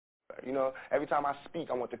You know, every time I speak,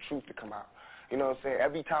 I want the truth to come out. You know what I'm saying?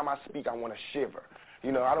 Every time I speak, I want to shiver.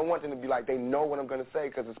 You know, I don't want them to be like, they know what I'm going to say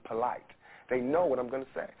because it's polite. They know what I'm going to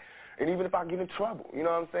say. And even if I get in trouble, you know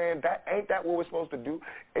what I'm saying? Ain't that what we're supposed to do?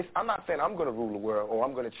 I'm not saying I'm going to rule the world or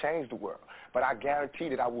I'm going to change the world, but I guarantee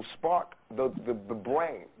that I will spark the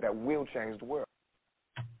brain that will change the world.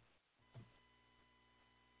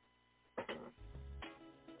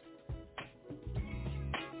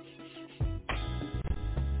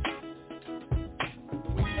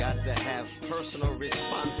 Got to have personal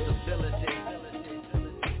responsibility,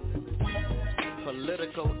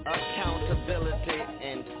 political accountability,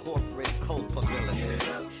 and corporate culpability. Get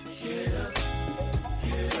up, get up,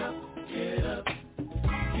 get up, get up,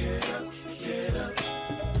 get up, get up,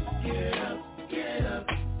 get up, get up.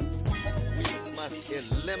 We must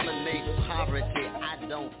eliminate poverty. I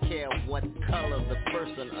don't care what color the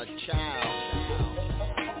person or child.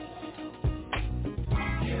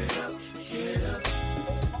 Get up, get up.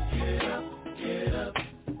 Get up, get up,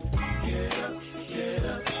 get up, get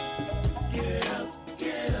up, get up,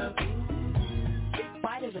 get up.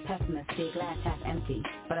 Why does a pessimist see a glass half empty,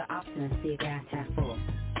 but an optimist see a glass half full?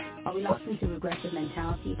 Are we locked into regressive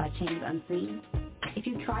mentality by chains unseen? If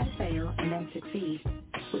you try to fail and then succeed,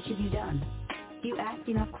 which have you done? Do you ask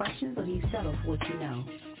enough questions or do you settle for what you know?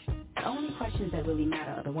 The only questions that really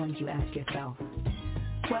matter are the ones you ask yourself.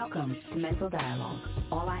 Welcome to Mental Dialogue.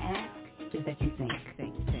 All I ask is that you think.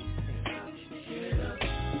 Get up,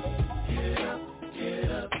 get up,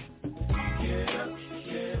 get up, get up,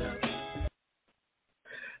 get up.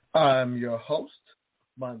 I'm your host,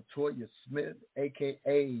 Montoya Smith,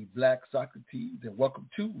 a.k.a. Black Socrates, and welcome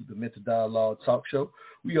to the Mental Dialogue Talk Show.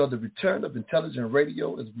 We are the return of intelligent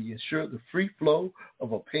radio as we ensure the free flow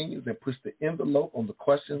of opinions and push the envelope on the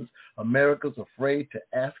questions America's afraid to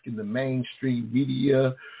ask in the mainstream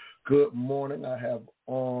media. Good morning. I have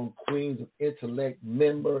on Queens of Intellect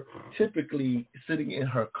member, typically sitting in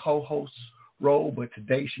her co-host role, but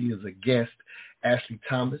today she is a guest, Ashley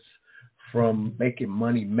Thomas from Making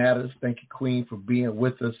Money Matters. Thank you, Queen, for being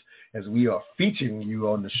with us as we are featuring you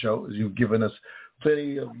on the show, as you've given us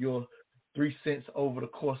plenty of your 3 cents over the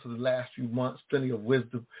course of the last few months, plenty of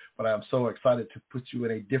wisdom, but I'm so excited to put you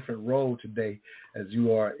in a different role today as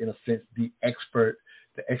you are, in a sense, the expert,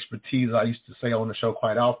 the expertise I used to say on the show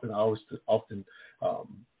quite often. I always often,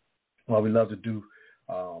 we love to do,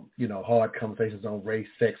 hard conversations on race,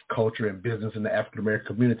 sex, culture, and business in the African-American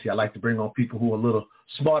community. I like to bring on people who are a little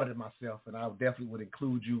smarter than myself, and I definitely would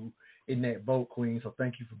include you in that boat, Queen. So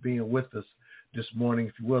thank you for being with us this morning.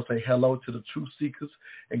 If you will, say hello to the truth seekers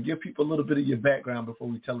and give people a little bit of your background before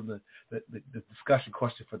we tell them the discussion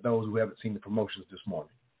question for those who haven't seen the promotions this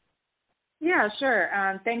morning. Yeah,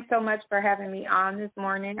 sure. Thanks so much for having me on this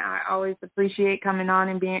morning. I always appreciate coming on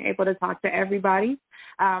and being able to talk to everybody.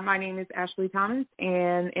 My name is Ashley Thomas,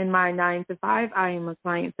 and in my 9 to 5, I am a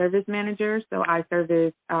client service manager. So I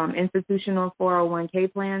service institutional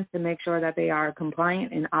 401k plans to make sure that they are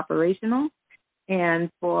compliant and operational. And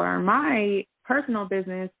for my personal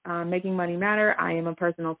business, Making Money Matter, I am a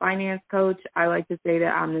personal finance coach. I like to say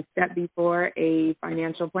that I'm the step before a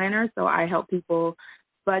financial planner. So I help people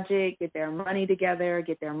budget, get their money together,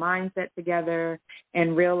 get their mindset together,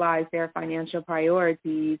 and realize their financial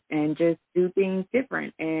priorities and just do things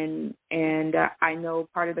different. And I know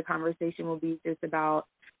part of the conversation will be just about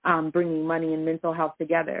bringing money and mental health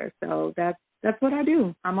together. So that's what I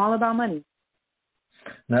do. I'm all about money.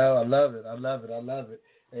 No, I love it. I love it. I love it.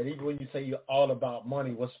 And even when you say you're all about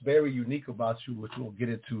money, what's very unique about you, which we'll get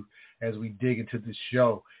into as we dig into this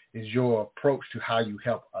show, is your approach to how you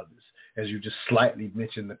help others. As you just slightly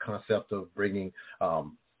mentioned the concept of bringing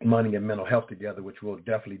money and mental health together, which we'll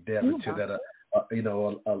definitely delve into that,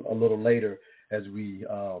 a little later as we,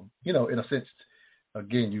 in a sense,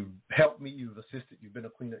 again, you've helped me, you've assisted, you've been a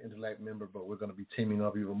Queen of Intellect member, but we're going to be teaming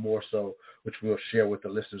up even more so, which we'll share with the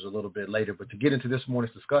listeners a little bit later. But to get into this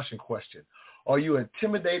morning's discussion question, are you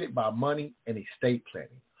intimidated by money and estate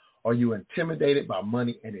planning? Are you intimidated by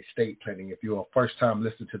money and estate planning? If you're a first-time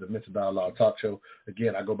listener to the Mental Dialogue Talk Show,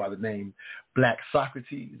 again, I go by the name Black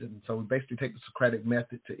Socrates. And so we basically take the Socratic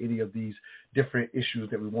method to any of these different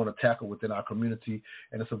issues that we want to tackle within our community.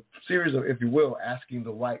 And it's a series of, if you will, asking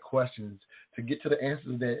the right questions to get to the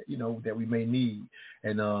answers that, that we may need.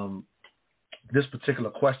 And this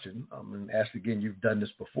particular question, and Ashley, again, you've done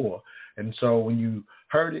this before. And so when you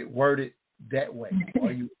heard it worded that way,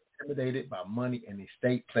 are you intimidated by money and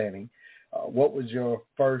estate planning? What was your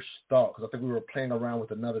first thought? Because I think we were playing around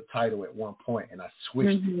with another title at one point, and I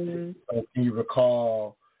switched. Can you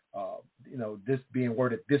recall, this being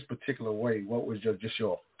worded this particular way? What was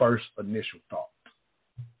your first initial thought?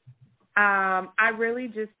 I really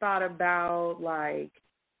just thought about, like,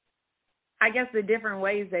 I guess the different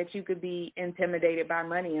ways that you could be intimidated by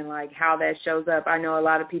money and, like, how that shows up. I know a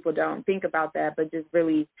lot of people don't think about that, but just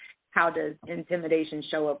really how does intimidation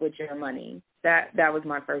show up with your money? That was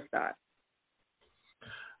my first thought.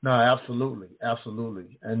 No, absolutely.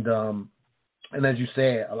 And as you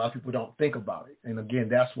said, a lot of people don't think about it. And again,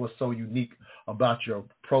 that's what's so unique about your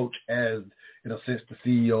approach as, in a sense, the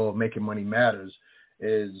CEO of Making Money Matters,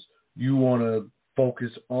 is you want to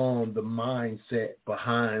focus on the mindset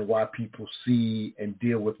behind why people see and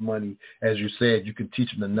deal with money. As you said, you can teach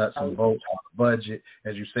them the nuts and bolts, how to budget.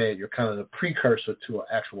 As you said, you're kind of the precursor to an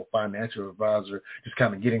actual financial advisor, just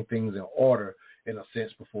kind of getting things in order, in a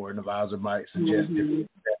sense, before an advisor might suggest different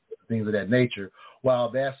things of that nature. While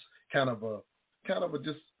that's kind of a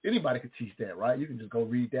just anybody could teach that, right? You can just go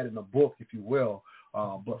read that in a book, if you will.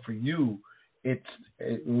 But for you,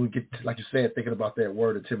 when we get, like you said, thinking about that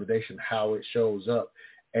word intimidation, how it shows up,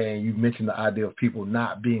 and you mentioned the idea of people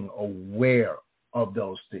not being aware of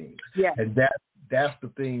those things. Yeah. And that's the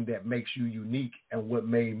thing that makes you unique, and what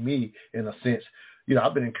made me, in a sense,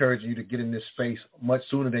 I've been encouraging you to get in this space much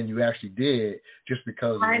sooner than you actually did, just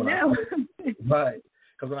because I know. Right.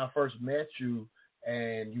 Because when I first met you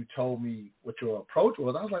and you told me what your approach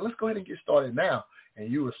was, I was like, let's go ahead and get started now.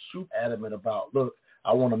 And you were super adamant about, look,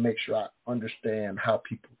 I want to make sure I understand how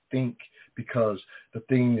people think, because the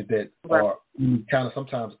things that are kind of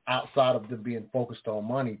sometimes outside of them being focused on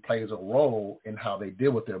money plays a role in how they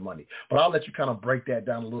deal with their money. But I'll let you kind of break that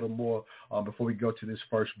down a little more before we go to this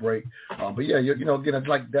first break. But yeah, again,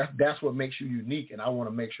 like that's what makes you unique, and I want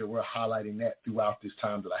to make sure we're highlighting that throughout this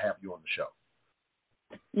time that I have you on the show.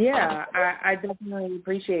 Yeah, I definitely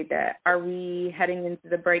appreciate that. Are we heading into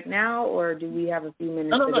the break now, or do we have a few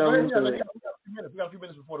minutes to go into it? We got a few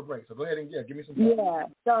minutes before the break, so go ahead and give me some time. Yeah,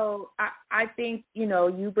 so I think,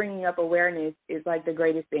 you bringing up awareness is like the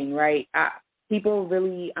greatest thing, right? People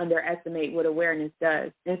really underestimate what awareness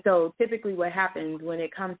does. And so typically what happens when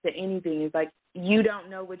it comes to anything is like you don't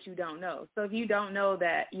know what you don't know. So if you don't know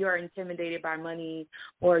that you're intimidated by money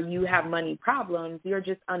or you have money problems, you're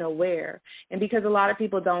just unaware. And because a lot of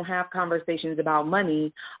people don't have conversations about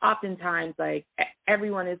money, oftentimes like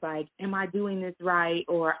everyone is like, am I doing this right?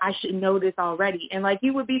 Or I should know this already. And like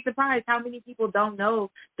you would be surprised how many people don't know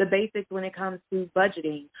the basics when it comes to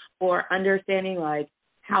budgeting or understanding like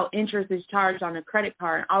how interest is charged on a credit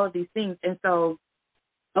card and all of these things. And so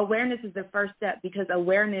awareness is the first step, because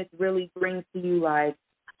awareness really brings to you like,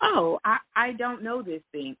 oh, I don't know this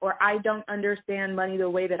thing, or I don't understand money the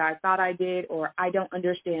way that I thought I did, or I don't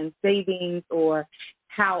understand savings or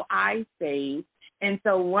how I save. And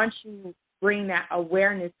so once you bring that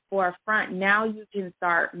awareness forefront, now you can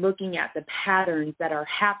start looking at the patterns that are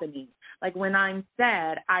happening. Like when I'm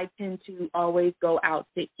sad, I tend to always go out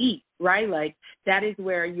to eat, right? Like that is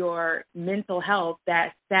where your mental health,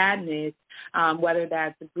 that sadness, whether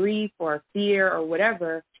that's grief or fear or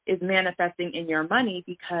whatever, is manifesting in your money,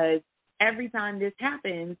 because every time this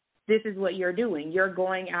happens, this is what you're doing. You're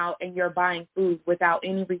going out and you're buying food without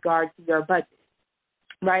any regard to your budget,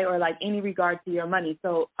 right? Or like any regard to your money.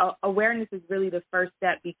 So awareness is really the first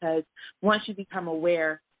step, because once you become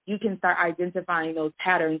aware, you can start identifying those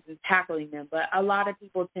patterns and tackling them. But a lot of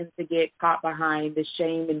people tend to get caught behind the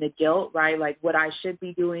shame and the guilt, right? Like what I should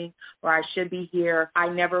be doing, or I should be here. I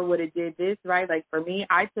never would have did this, right? Like for me,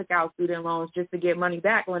 I took out student loans just to get money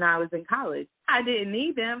back when I was in college. I didn't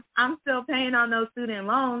need them. I'm still paying on those student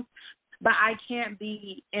loans, but I can't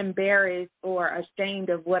be embarrassed or ashamed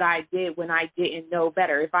of what I did when I didn't know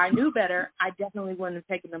better. If I knew better, I definitely wouldn't have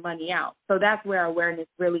taken the money out. So that's where awareness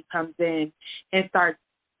really comes in and starts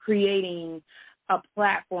creating a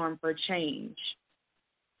platform for change.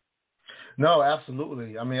 No,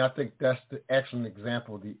 absolutely. I mean, I think that's the excellent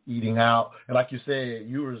example, the eating out. And like you said,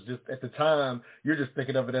 you were just, at the time, you're just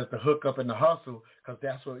thinking of it as the hookup and the hustle, because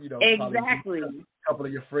that's what, Exactly. A couple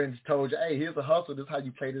of your friends told you, hey, here's a hustle. This is how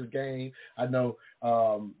you play this game. I know, I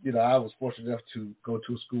was fortunate enough to go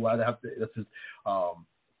to a school. I have to, this is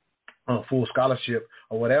on full scholarship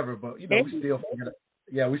or whatever, but, we still figured out.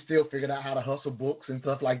 Yeah, we still figured out how to hustle books and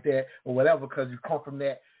stuff like that or whatever, because you come from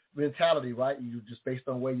that mentality, right? You just based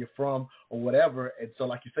on where you're from or whatever. And so,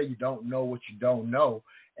 like you say, you don't know what you don't know.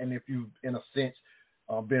 And if you've, in a sense,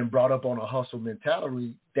 been brought up on a hustle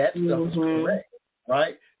mentality, that stuff is correct,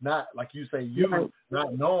 right? Not, like you say,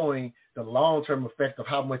 not knowing the long-term effect of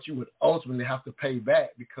how much you would ultimately have to pay back,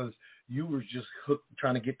 because you were just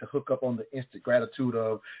trying to get the hook up on the instant gratitude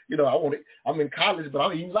of, I'm in college, but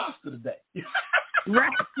I'm eating lobster today.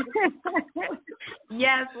 Right.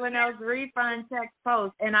 Yes, when those refund checks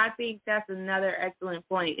post. And I think that's another excellent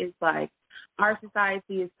point. It's like, our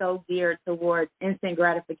society is so geared towards instant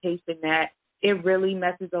gratification that it really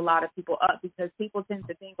messes a lot of people up, because people tend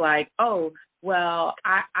to think like, oh, well,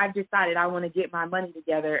 I've decided I want to get my money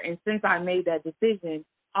together, and since I made that decision,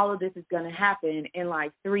 all of this is going to happen in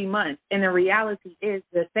like 3 months. And the reality is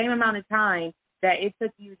the same amount of time that it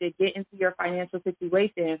took you to get into your financial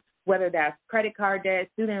situation, whether that's credit card debt,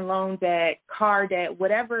 student loan debt, car debt,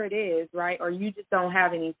 whatever it is, right, or you just don't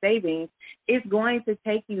have any savings, it's going to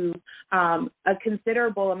take you a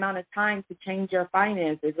considerable amount of time to change your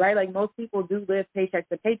finances, right? Like most people do live paycheck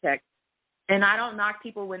to paycheck. And I don't knock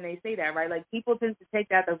people when they say that, right? Like people tend to take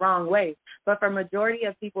that the wrong way. But for majority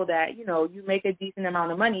of people that, you know, you make a decent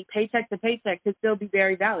amount of money, paycheck to paycheck could still be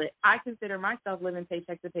very valid. I consider myself living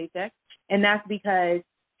paycheck to paycheck. And that's because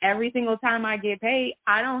every single time I get paid,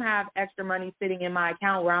 I don't have extra money sitting in my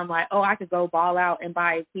account where I'm like, oh, I could go ball out and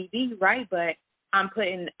buy a TV, right? But I'm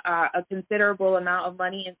putting a considerable amount of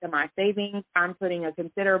money into my savings. I'm putting a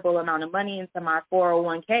considerable amount of money into my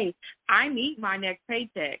 401k. I need my next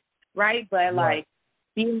paycheck. Right. But like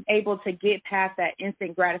being able to get past that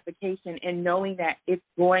instant gratification and knowing that it's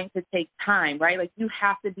going to take time. Right. Like you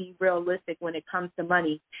have to be realistic when it comes to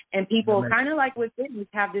money. And people kind of like with fitness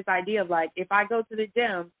have this idea of like, if I go to the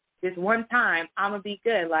gym this one time, I'm going to be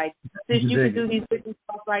good. Like since you can do these fitness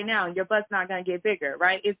stuff right now, your butt's not going to get bigger.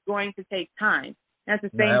 Right. It's going to take time. That's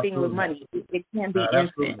the same thing with money. It can't be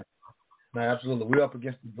instant. No, absolutely. We're up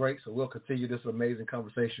against the break, so we'll continue this amazing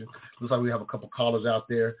conversation. Looks like we have a couple callers out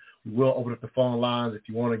there. We will open up the phone lines if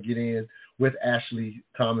you want to get in with Ashley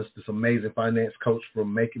Thomas, this amazing finance coach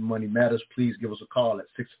from Making Money Matters. Please give us a call at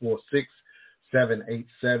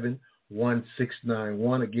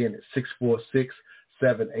 646-787-1691. Again, it's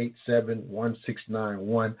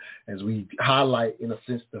 646-787-1691, as we highlight, in a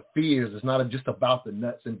sense, the fears. It's not just about the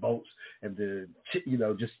nuts and bolts and the, you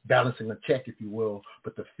know, just balancing a check, if you will,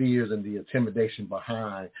 but the fears and the intimidation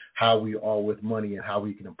behind how we are with money and how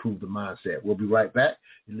we can improve the mindset. We'll be right back.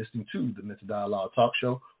 You're listening to the Mental Dialogue Talk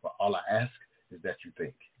Show, where all I ask is that you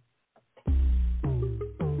think.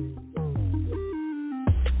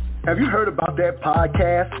 Have you heard about that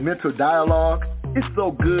podcast, Mental Dialogue? It's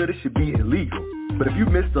so good it should be illegal. But if you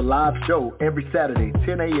missed the live show every Saturday,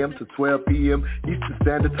 10 a.m. to 12 p.m. Eastern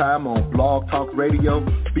Standard Time on Blog Talk Radio,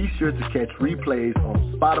 be sure to catch replays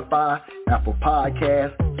on Spotify, Apple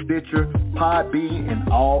Podcasts, Stitcher, Podbean, and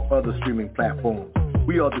all other streaming platforms.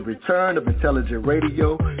 We are the return of intelligent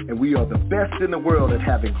radio, and we are the best in the world at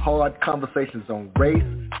having hard conversations on race,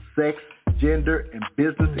 sex, gender, and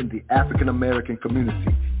business in the African American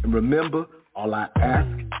community. And remember, all I ask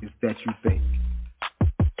is that you think.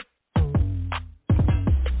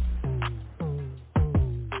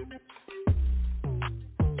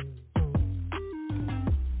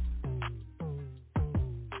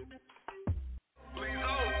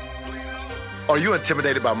 Are you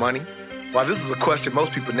intimidated by money? While this is a question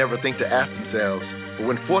most people never think to ask themselves, but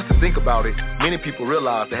when forced to think about it, many people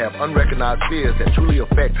realize they have unrecognized fears that truly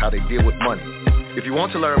affect how they deal with money. If you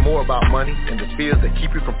want to learn more about money and the fears that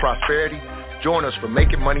keep you from prosperity, join us for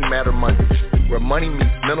Making Money Matter Mondays, where money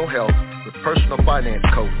meets mental health with personal finance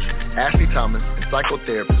coach Ashley Thomas and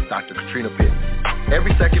psychotherapist Dr. Katrina Pitts.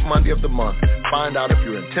 Every second Monday of the month, find out if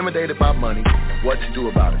you're intimidated by money and what to do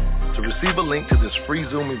about it. To receive a link to this free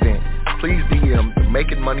Zoom event, please DM the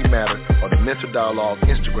Making Money Matter or the Mental Dialogue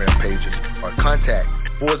Instagram pages, or contact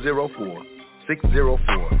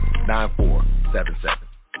 404-604-9477.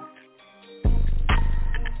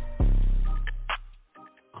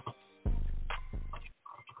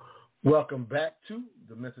 Welcome back to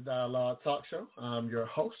the Mental Dialogue Talk Show. I'm your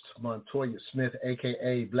host, Montoya Smith,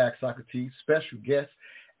 a.k.a. Black Socrates. Special guest,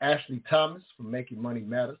 Ashley Thomas from Making Money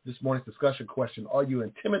Matters. This morning's discussion question: are you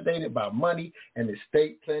intimidated by money and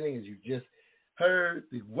estate planning? As you just heard,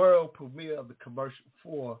 the world premiere of the commercial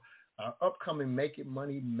for our upcoming Making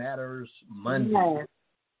Money Matters Monday. Yes.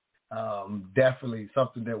 Definitely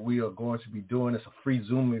something that we are going to be doing. It's a free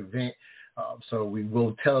Zoom event. So we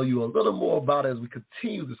will tell you a little more about it as we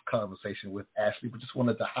continue this conversation with Ashley, but just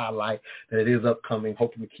wanted to highlight that it is upcoming,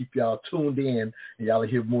 hoping to keep y'all tuned in and y'all will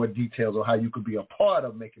hear more details on how you could be a part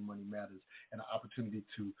of Making Money Matters and an opportunity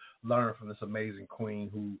to learn from this amazing queen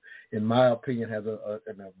who, in my opinion, has a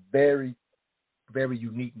very, very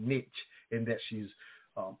unique niche in that she's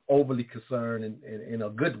overly concerned in a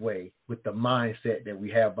good way with the mindset that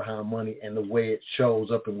we have behind money and the way it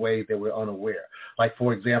shows up in ways that we're unaware. Like,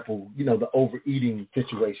 for example, you know, the overeating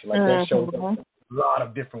situation, like that shows up in a lot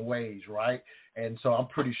of different ways, right? And so I'm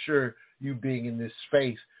pretty sure you being in this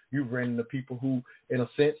space, you've ran into people who, in a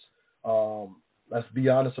sense, let's be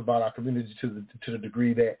honest about our community to the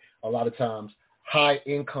degree that a lot of times high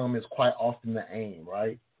income is quite often the aim,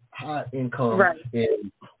 right? high income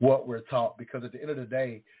in what we're taught, because at the end of the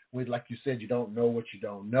day, like you said, you don't know what you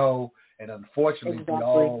don't know, and unfortunately,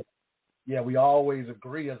 we always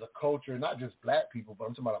agree as a culture, not just black people, but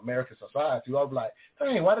I'm talking about American society. I'll be like,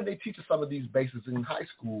 dang, why did they teach us some of these basics in high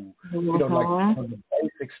school? You know, like some of the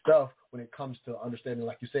basic stuff when it comes to understanding,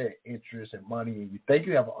 like you said, interest and money, and you think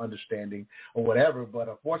you have an understanding or whatever, but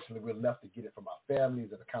unfortunately, we're left to get it from our families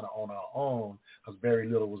and kind of on our own, because very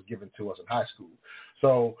little was given to us in high school.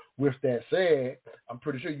 So with that said, I'm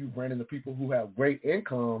pretty sure you ran into people who have great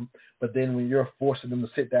income, but then when you're forcing them to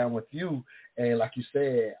sit down with you, and like you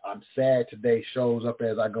said, I'm sad today shows up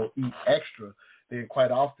as I go eat extra, then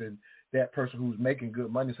quite often that person who's making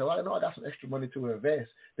good money says, well, I know I got some extra money to invest.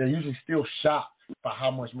 They're usually still shocked by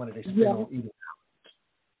how much money they spend on eating.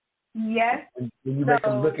 Yes. When you make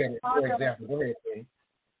them look at it, for example, go ahead, Kay.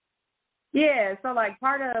 Yeah, so like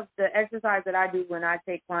part of the exercise that I do when I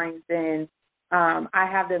take clients in, I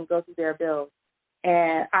have them go through their bills.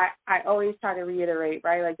 And I always try to reiterate,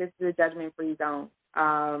 right, like this is a judgment-free zone.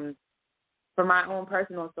 For my own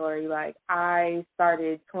personal story, like I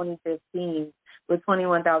started 2015 with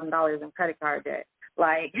 $21,000 in credit card debt.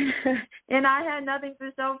 Like, and I had nothing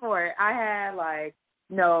to show for it. I had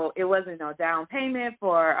it wasn't no down payment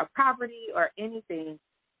for a property or anything.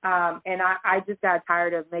 And I just got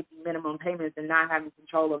tired of making minimum payments and not having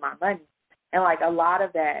control of my money. And like a lot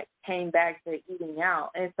of that came back to eating out.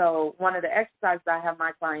 And so one of the exercises I have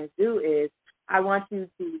my clients do is I want you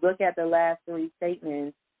to look at the last 3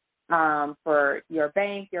 statements for your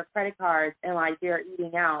bank, your credit cards, and like you're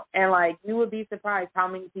eating out. And like you would be surprised how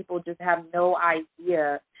many people just have no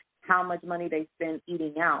idea how much money they spend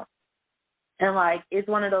eating out. And like it's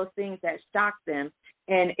one of those things that shocks them.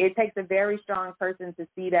 And it takes a very strong person to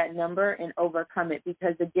see that number and overcome it,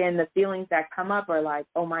 because, again, the feelings that come up are like,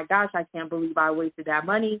 oh, my gosh, I can't believe I wasted that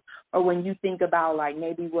money. Or when you think about, like,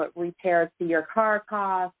 maybe what repairs to your car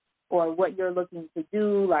cost or what you're looking to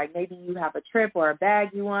do, like maybe you have a trip or a bag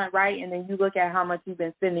you want, right? And then you look at how much you've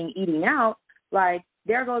been spending eating out, like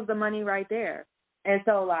there goes the money right there. And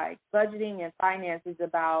so, like, budgeting and finance is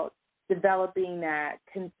about developing that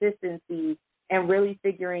consistency and really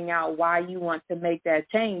figuring out why you want to make that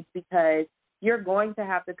change, because you're going to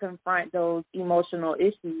have to confront those emotional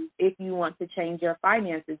issues if you want to change your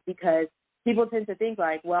finances, because people tend to think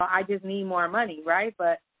like, well, I just need more money, right?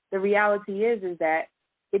 But the reality is that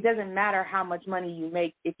it doesn't matter how much money you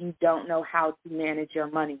make if you don't know how to manage your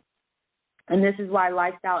money. And this is why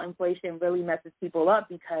lifestyle inflation really messes people up,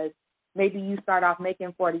 because maybe you start off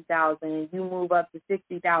making $40,000, you move up to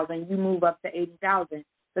 $60,000, you move up to $80,000.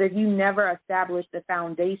 But if you never establish the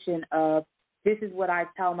foundation of this is what I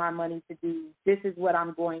tell my money to do, this is what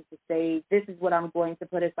I'm going to save, this is what I'm going to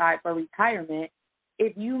put aside for retirement,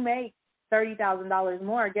 if you make $30,000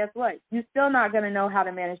 more, guess what? You're still not going to know how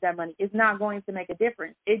to manage that money. It's not going to make a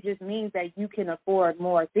difference. It just means that you can afford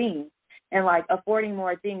more things. And, like, affording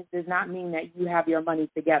more things does not mean that you have your money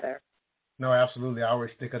together. No, absolutely. I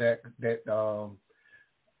always think of that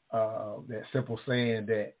simple saying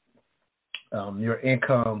that your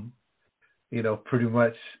income, pretty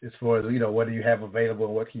much as far as, what do you have available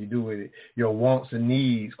and what can you do with it, your wants and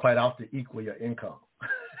needs quite often equal your income.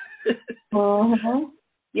 Mm-hmm.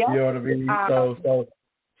 Yep. You know what I mean?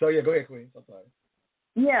 So yeah, go ahead, Queen. I'm sorry.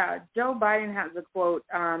 Yeah, Joe Biden has a quote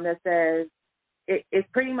that says, it's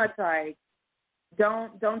pretty much like,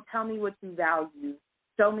 don't tell me what you value.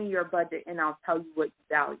 Show me your budget and I'll tell you what you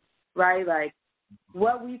value, right? Like,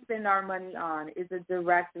 what we spend our money on is a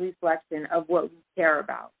direct reflection of what we care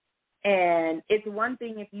about. And it's one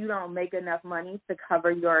thing if you don't make enough money to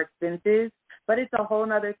cover your expenses, but it's a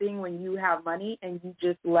whole other thing when you have money and you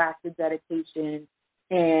just lack the dedication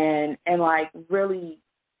and like really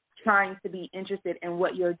trying to be interested in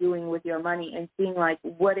what you're doing with your money and seeing like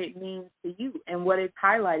what it means to you and what it's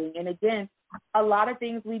highlighting. And again, a lot of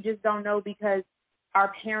things we just don't know because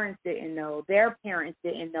our parents didn't know, their parents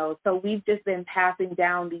didn't know. So we've just been passing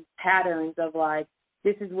down these patterns of like,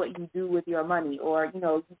 this is what you do with your money, or,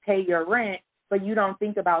 you pay your rent, but you don't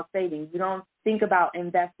think about saving. You don't think about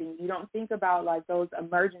investing. You don't think about like those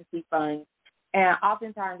emergency funds. And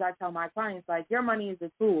oftentimes I tell my clients, like, your money is a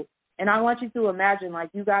tool. And I want you to imagine like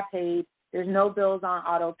you got paid, there's no bills on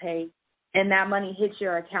auto pay, and that money hits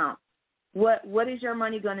your account. What is your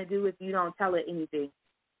money going to do if you don't tell it anything?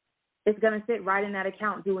 It's going to sit right in that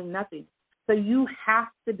account doing nothing. So you have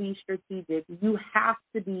to be strategic. You have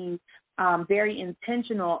to be very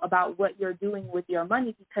intentional about what you're doing with your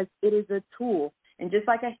money because it is a tool. And just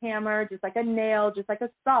like a hammer, just like a nail, just like a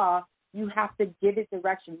saw, you have to give it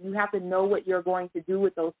direction. You have to know what you're going to do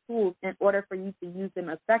with those tools in order for you to use them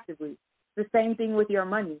effectively. It's the same thing with your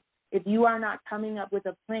money. if you are not coming up with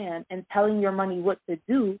a plan and telling your money what to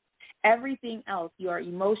do, everything else, your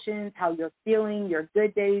emotions, how you're feeling, your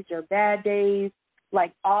good days, your bad days,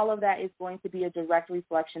 like all of that is going to be a direct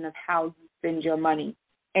reflection of how you spend your money.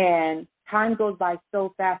 And time goes by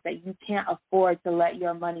so fast that you can't afford to let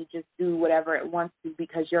your money just do whatever it wants to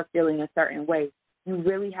because you're feeling a certain way. You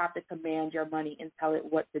really have to command your money and tell it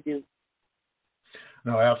what to do.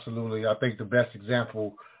 No, absolutely. I think the best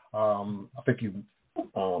example, I think you,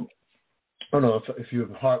 I don't know if you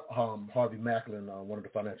have Harvey Macklin, one of the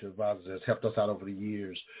financial advisors, has helped us out over the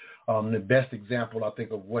years. The best example, I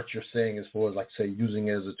think, of what you're saying as far as, like, say, using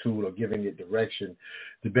it as a tool or giving it direction,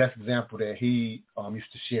 the best example that he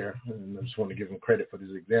used to share, and I just want to give him credit for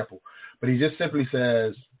this example, but he just simply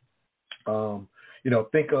says,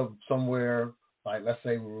 think of somewhere, like, let's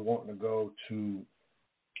say we were wanting to go to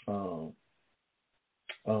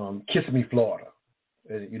Kissimmee, Florida.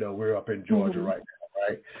 And, we're up in Georgia right now.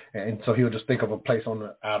 Right, and so he'll just think of a place on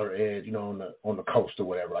the outer edge, on the coast or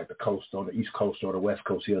whatever, like the coast, on the East Coast or the West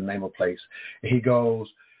Coast. He'll name a place, and he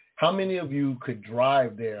goes, "How many of you could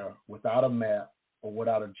drive there without a map or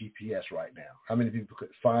without a GPS right now? How many people could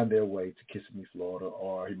find their way to Kissimmee, Florida,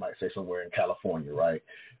 or he might say somewhere in California, right?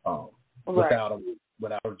 Without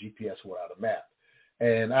a GPS, without a map,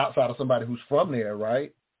 and outside of somebody who's from there,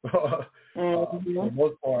 right? For the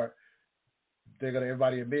most part,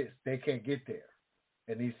 everybody admits they can't get there."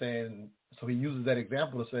 And he's saying, so he uses that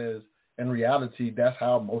example and says, in reality, that's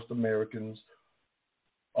how most Americans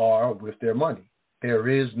are with their money. There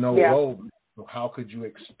is no road. So how could you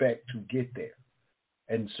expect to get there?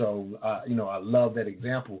 And so, I love that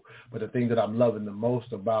example. But the thing that I'm loving the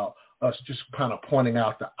most about us just kind of pointing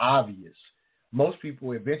out the obvious, most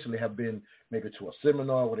people eventually have been maybe to a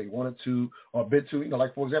seminar where they wanted to, or been to,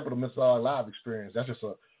 like, for example, the Mr. Live experience. That's just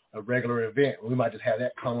a regular event. We might just have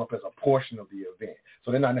that come up as a portion of the event.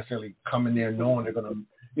 So they're not necessarily coming there knowing they're going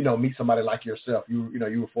to, meet somebody like yourself. You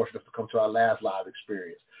were fortunate enough to come to our last live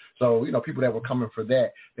experience. So, people that were coming for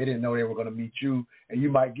that, they didn't know they were going to meet you. And you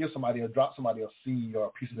might give somebody or drop somebody a seed or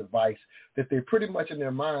a piece of advice that they pretty much in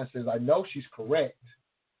their mind says, I know she's correct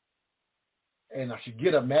and I should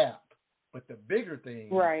get a map. But the bigger thing,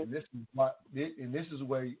 right, and this is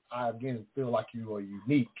where I, again, feel like you are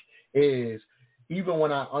unique, is even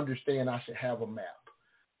when I understand I should have a map,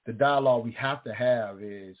 the dialogue we have to have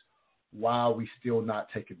is, why are we still not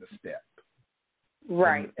taking the step?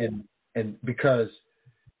 Right. And because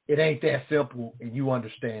it ain't that simple, and you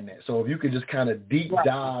understand that. So if you could just kind of deep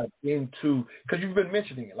dive into, because you've been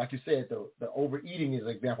mentioning it, like you said, the overeating is an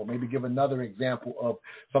example. Maybe give another example of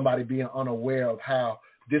somebody being unaware of how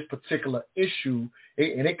this particular issue,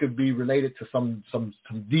 and it could be related to some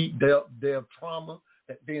deep depth trauma,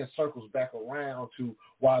 that then circles back around to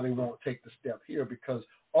why they won't take the step here, because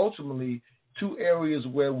ultimately two areas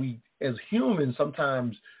where we as humans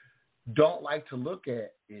sometimes don't like to look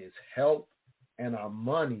at is health and our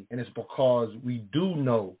money, and it's because we do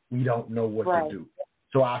know we don't know what to do.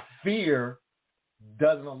 So our fear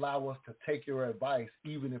doesn't allow us to take your advice,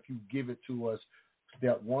 even if you give it to us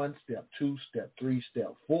step 1, step 2, step 3,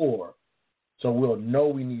 step 4. So we'll know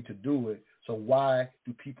we need to do it. So why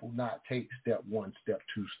do people not take step 1, step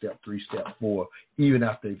 2, step 3, step 4, even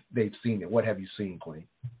after they've seen it? What have you seen, Queen?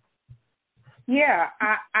 Yeah,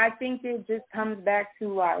 I think it just comes back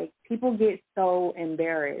to, like, people get so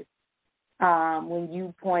embarrassed when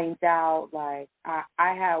you point out, like, I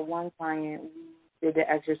had one client who did the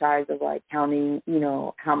exercise of, like, counting,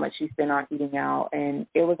 how much she spent on eating out, and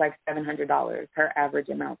it was like $700, her average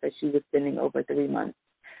amount that she was spending over 3 months.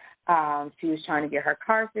 She was trying to get her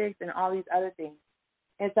car fixed and all these other things.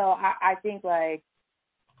 And so I think, like,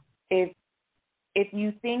 if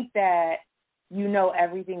you think that you know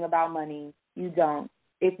everything about money, you don't.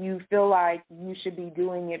 If you feel like you should be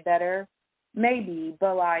doing it better, maybe,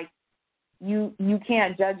 but, like, you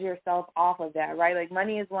can't judge yourself off of that, right? Like,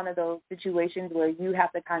 money is one of those situations where you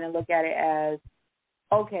have to kind of look at it as,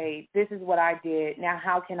 okay, this is what I did. Now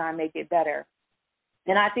how can I make it better?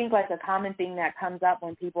 And I think, like, a common thing that comes up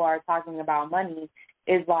when people are talking about money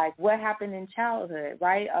is, like, what happened in childhood,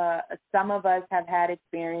 right? Some of us have had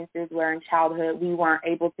experiences where in childhood we weren't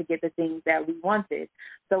able to get the things that we wanted.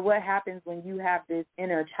 So what happens when you have this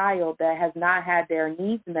inner child that has not had their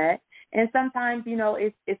needs met? And sometimes,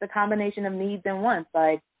 it's a combination of needs and wants.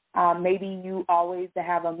 Like, maybe you always to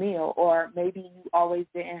have a meal, or maybe you always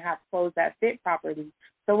didn't have clothes that fit properly.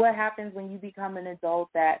 So what happens when you become an adult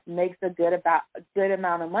that makes a good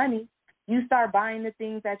amount of money? You start buying the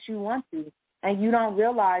things that you want to, and you don't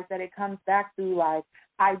realize that it comes back to, like,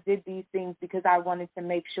 I did these things because I wanted to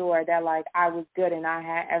make sure that, like, I was good and I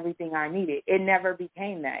had everything I needed. It never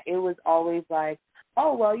became that. It was always like,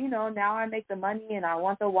 oh, well, now I make the money and I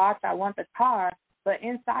want the watch, I want the car. But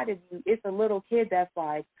inside of you, it's a little kid that's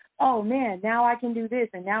like, oh, man, now I can do this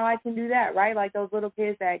and now I can do that, right? Like those little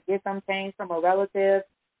kids that get some change from a relative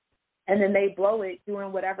and then they blow it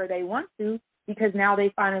doing whatever they want to because now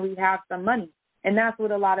they finally have some money. And that's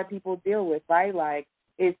what a lot of people deal with, right? Like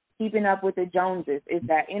it's keeping up with the Joneses. It's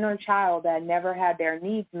that inner child that never had their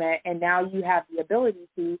needs met and now you have the ability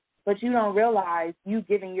to, but you don't realize you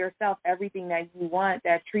giving yourself everything that you want,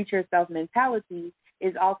 that treat yourself mentality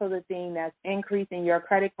is also the thing that's increasing your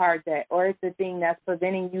credit card debt, or it's the thing that's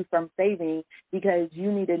preventing you from saving because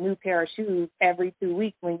you need a new pair of shoes every 2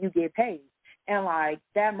 weeks when you get paid. And, like,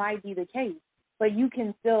 that might be the case, but you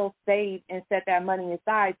can still save and set that money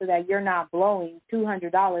aside so that you're not blowing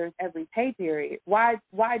 $200 every pay period. Why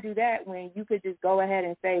do that when you could just go ahead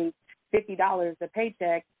and save $50 a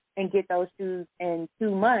paycheck and get those shoes in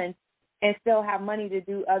 2 months and still have money to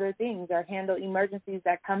do other things or handle emergencies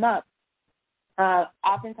that come up?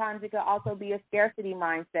 Oftentimes it could also be a scarcity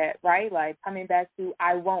mindset, right? Like coming back to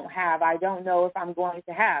I won't have, I don't know if I'm going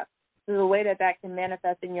to have. So the way that can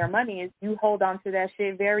manifest in your money is you hold on to that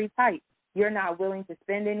shit very tight. You're not willing to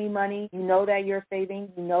spend any money. You know that you're saving.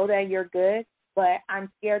 You know that you're good. But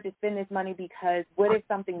I'm scared to spend this money because what if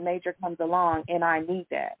something major comes along and I need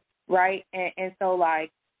that, right? And so,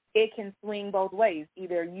 like, it can swing both ways.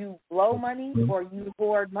 Either you blow money or you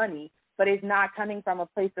hoard money. But it's not coming from a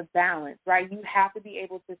place of balance, right? You have to be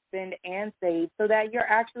able to spend and save so that you're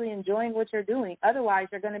actually enjoying what you're doing. Otherwise,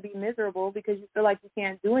 you're going to be miserable because you feel like you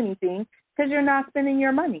can't do anything because you're not spending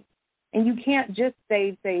your money. And you can't just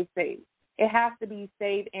save. It has to be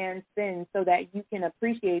save and spend so that you can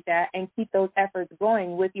appreciate that and keep those efforts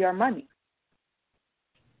going with your money.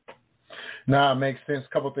 Nah, it makes sense.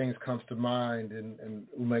 A couple of things comes to mind, and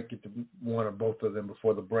we might get to one or both of them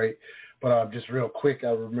before the break. But just real quick, I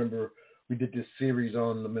remember we did this series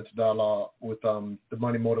on the Mental Dialogue with the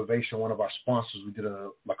Money Motivation, one of our sponsors. We did a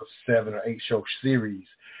 7 or 8 show series,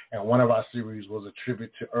 and one of our series was a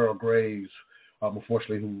tribute to Earl Graves,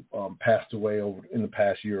 unfortunately, who passed away in the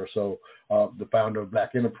past year or so, the founder of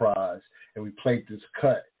Black Enterprise. And we played this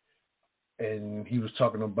cut, and he was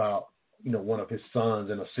talking about one of his sons,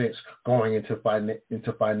 in a sense, going into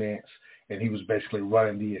finance, and he was basically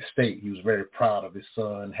running the estate. He was very proud of his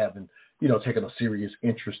son having, taken a serious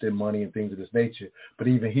interest in money and things of this nature. But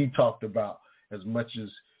even he talked about, as much as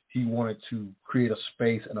he wanted to create a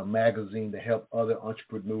space and a magazine to help other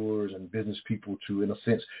entrepreneurs and business people to, in a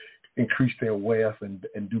sense, increase their wealth and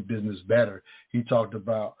do business better, he talked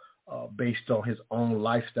about, based on his own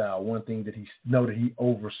lifestyle, one thing that he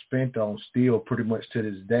overspent on still pretty much to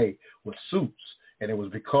this day was suits. And it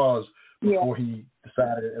was because before he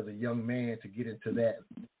decided as a young man to get into that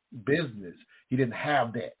business, he didn't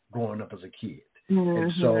have that growing up as a kid. Mm-hmm.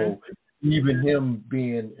 And so even him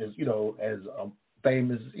being as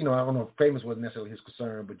famous, I don't know if famous wasn't necessarily his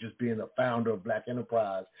concern, but just being a founder of Black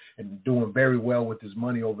Enterprise and doing very well with his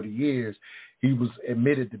money over the years, he was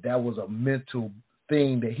admitted that was a mental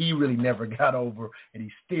thing that he really never got over, and he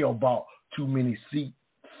still bought too many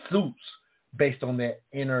suits based on that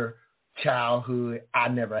inner childhood, I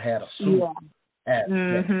never had a suit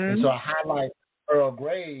aspect. And so I highlight Earl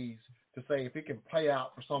Graves to say if it can play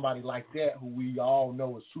out for somebody like that, who we all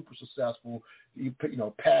know is super successful,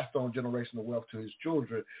 passed on generational wealth to his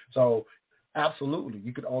children. So absolutely,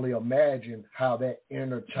 you could only imagine how that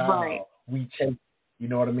inner child we take. You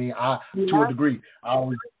know what I mean? To a degree, I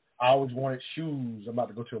always wanted shoes. I'm about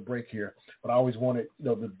to go to a break here, but I always wanted,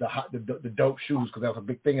 the dope shoes because that was a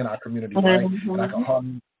big thing in our community, right? And I could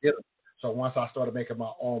hardly get them. So once I started making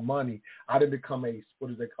my own money, I didn't become a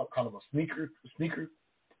sneaker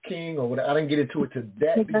king or whatever. I didn't get into it to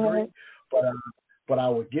that degree, but I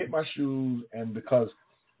would get my shoes, and because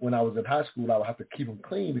when I was in high school, I would have to keep them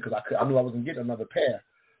clean because I knew I wasn't getting another pair.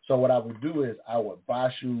 So what I would do is I would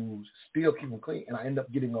buy shoes, still keep them clean, and I end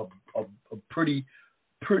up getting a pretty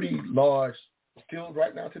large, still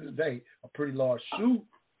right now to this day, a pretty large shoe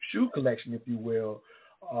collection, if you will,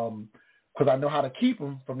 because I know how to keep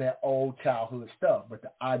them from that old childhood stuff. But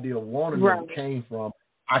the idea of wanting them came from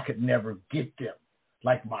I could never get them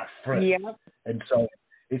like my friends. Yep. And so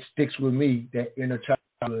it sticks with me, that inner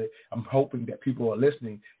childhood. I'm hoping that people who are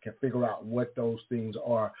listening can figure out what those things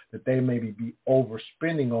are that they maybe be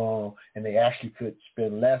overspending on and they actually could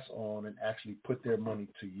spend less on and actually put their money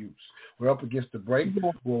to use. We're up against the break.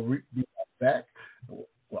 We'll be back. Well,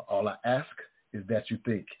 all I ask is that you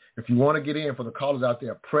think. If you want to get in, for the callers out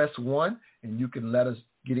there, press 1 and you can let us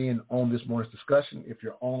get in on this morning's discussion. If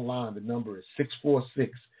you're online, the number is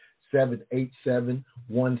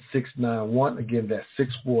 646-787-1691. Again, that's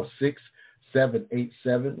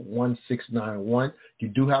 787-1691. You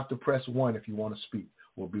do have to press 1 if you want to speak.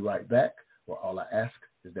 We'll be right back, where all I ask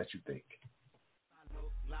is that you think.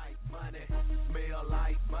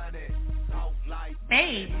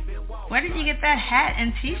 Hey, where did you get that hat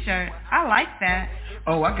and t-shirt? I like that.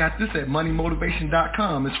 Oh, I got this at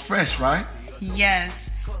moneymotivation.com. It's fresh, right? Yes,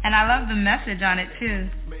 and I love the message on it too.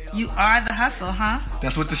 You are the hustle, huh?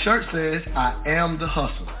 That's what the shirt says. I am the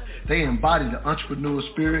hustle. They embody the entrepreneurial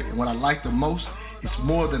spirit, and what I like the most, it's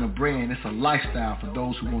more than a brand, it's a lifestyle for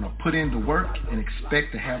those who want to put in the work and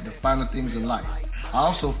expect to have the finer things in life. I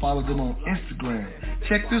also follow them on Instagram.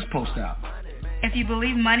 Check this post out. If you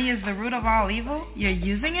believe money is the root of all evil, you're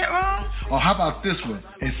using it wrong? Or how about this one?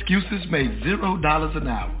 Excuses make $0 an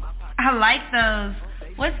hour. I like those.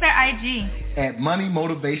 What's their IG? At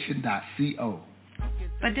moneymotivation.co.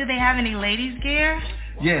 But do they have any ladies' gear?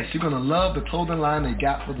 Yes, you're going to love the clothing line they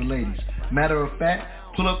got for the ladies. Matter of fact,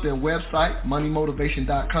 pull up their website,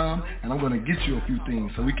 moneymotivation.com, and I'm going to get you a few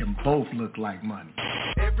things so we can both look like money.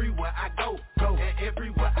 Everywhere I go, and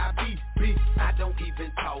everywhere I be. I don't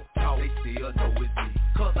even talk, they still know it's me.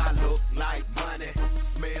 Cause I look like money,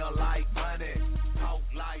 smell like money, talk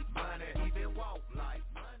like money, even walk like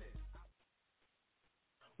money.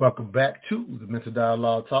 Welcome back to the Mental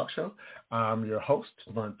Dialogue Talk Show. I'm your host,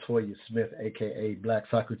 Montoya Smith, a.k.a. Black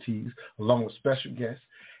Socrates, along with special guest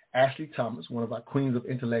Ashley Thomas, one of our Queens of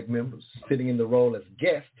Intellect members, sitting in the role as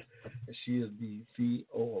guest, and she is the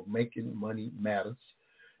CEO of Making Money Matters.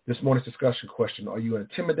 This morning's discussion question: are you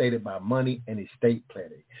intimidated by money and estate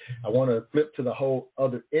planning? I want to flip to the whole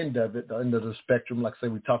other end of it, the end of the spectrum. Like I say,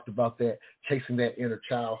 we talked about that, chasing that inner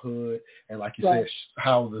childhood, and like you said,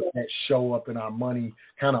 how does that show up in our money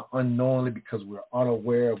kind of unknowingly because we're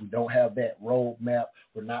unaware, we don't have that roadmap,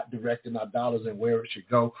 we're not directing our dollars and where it should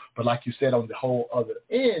go. But like you said, on the whole other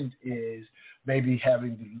end is maybe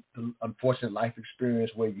having the unfortunate life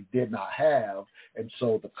experience where you did not have. And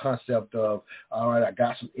so the concept of, all right, I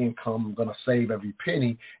got some income, I'm going to save every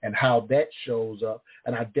penny, and how that shows up.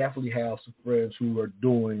 And I definitely have some friends who are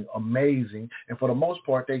doing amazing. And for the most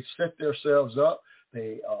part, they set themselves up.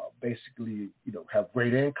 They basically, have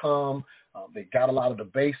great income. They got a lot of the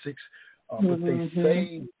basics, but they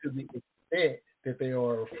save to the extent that they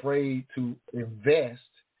are afraid to invest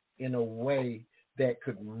in a way that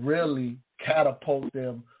could really catapult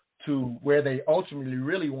them to where they ultimately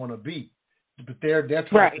really want to be. But they're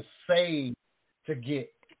trying to save to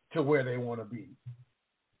get to where they want to be.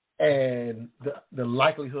 And the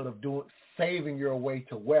likelihood of saving your way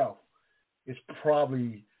to wealth is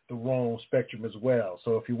probably the wrong spectrum as well.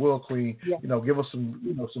 So if you will, Queen, give us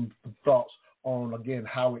some thoughts on, again,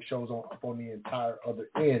 how it shows up on the entire other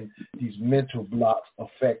end. These mental blocks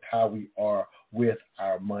affect how we are with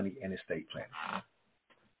our money and estate planning.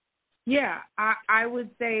 Yeah, I would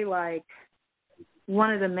say, like,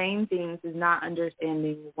 one of the main things is not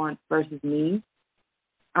understanding wants versus needs.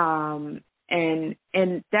 And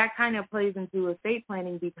that kind of plays into estate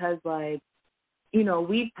planning because, like,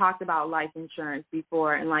 we've talked about life insurance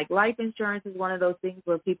before, and, like, life insurance is one of those things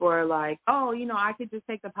where people are like, oh, I could just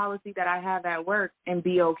take the policy that I have at work and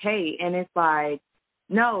be okay. And it's like,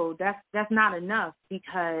 no, that's not enough,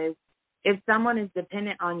 because if someone is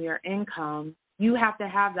dependent on your income, you have to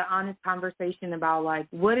have the honest conversation about, like,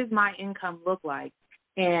 what does my income look like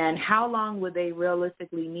and how long would they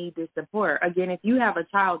realistically need this support? Again, if you have a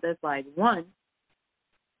child that's like 1,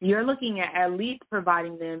 you're looking at least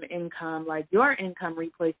providing them income, like your income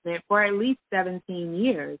replacement, for at least 17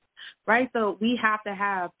 years, right? So we have to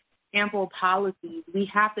have ample policies. We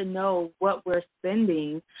have to know what we're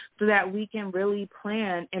spending so that we can really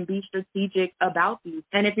plan and be strategic about these.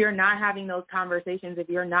 And if you're not having those conversations, if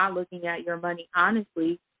you're not looking at your money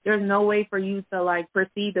honestly, there's no way for you to, like,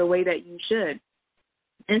 proceed the way that you should.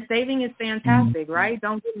 And saving is fantastic, right?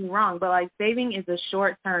 Don't get me wrong, but, like, saving is a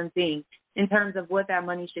short-term thing in terms of what that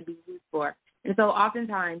money should be used for. And so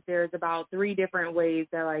oftentimes there's about 3 different ways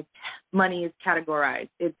that, like, money is categorized.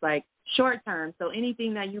 It's, like, short-term, so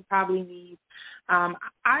anything that you probably need,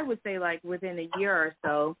 I would say, like, within a year or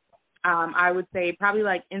so. I would say probably,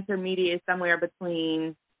 like, intermediate is somewhere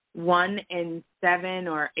between 1 and 7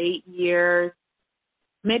 or 8 years,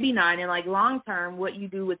 maybe 9. And, like, long-term, what you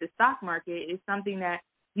do with the stock market is something that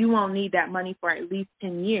you won't need that money for at least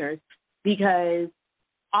 10 years, because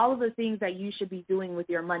all of the things that you should be doing with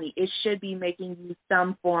your money, it should be making you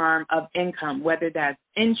some form of income, whether that's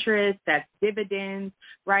interest, that's dividends,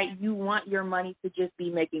 right? You want your money to just be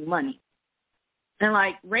making money. And,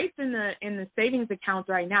 like, rates in the savings accounts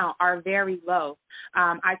right now are very low.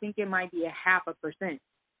 I think it might be 0.5%.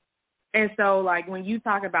 And so, like, when you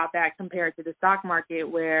talk about that compared to the stock market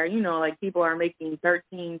where, you know, like people are making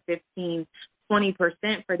 13, 15, 20%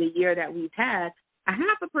 for the year that we've had,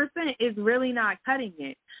 0.5% is really not cutting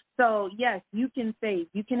it. So, yes, you can save.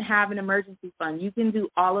 You can have an emergency fund. You can do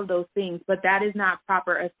all of those things, but that is not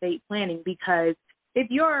proper estate planning, because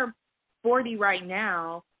if you're 40 right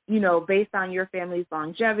now, you know, based on your family's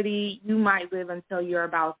longevity, you might live until you're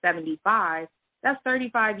about 75. That's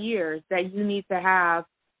 35 years that you need to have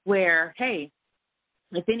where, hey,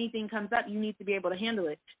 if anything comes up, you need to be able to handle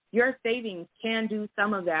it. Your savings can do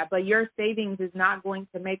some of that, but your savings is not going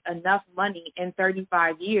to make enough money in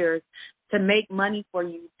 35 years to make money for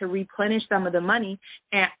you to replenish some of the money.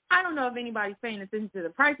 And I don't know if anybody's paying attention to the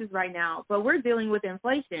prices right now, but we're dealing with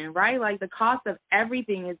inflation, right? Like the cost of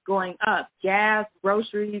everything is going up. Gas,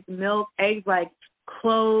 groceries, milk, eggs, like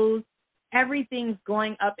clothes, everything's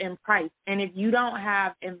going up in price. And if you don't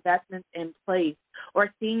have investments in place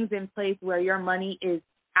or things in place where your money is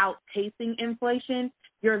outpacing inflation,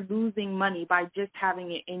 you're losing money by just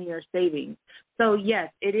having it in your savings. So,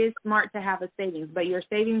 yes, it is smart to have a savings, but your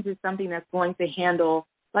savings is something that's going to handle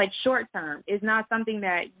like short term. It's not something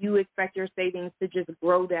that you expect your savings to just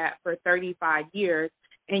grow that for 35 years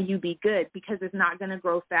and you be good, because it's not going to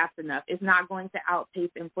grow fast enough. It's not going to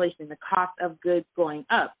outpace inflation, the cost of goods going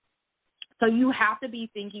up. So you have to be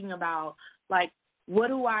thinking about, like, what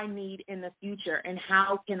do I need in the future and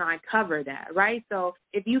how can I cover that, right? So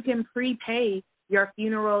if you can prepay your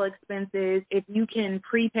funeral expenses, if you can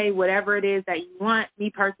prepay whatever it is that you want.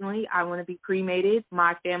 Me personally, I want to be cremated.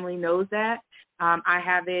 My family knows that. I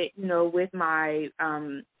have it, you know, with my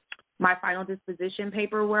my final disposition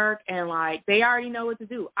paperwork, and, like, they already know what to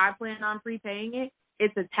do. I plan on prepaying it.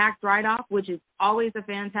 It's a tax write-off, which is always a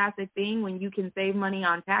fantastic thing when you can save money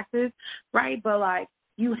on taxes, right? But, like,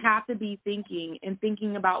 you have to be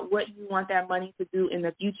thinking about what you want that money to do in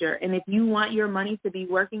the future. And if you want your money to be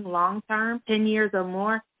working long-term, 10 years or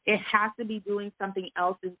more, it has to be doing something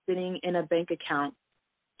else than sitting in a bank account.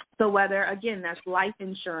 So whether, again, that's life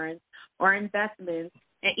insurance or investments,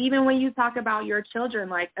 and even when you talk about your children,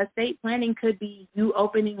 like estate planning could be you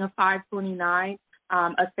opening a 529,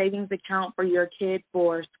 a savings account for your kid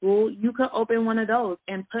for school. You could open one of those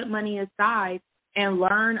and put money aside and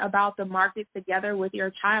learn about the market together with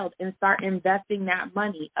your child and start investing that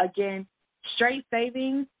money. Again, straight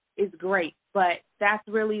savings is great, but that's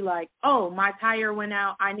really like, oh, my tire went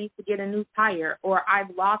out, I need to get a new tire, or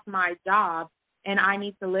I've lost my job and I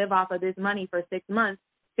need to live off of this money for 6 months.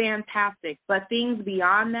 Fantastic. But things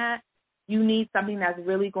beyond that, you need something that's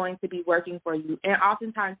really going to be working for you. And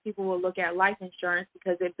oftentimes people will look at life insurance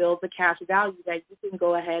because it builds a cash value that you can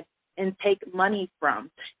go ahead and take money from.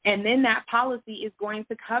 And then that policy is going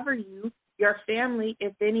to cover you, your family,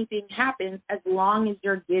 if anything happens, as long as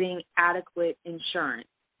you're getting adequate insurance.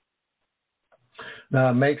 Now,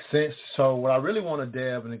 it makes sense. So what I really want to,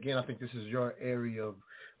 Deb, and again, I think this is your area of,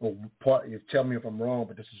 well, part, you tell me if I'm wrong,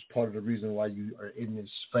 but this is part of the reason why you are in this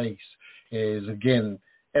space is, again,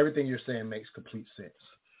 everything you're saying makes complete sense.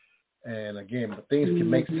 And, again, things can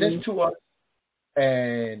make sense to us.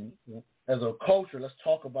 And as a culture, let's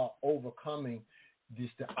talk about overcoming the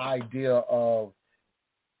idea of,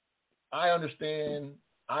 I understand,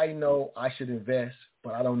 I know I should invest,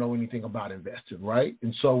 but I don't know anything about investing, right?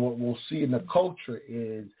 And so what we'll see in the culture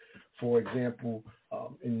is, for example,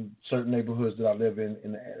 in certain neighborhoods that I live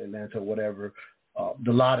in Atlanta, whatever,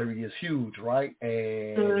 the lottery is huge, right?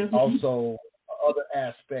 And also other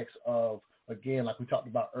aspects of, again, like we talked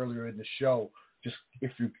about earlier in the show, just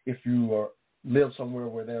if you live somewhere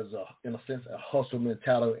where there's in a sense, a hustle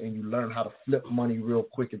mentality, and you learn how to flip money real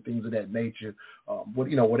quick and things of that nature,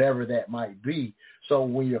 whatever that might be. So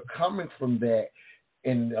when you're coming from that,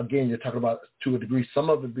 and again, you're talking about, to a degree, some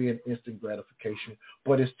of it being instant gratification,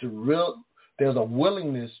 but it's there's a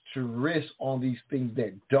willingness to risk on these things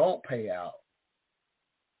that don't pay out.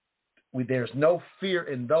 There's no fear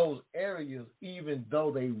in those areas, even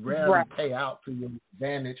though they rarely pay out to your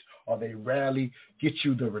advantage or they rarely get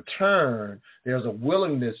you the return. There's a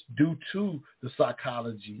willingness due to the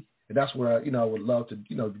psychology. And that's where, I would love to,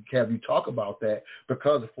 have you talk about that,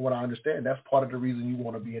 because from what I understand, that's part of the reason you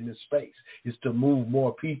want to be in this space, is to move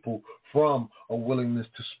more people from a willingness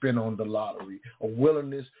to spend on the lottery, a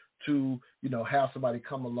willingness to, have somebody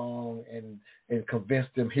come along and convince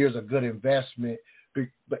them here's a good investment.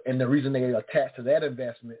 And the reason they attach to that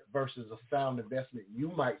investment versus a sound investment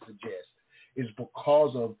you might suggest is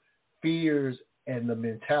because of fears and the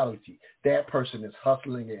mentality. That person is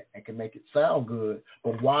hustling it and can make it sound good,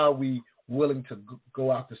 but why are we willing to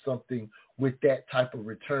go after something with that type of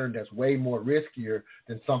return that's way more riskier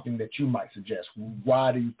than something that you might suggest?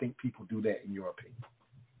 Why do you think people do that, in your opinion?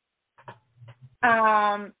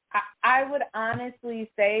 I would honestly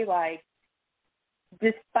say, like,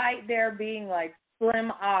 despite there being, like,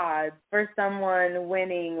 slim odds for someone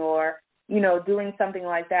winning or, you know, doing something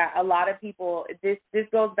like that, a lot of people, this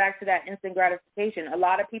goes back to that instant gratification. A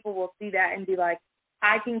lot of people will see that and be like,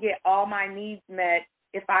 I can get all my needs met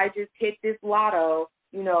if I just hit this lotto,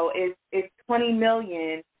 you know, it's $20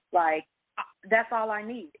 million, like, that's all I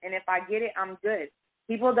need. And if I get it, I'm good.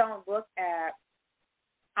 People don't look at,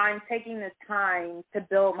 I'm taking the time to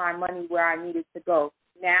build my money where I need it to go.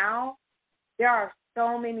 Now, there are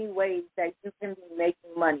so many ways that you can be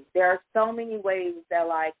making money. There are so many ways that,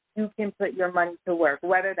 like, you can put your money to work,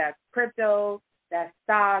 whether that's crypto, that's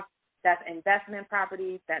stocks, that's investment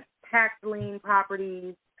properties, that's tax lien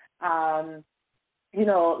properties, you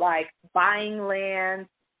know, like buying land,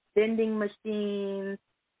 vending machines,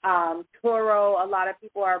 Turo. A lot of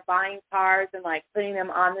people are buying cars and, like, putting them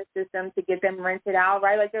on the system to get them rented out,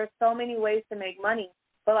 right? Like, there's so many ways to make money,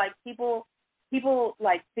 but, like, people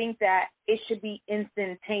like think that it should be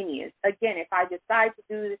instantaneous. Again, if I decide to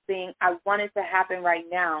do this thing, I want it to happen right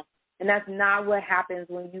now. And that's not what happens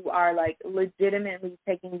when you are, like, legitimately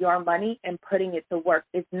taking your money and putting it to work.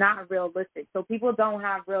 It's not realistic. So people don't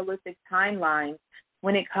have realistic timelines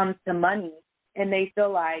when it comes to money. And they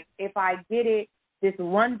feel like if I get it, this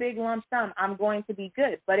one big lump sum, I'm going to be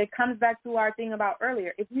good. But it comes back to our thing about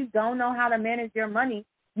earlier. If you don't know how to manage your money,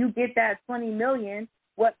 you get that $20 million.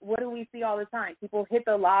 What do we see all the time? People hit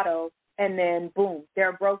the lotto and then, boom,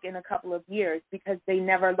 they're broke in a couple of years because they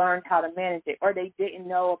never learned how to manage it, or they didn't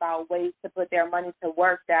know about ways to put their money to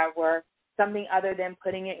work that were something other than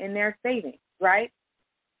putting it in their savings, right?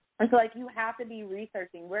 And so, like, you have to be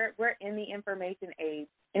researching. We're in the information age.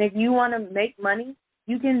 And if you want to make money,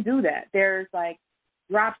 you can do that. There's, like,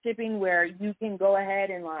 drop shipping where you can go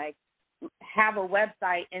ahead and, like, have a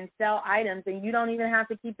website and sell items, and you don't even have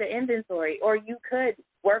to keep the inventory. Or you could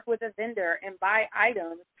work with a vendor and buy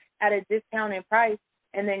items at a discounted price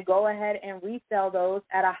and then go ahead and resell those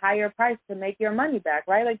at a higher price to make your money back,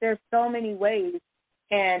 right? Like, there's so many ways.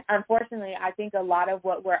 And unfortunately, I think a lot of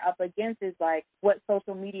what we're up against is, like, what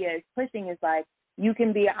social media is pushing is, like, you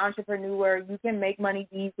can be an entrepreneur, you can make money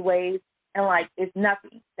these ways, and, like, it's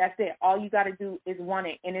nothing. That's it. All you got to do is want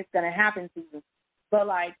it, and it's going to happen to you. But,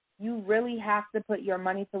 like, you really have to put your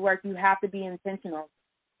money to work. You have to be intentional.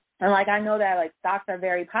 And, like, I know that, like, stocks are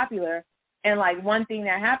very popular. And, like, one thing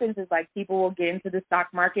that happens is, like, people will get into the stock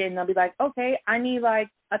market and they'll be like, okay, I need, like,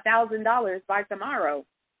 $1,000 by tomorrow.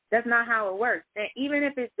 That's not how it works. And even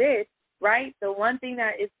if it did, right, the one thing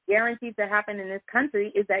that is guaranteed to happen in this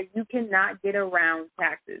country is that you cannot get around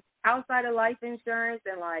taxes. Outside of life insurance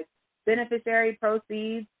and, like, beneficiary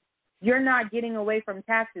proceeds, you're not getting away from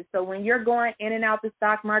taxes. So when you're going in and out the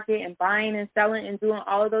stock market and buying and selling and doing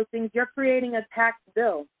all of those things, you're creating a tax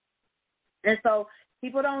bill. And so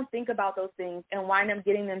people don't think about those things and wind up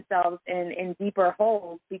getting themselves in deeper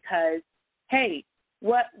holes because, hey,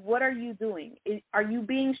 what are you doing? Are you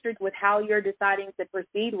being strict with how you're deciding to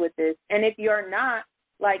proceed with this? And if you're not,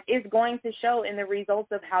 like, it's going to show in the results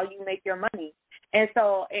of how you make your money. And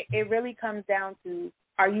so it really comes down to,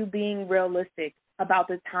 are you being realistic about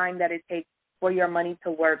the time that it takes for your money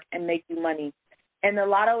to work and make you money? And the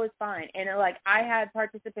lotto is fine. And, like, I had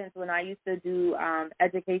participants when I used to do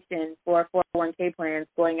education for 401k plans,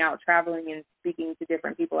 going out traveling and speaking to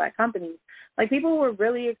different people at companies. Like, people were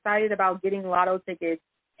really excited about getting lotto tickets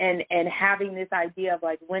and having this idea of,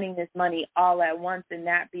 like, winning this money all at once and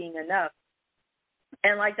that being enough.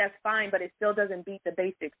 And, like, that's fine, but it still doesn't beat the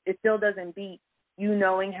basics. It still doesn't beat you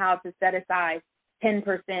knowing how to set aside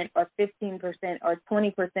 10% or 15% or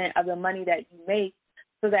 20% of the money that you make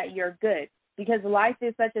so that you're good. Because life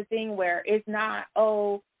is such a thing where it's not,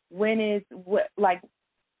 will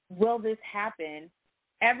this happen?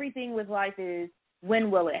 Everything with life is,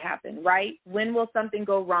 when will it happen, right? When will something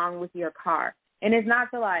go wrong with your car? And it's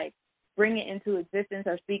not to, like, bring it into existence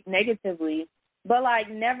or speak negatively, but,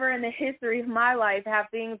 like, never in the history of my life have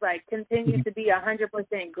things, like, continue to be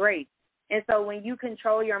 100% great. And so when you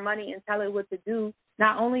control your money and tell it what to do,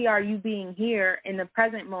 not only are you being here in the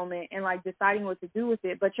present moment and, like, deciding what to do with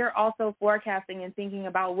it, but you're also forecasting and thinking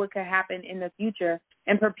about what could happen in the future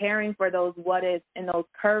and preparing for those what ifs and those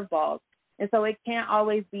curveballs. And so it can't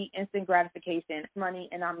always be instant gratification, money,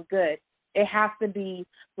 and I'm good. It has to be,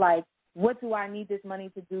 like, what do I need this money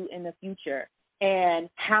to do in the future? And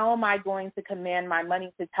how am I going to command my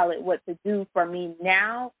money to tell it what to do for me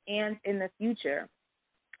now and in the future?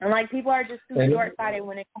 And, like, people are just too short-sighted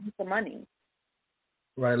when it comes to money.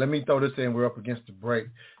 Right. Let me throw this in. We're up against the break.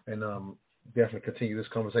 And definitely continue this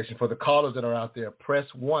conversation. For the callers that are out there, press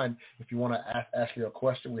 1 if you want to ask Ashley a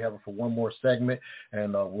question. We have it for one more segment,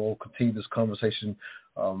 and we'll continue this conversation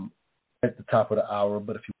at the top of the hour.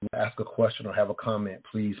 But if you want to ask a question or have a comment,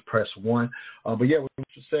 please press 1. But yeah, we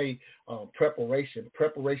should say preparation.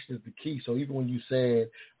 Preparation is the key. So even when you said,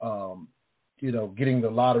 getting the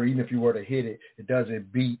lottery, even if you were to hit it, it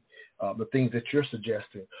doesn't beat the things that you're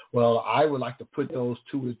suggesting. Well, I would like to put those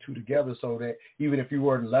two and two together so that even if you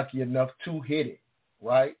weren't lucky enough to hit it,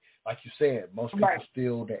 right? Like you said, most people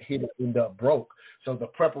still that hit it end up broke. So the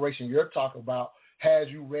preparation you're talking about has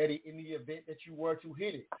you ready in the event that you were to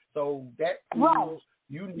hit it. So that proves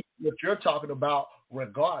you need what you're talking about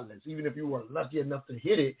regardless. Even if you were lucky enough to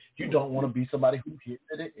hit it, you don't want to be somebody who hits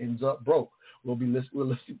it and ends up broke. We'll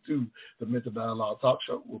listen to the Mental Dialogue Talk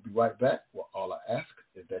Show. We'll be right back. Well, all I ask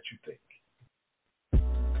is that you think.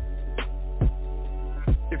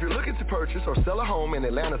 If you're looking to purchase or sell a home in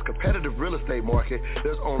Atlanta's competitive real estate market,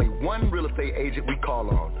 there's only one real estate agent we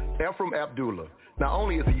call on, Ephraim Abdullah. Not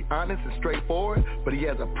only is he honest and straightforward, but he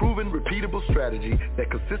has a proven, repeatable strategy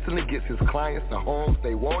that consistently gets his clients the homes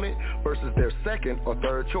they wanted versus their second or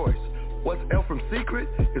third choice. What's Ephraim's secret?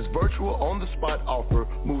 His virtual on-the-spot offer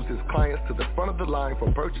moves his clients to the front of the line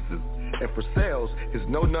for purchases, and for sales, his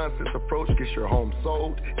no-nonsense approach gets your home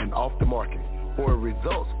sold and off the market. For a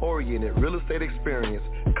results-oriented real estate experience,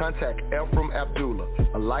 contact Ephraim Abdullah,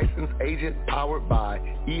 a licensed agent powered by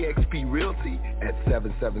eXp Realty at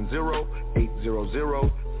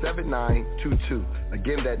 770-800-7922.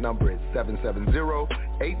 Again, that number is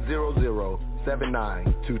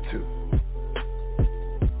 770-800-7922.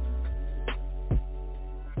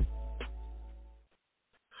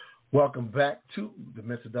 Welcome back to the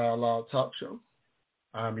Mental Dialogue Talk Show.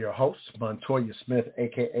 I'm your host, Montoya Smith,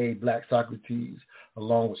 a.k.a. Black Socrates,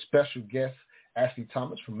 along with special guest Ashley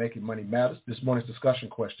Thomas from Making Money Matters. This morning's discussion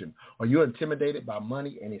question: are you intimidated by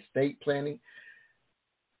money and estate planning?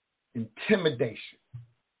 Intimidation.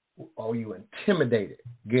 Are you intimidated?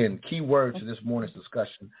 Again, key word to this morning's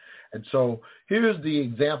discussion. And so here's the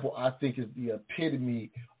example I think is the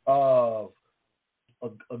epitome of,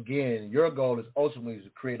 again, your goal is ultimately to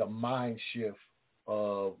create a mind shift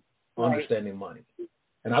of understanding money.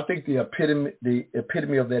 And I think the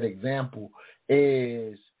epitome of that example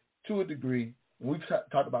is, to a degree, we've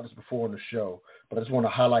talked about this before on the show, but I just want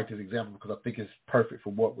to highlight this example because I think it's perfect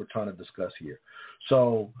for what we're trying to discuss here.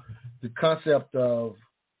 So the concept of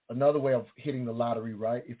another way of hitting the lottery,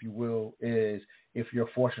 right, if you will, is if you're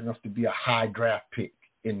fortunate enough to be a high draft pick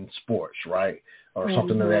in sports, right, or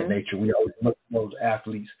something of that nature. We always look at those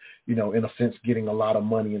athletes, in a sense, getting a lot of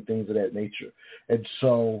money and things of that nature. And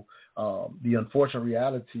so the unfortunate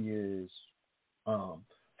reality is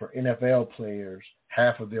for NFL players,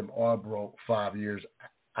 half of them are broke 5 years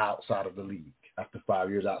outside of the league, after 5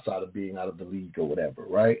 years outside of being out of the league or whatever,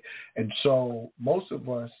 right? And so most of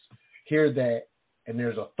us hear that, and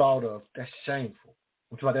there's a thought of, that's shameful.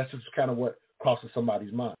 That's just kind of what crosses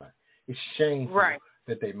somebody's mind. It's shameful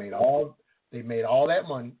that they made all that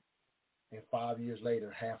money, and 5 years later,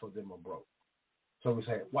 half of them are broke. So we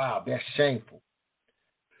say, wow, that's shameful.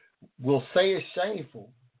 We'll say it's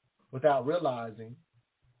shameful without realizing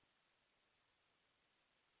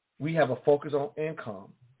we have a focus on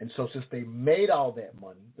income. And so since they made all that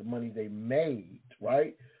money, the money they made,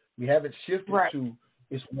 right, we haven't shifted to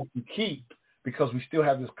it's what we keep, because we still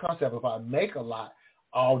have this concept, if I make a lot,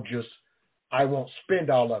 I won't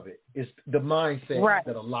spend all of it. It's the mindset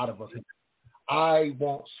that a lot of us have. I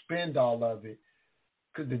won't spend all of it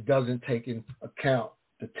because it doesn't take into account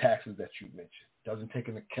the taxes that you mentioned. It doesn't take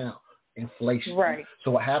into account inflation. Right.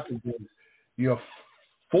 So what happens is you're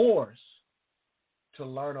forced to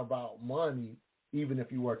learn about money, even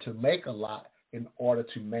if you were to make a lot, in order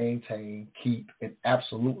to maintain, keep, and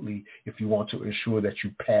absolutely, if you want to ensure that you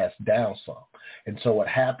pass down some. And so what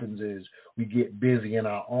happens is we get busy in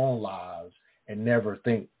our own lives and never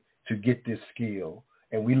think to get this skill.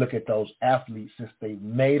 And we look at those athletes, since they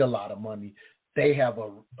made a lot of money, they have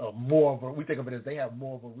we think of it as they have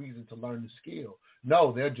more of a reason to learn the skill.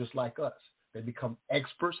 No, they're just like us. They become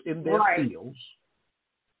experts in their fields.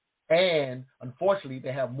 And unfortunately,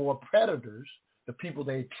 they have more predators. The people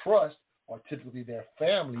they trust are typically their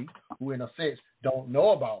family, who in a sense don't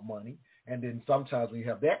know about money. And then sometimes when you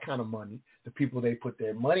have that kind of money, the people they put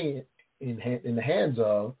their money in the hands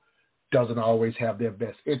of doesn't always have their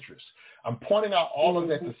best interests. I'm pointing out all of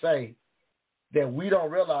that to say that we don't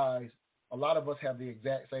realize a lot of us have the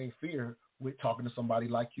exact same fear with talking to somebody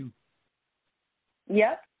like you.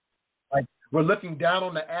 Yep. Like, we're looking down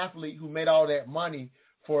on the athlete who made all that money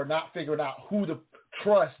for not figuring out who to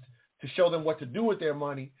trust to show them what to do with their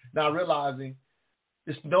money, not realizing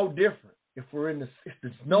it's no different. if we're in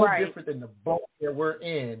it's no different than the boat that we're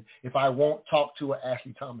in. If I won't talk to an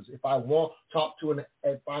Ashley Thomas, if I won't talk to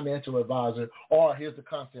a financial advisor, or here's the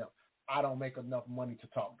concept, I don't make enough money to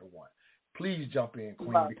talk to one. Please jump in,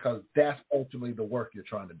 Queen, because that's ultimately the work you're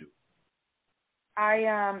trying to do.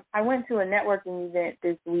 I went to a networking event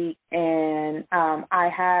this week, and I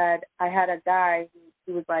had a guy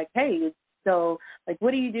who was like, hey, so like,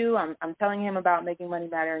 what do you do? I'm telling him about making money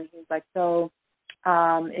matter, and he's like, so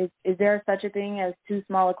is there such a thing as too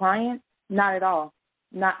small a client? Not at all.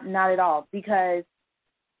 Not at all. Because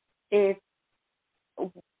if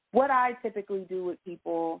what I typically do with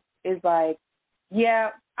people is like, yeah,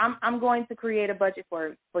 I'm going to create a budget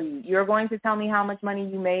for you. You're going to tell me how much money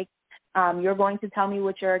you make. You're going to tell me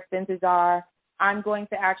what your expenses are. I'm going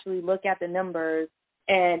to actually look at the numbers.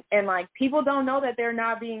 And like, people don't know that they're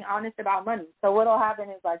not being honest about money. So what'll happen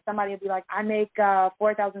is, like, somebody will be like, I make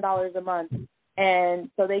 $4,000 a month. And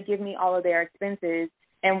so they give me all of their expenses,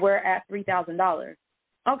 and we're at $3,000.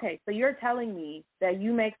 Okay, so you're telling me that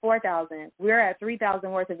you make $4,000, we're at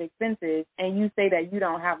 $3,000 worth of expenses, and you say that you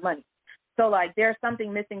don't have money. So, like, there's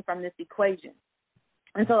something missing from this equation.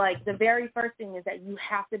 And so, like, the very first thing is that you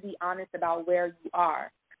have to be honest about where you are,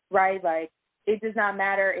 right? Like, it does not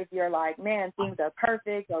matter if you're like, man, things are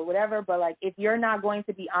perfect or whatever, but, like, if you're not going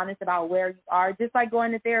to be honest about where you are, just like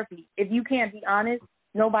going to therapy, if you can't be honest,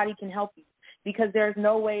 nobody can help you. Because there's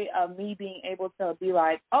no way of me being able to be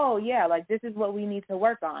like, oh, yeah, like, this is what we need to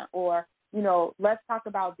work on. Or, you know, let's talk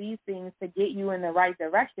about these things to get you in the right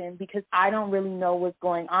direction, because I don't really know what's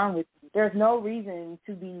going on with you. There's no reason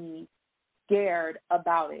to be scared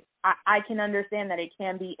about it. I can understand that it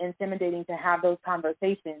can be intimidating to have those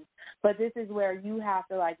conversations, but this is where you have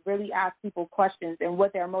to, like, really ask people questions and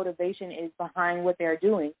what their motivation is behind what they're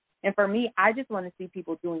doing. And for me, I just want to see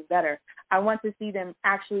people doing better. I want to see them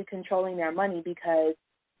actually controlling their money, because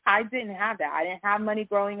I didn't have that. I didn't have money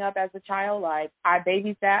growing up as a child. Like, I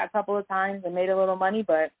babysat a couple of times and made a little money,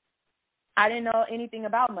 but I didn't know anything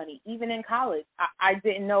about money. Even in college, I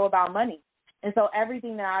didn't know about money. And so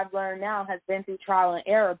everything that I've learned now has been through trial and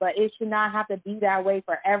error, but it should not have to be that way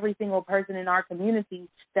for every single person in our community,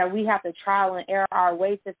 that we have to trial and error our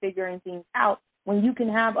way to figuring things out, when you can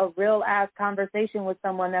have a real-ass conversation with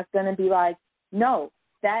someone that's going to be like, no,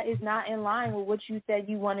 that is not in line with what you said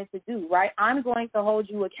you wanted to do, right? I'm going to hold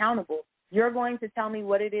you accountable. You're going to tell me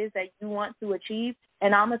what it is that you want to achieve,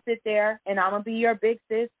 and I'm going to sit there, and I'm going to be your big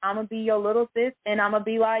sis, I'm going to be your little sis, and I'm going to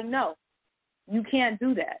be like, no, you can't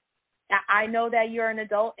do that. I know that you're an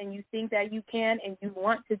adult and you think that you can and you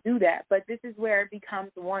want to do that, but this is where it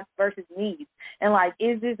becomes wants versus needs. And, like,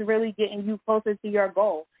 is this really getting you closer to your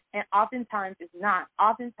goal? And oftentimes it's not.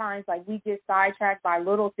 Oftentimes, like, we get sidetracked by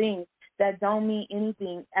little things that don't mean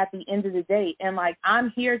anything at the end of the day. And, like,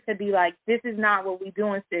 I'm here to be like, this is not what we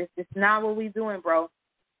doing, sis. This is not what we doing, bro.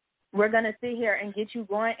 We're going to sit here and get you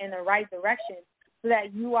going in the right direction so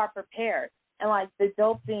that you are prepared. And, like, the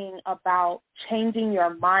dope thing about changing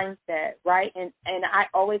your mindset, right? And I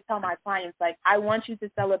always tell my clients, like, I want you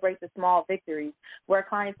to celebrate the small victories, where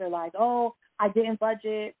clients are like, oh, I didn't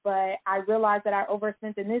budget, but I realized that I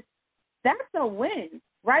overspent in this. That's a win,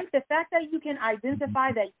 right? The fact that you can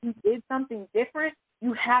identify that you did something different,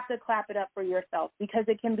 you have to clap it up for yourself, because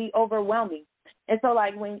it can be overwhelming. And so,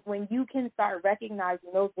 like, when you can start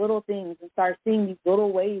recognizing those little things and start seeing these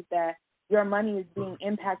little ways that your money is being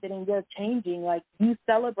impacted and you're changing, like, you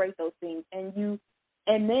celebrate those things. And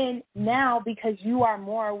then now, because you are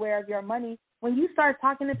more aware of your money, when you start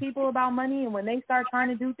talking to people about money and when they start trying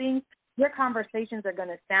to do things, your conversations are going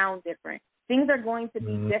to sound different. Things are going to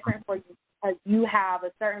be different for you, because you have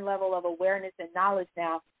a certain level of awareness and knowledge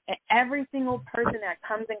now. And every single person that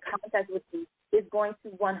comes in contact with you is going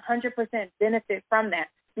to 100% benefit from that.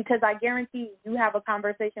 Because I guarantee you have a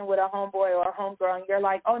conversation with a homeboy or a homegirl, and you're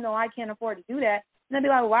like, oh, no, I can't afford to do that. And they'll be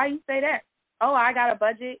like, why you say that? Oh, I got a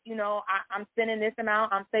budget. You know, I'm spending this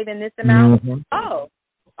amount. I'm saving this amount. Mm-hmm. Oh,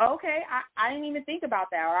 okay. I didn't even think about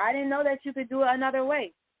that, or I didn't know that you could do it another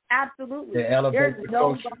way. Absolutely. There's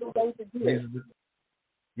no other way to do it.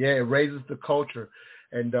 Yeah, it raises the culture.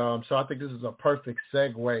 And so I think this is a perfect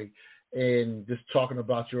segue in just talking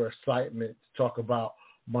about your excitement to talk about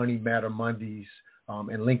Money Matter Mondays.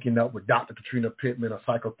 And linking up with Dr. Katrina Pittman, a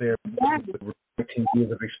psychotherapist with 15 years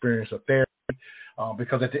of experience of therapy.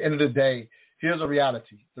 Because at the end of the day, here's a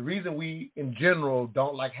reality. The reason we, in general,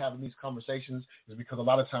 don't like having these conversations is because a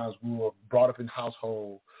lot of times we were brought up in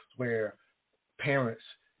households where parents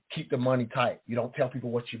keep the money tight. You don't tell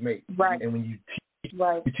people what you make. Right. And when you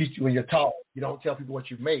teach, when you're taught, you don't tell people what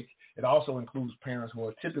you make. it also includes parents who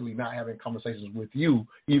are typically not having conversations with you,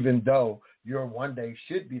 even though you're one day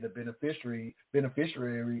should be the beneficiary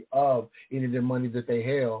of any of the money that they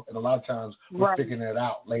held. And a lot of times we're figuring it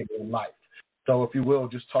out later in life. So if you will,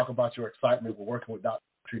 just talk about your excitement with working with Dr.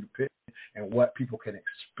 Trina Pittman and what people can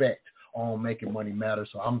expect on Making Money Matter.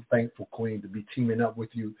 So I'm thankful, Queen, to be teaming up with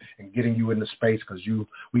you and getting you in the space, because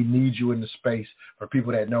we need you in the space. For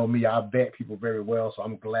people that know me, I vet people very well, so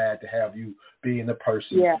I'm glad to have you being the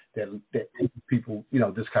person that people,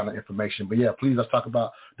 this kind of information. But, yeah, please, let's talk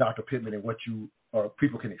about Dr. Pittman and what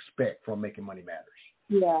people can expect from Making Money Matters.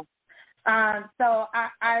 Yeah. So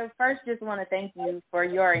I first just want to thank you for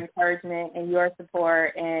your encouragement and your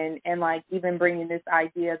support and like even bringing this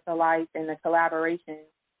idea to life and the collaboration.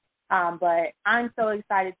 But I'm so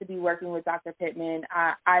excited to be working with Dr. Pittman.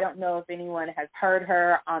 I don't know if anyone has heard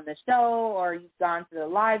her on the show or you've gone to the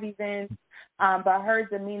live events, but her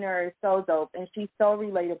demeanor is so dope, and she's so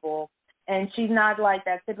relatable. And she's not like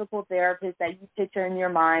that typical therapist that you picture in your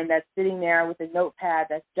mind that's sitting there with a notepad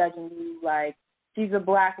that's judging you like she's a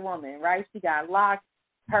black woman, right? She got locks.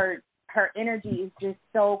 Her energy is just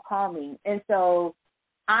so calming. And so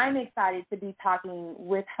I'm excited to be talking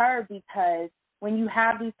with her, because when you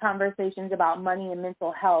have these conversations about money and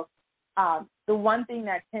mental health, the one thing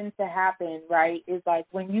that tends to happen, right, is like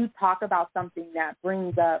when you talk about something that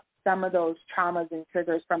brings up some of those traumas and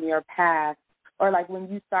triggers from your past, or like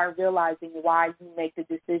when you start realizing why you make the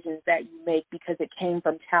decisions that you make because it came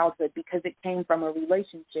from childhood, because it came from a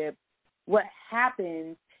relationship, what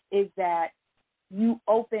happens is that you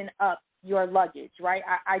open up your luggage, right?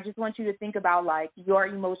 I just want you to think about like your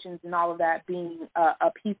emotions and all of that being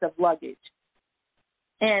a piece of luggage.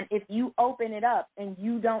 And if you open it up and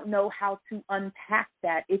you don't know how to unpack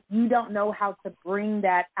that, if you don't know how to bring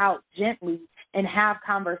that out gently and have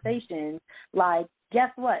conversations, like,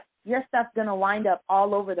 guess what? Your stuff's going to wind up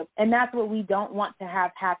all over and that's what we don't want to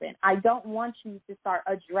have happen. I don't want you to start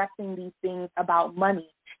addressing these things about money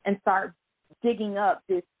and start digging up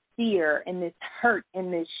this fear and this hurt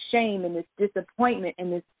and this shame and this disappointment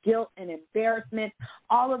and this guilt and embarrassment,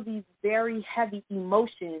 all of these very heavy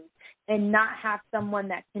emotions, and not have someone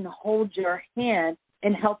that can hold your hand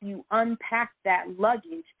and help you unpack that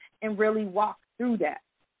luggage and really walk through that.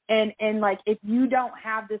 And like, if you don't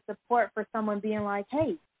have the support for someone being like,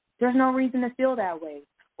 hey, there's no reason to feel that way,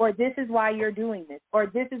 or this is why you're doing this, or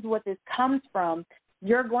this is what this comes from,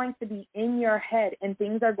 you're going to be in your head and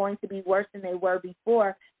things are going to be worse than they were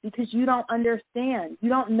before, because you don't understand. You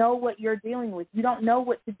don't know what you're dealing with. You don't know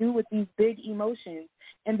what to do with these big emotions.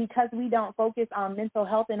 And because we don't focus on mental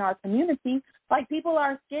health in our community, like, people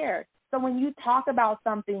are scared. So when you talk about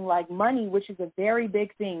something like money, which is a very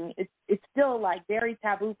big thing, it's still like very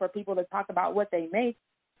taboo for people to talk about what they make.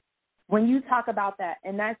 When you talk about that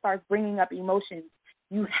and that starts bringing up emotions,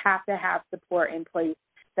 you have to have support in place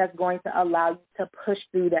that's going to allow you to push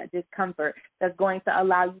through that discomfort, that's going to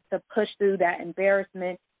allow you to push through that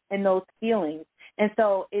embarrassment and those feelings. And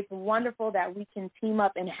so it's wonderful that we can team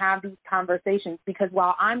up and have these conversations, because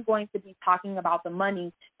while I'm going to be talking about the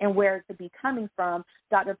money and where it could be coming from,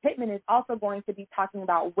 Dr. Pittman is also going to be talking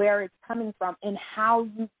about where it's coming from and how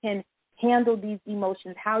you can handle these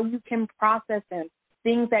emotions, how you can process them,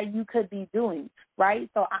 things that you could be doing, right?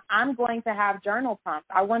 So I'm going to have journal prompts.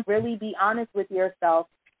 I want to really be honest with yourself.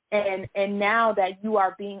 And now that you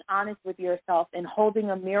are being honest with yourself and holding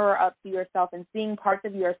a mirror up to yourself and seeing parts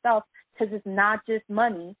of yourself, because it's not just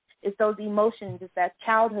money, it's those emotions, it's that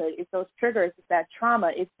childhood, it's those triggers, it's that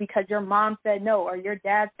trauma, it's because your mom said no or your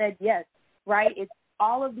dad said yes, right? It's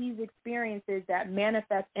all of these experiences that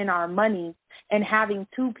manifest in our money, and having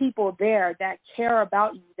two people there that care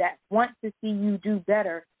about you, that want to see you do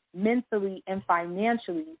better mentally and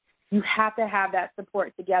financially. You have to have that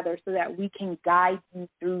support together so that we can guide you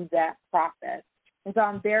through that process. And so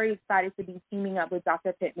I'm very excited to be teaming up with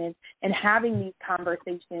Dr. Pittman and having these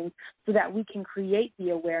conversations so that we can create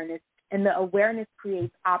the awareness, and the awareness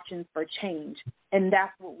creates options for change. And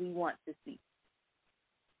that's what we want to see.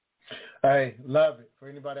 Hey, love it. For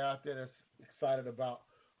anybody out there that's excited about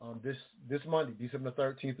this Monday, December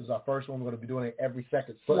 13th is our first one. We're going to be doing it every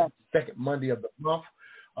second Monday of the month.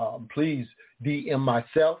 Please DM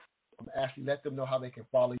myself, Ashley. Let them know how they can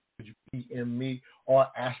follow you. You DM me or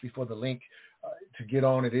Ashley for the link to get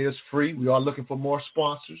on. It is free. We are looking for more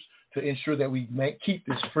sponsors to ensure that we keep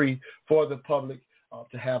this free for the public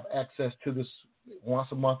to have access to this once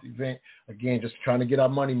a month event. Again, just trying to get our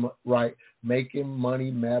money right, Making Money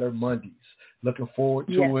Matter Mondays. Looking forward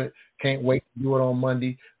to it. Can't wait to do it on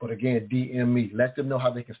Monday. But again, DM me. Let them know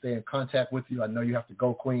how they can stay in contact with you. I know you have to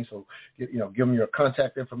go, Queen, so give them your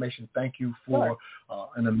contact information. Thank you for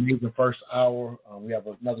an amazing first hour. We have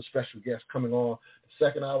another special guest coming on the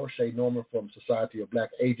second hour, Shay Norman from Society of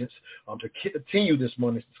Black Agents, to continue this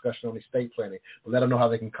morning's discussion on estate planning. But let them know how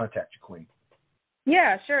they can contact you, Queen.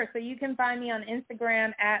 Yeah, sure. So you can find me on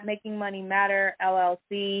Instagram at Making Money Matter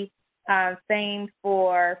LLC. Same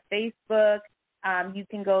for Facebook. You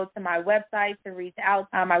can go to my website to reach out.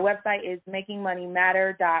 My website is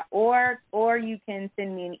makingmoneymatter.org, or you can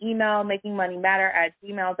send me an email,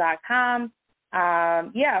 makingmoneymatter@gmail.com.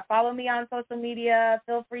 Follow me on social media.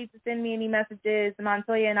 Feel free to send me any messages.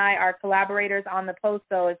 Montoya and I are collaborators on the post,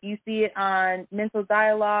 so if you see it on Mental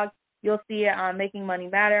Dialogue, you'll see it on Making Money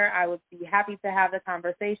Matter. I would be happy to have the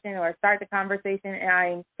conversation or start the conversation, and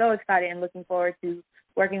I'm so excited and looking forward to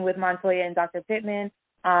working with Montoya and Dr. Pittman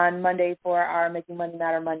on Monday for our Making Money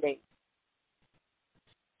Matter Monday.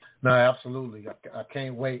 No, absolutely. I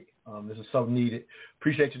can't wait. This is so needed.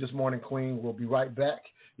 Appreciate you this morning, Queen. We'll be right back.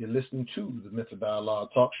 You're listening to the Mental Dialogue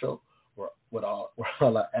Talk Show, where all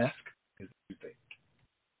I ask is what you think.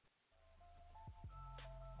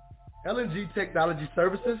 L&G Technology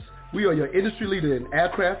Services, we are your industry leader in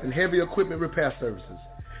aircraft and heavy equipment repair services.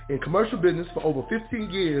 In commercial business for over 15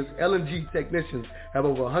 years, L&G technicians have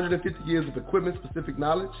over 150 years of equipment-specific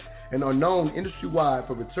knowledge and are known industry-wide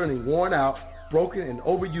for returning worn out, broken, and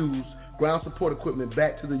overused ground support equipment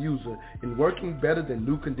back to the user in working better than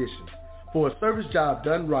new conditions. For a service job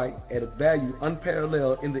done right at a value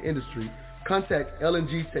unparalleled in the industry, contact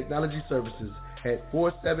L&G Technology Services at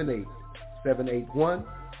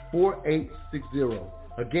 478-781-4860.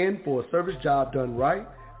 Again, for a service job done right,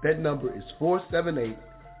 that number is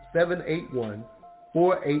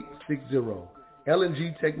 478-781-4860.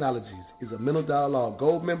 L&G Technologies is a Mental Dialogue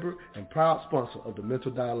Gold member and proud sponsor of the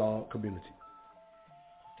Mental Dialogue community.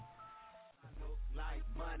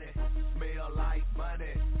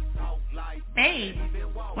 Babe,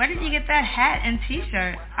 where did you get that hat and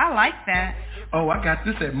t-shirt? I like that. Oh, I got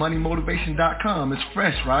this at moneymotivation.com. It's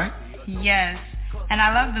fresh, right? Yes, and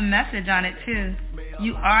I love the message on it too.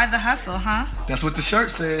 You are the hustle, huh? That's what the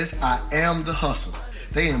shirt says. I am the hustle.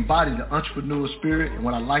 They embody the entrepreneur spirit, and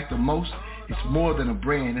what I like the most, it's more than a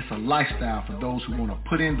brand. It's a lifestyle for those who want to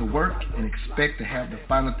put in the work and expect to have the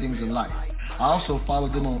finer things in life. I also follow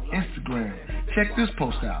them on Instagram. Check this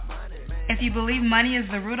post out. If you believe money is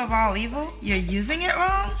the root of all evil, you're using it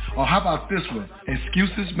wrong? Or how about this one?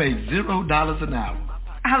 Excuses make $0 an hour.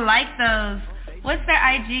 I like those. What's their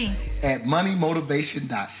IG? At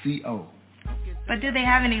moneymotivation.co. But do they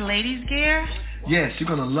have any ladies' gear? Yes, you're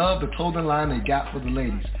going to love the clothing line they got for the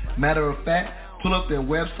ladies. Matter of fact, pull up their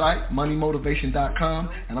website, moneymotivation.com,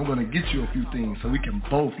 and I'm going to get you a few things so we can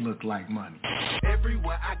both look like money.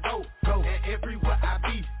 Everywhere I go, and everywhere I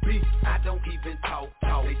be. I don't even talk,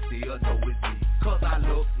 they still know it's me. Cause I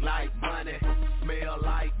look like money, smell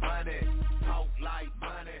like money, talk like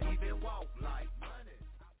money, even walk like money.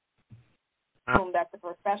 That's a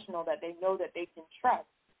professional that they know that they can trust.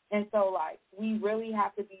 And so, we really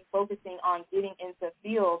have to be focusing on getting into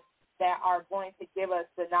fields that are going to give us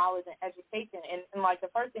the knowledge and education. And the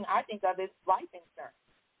first thing I think of is life insurance,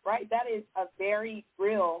 right? That is a very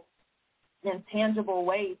real and tangible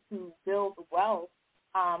way to build wealth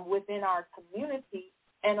within our community.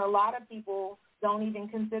 And a lot of people don't even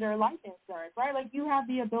consider life insurance, right? You have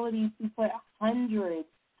the ability to put hundreds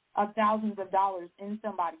of thousands of dollars in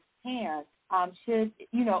somebody's hands should,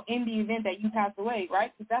 in the event that you pass away,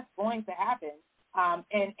 right? Because that's going to happen.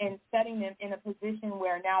 And setting them in a position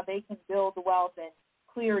where now they can build wealth and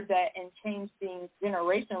clear debt and change things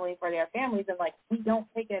generationally for their families. And, we don't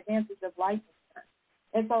take advantage of life insurance.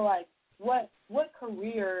 And so, what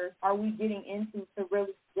careers are we getting into to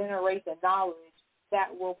really generate the knowledge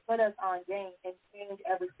that will put us on game and change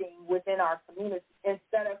everything within our community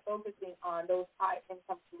instead of focusing on those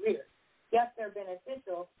high-income careers? Yes, they're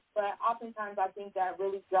beneficial, but oftentimes I think that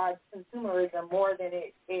really drives consumerism more than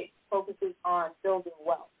it focuses on building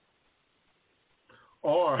wealth.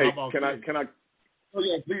 Or hey, how about can I? Oh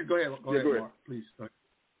yeah, please go ahead. Go ahead. Mark, please. Go ahead.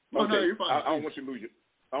 Oh okay. no, you're fine. I don't want you to lose your.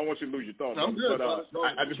 I don't want you to lose your thoughts. I'm good. But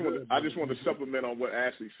I just want to supplement on what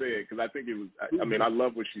Ashley said because I think it was. I mean, I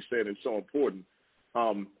love what she said. It's so important.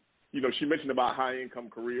 She mentioned about high income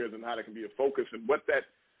careers and how that can be a focus, and what that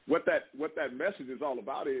message is all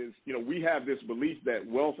about is, we have this belief that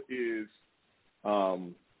wealth is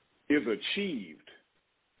achieved.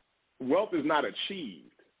 Wealth is not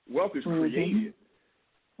achieved. Wealth is created.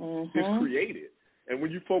 Mm-hmm. It's created. And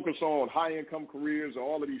when you focus on high income careers or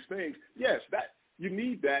all of these things, yes, that you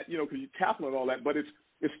need that, because you capital and all that, but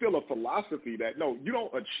it's still a philosophy that, no, you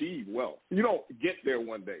don't achieve wealth. You don't get there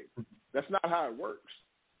one day. That's not how it works.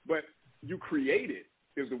 But you create it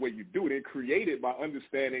is the way you do it. And create it by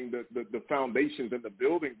understanding the foundations and the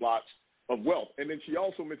building blocks of wealth. And then she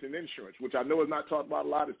also mentioned insurance, which I know is not talked about a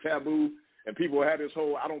lot. It's taboo. And people have this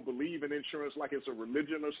whole, I don't believe in insurance like it's a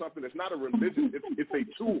religion or something. It's not a religion. It's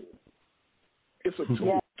a tool. It's a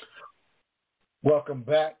tool. Welcome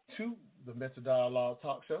back to the Mental Dialogue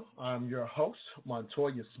Talk Show. I'm your host,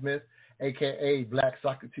 Montoya Smith, a.k.a. Black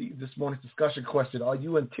Socrates. This morning's discussion question: are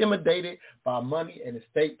you intimidated by money and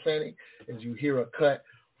estate planning? As you hear a cut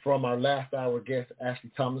from our last hour guest,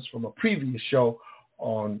 Ashley Thomas, from a previous show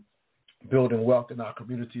on building wealth in our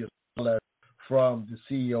community, as well as from the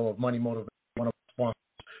CEO of Money Motivation, one of our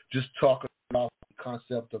sponsors, just talking about the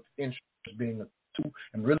concept of insurance being a tool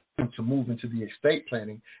and really to move into the estate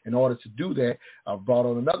planning. In order to do that, I've brought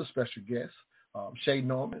on another special guest, Shay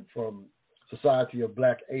Norman from Society of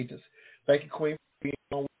Black Agents. Thank you, Queen, for being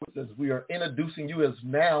on with us. We are introducing you as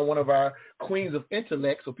now one of our queens of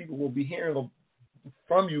intellect, so people will be hearing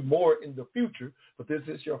from you more in the future. But this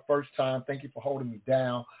is your first time. Thank you for holding me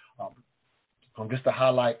down. Just to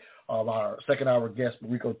highlight our second hour guest,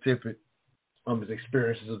 Rico Tippett, his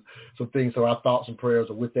experiences, some things. So our thoughts and prayers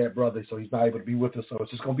are with that brother. So he's not able to be with us. So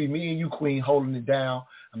it's just going to be me and you, Queen, holding it down.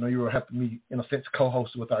 I know you were helping me, in a sense,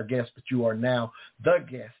 co-host with our guest, but you are now the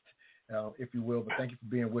guest, if you will. But thank you for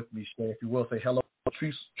being with me, Shay. If you will, say hello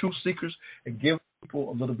to truth seekers and give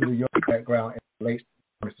people a little bit of your background and relate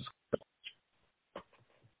to this discussion.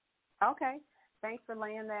 Okay. Thanks for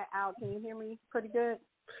laying that out. Can you hear me pretty good?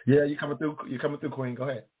 Yeah, you're coming through. You're coming through, Queen. Go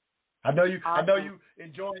ahead. I know you. Awesome. I know you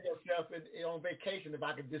enjoying yourself on vacation. If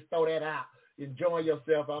I could just throw that out, enjoying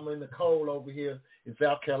yourself. I'm in the cold over here in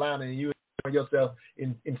South Carolina, and you enjoying yourself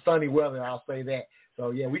in sunny weather. I'll say that. So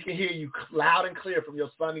yeah, we can hear you loud and clear from your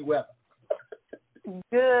sunny weather.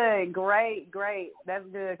 Good, great. That's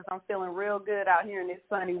good because I'm feeling real good out here in this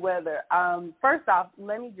sunny weather. First off,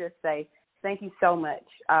 let me just say thank you so much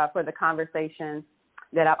for the conversation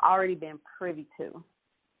that I've already been privy to.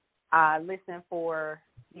 I listened for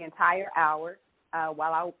the entire hour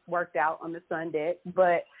while I worked out on the sun deck.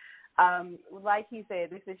 But like he said,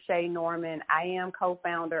 this is Shay Norman. I am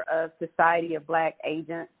co-founder of Society of Black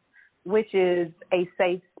Agents, which is a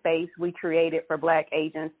safe space we created for Black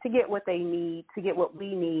agents to get what they need, to get what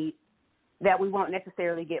we need that we won't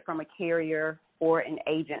necessarily get from a carrier or an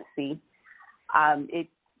agency. It's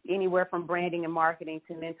anywhere from branding and marketing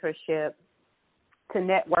to mentorship to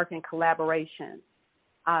network and collaboration.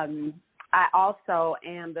 I also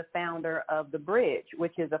am the founder of The Bridge,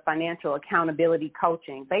 which is a financial accountability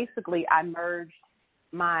coaching. Basically, I merged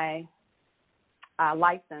my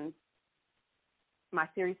license, my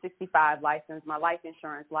Series 65 license, my life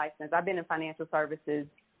insurance license. I've been in financial services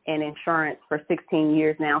and insurance for 16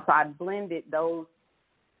 years now, so I blended those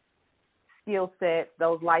skill sets,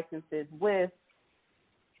 those licenses with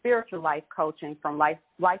spiritual life coaching from Life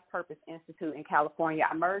Purpose Institute in California.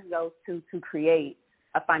 I merged those two to create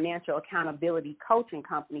a financial accountability coaching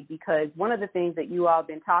company, because one of the things that you all have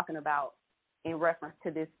been talking about in reference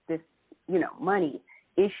to this money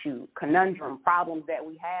issue, conundrum, problems that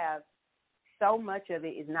we have, so much of it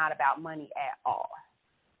is not about money at all.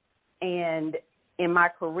 And in my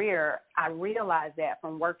career, I realized that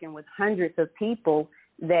from working with hundreds of people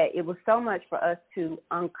that it was so much for us to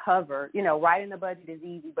uncover. Writing the budget is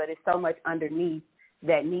easy, but it's so much underneath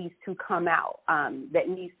that needs to come out, that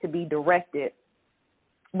needs to be directed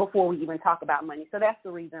before we even talk about money. So that's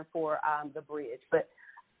the reason for The Bridge. But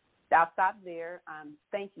I'll stop there.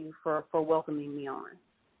 Thank you for welcoming me on.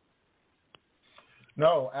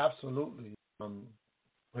 No, absolutely.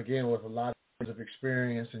 Again, with a lot of years of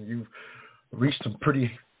experience, and you've reached some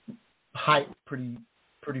pretty height,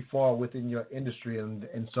 pretty far within your industry,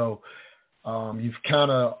 and so you've kind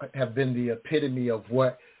of have been the epitome of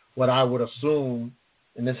what I would assume,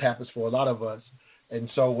 and this happens for a lot of us. And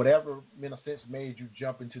so whatever, in a sense, made you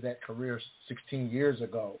jump into that career 16 years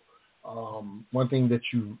ago, one thing that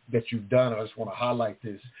you've done, I just want to highlight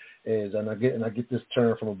this, is, and I get this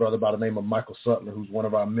term from a brother by the name of Michael Sutler, who's one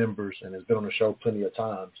of our members and has been on the show plenty of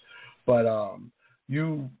times. But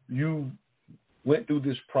you went through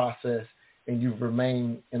this process, and you've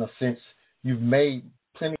remained, in a sense, you've made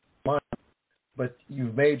plenty of money, but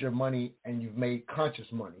you've made your money and you've made conscious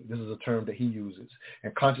money. This is a term that he uses.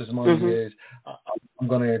 And conscious money is, I'm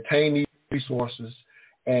going to attain these resources,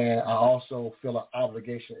 and I also feel an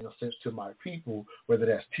obligation, in a sense, to my people, whether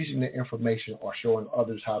that's teaching the information or showing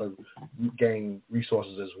others how to gain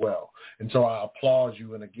resources as well. And so I applaud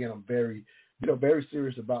you. And again, I'm very, very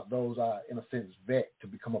serious about those in a sense, vet to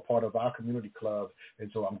become a part of our community club. And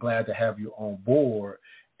so I'm glad to have you on board.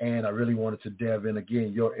 And I really wanted to delve in,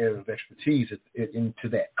 again, your area of expertise into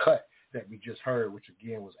that cut that we just heard, which,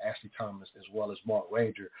 again, was Ashley Thomas as well as Mark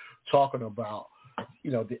Ranger, talking about,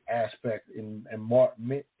 the aspect. And Mark,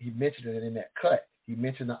 he mentioned it in that cut. He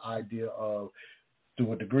mentioned the idea of,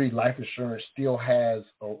 to a degree, life insurance still has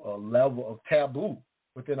a level of taboo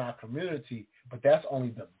within our community, but that's only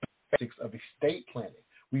the basics of estate planning.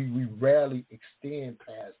 We rarely extend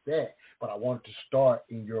past that, but I wanted to start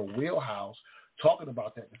in your wheelhouse talking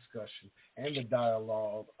about that discussion and the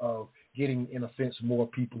dialogue of getting, in a sense, more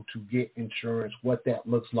people to get insurance, what that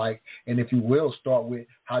looks like, and if you will, start with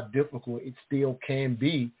how difficult it still can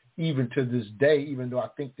be, even to this day, even though I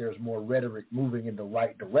think there's more rhetoric moving in the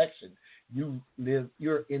right direction.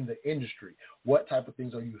 You're in the industry. What type of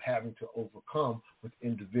things are you having to overcome with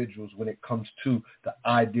individuals when it comes to the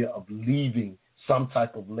idea of leaving some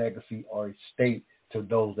type of legacy or estate to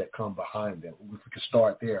those that come behind them? If we could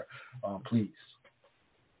start there, please.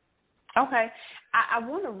 Okay. I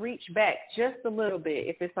want to reach back just a little bit,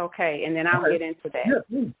 if it's okay, and then I'll get into that. Yeah,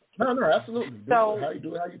 please. No, absolutely. So, how you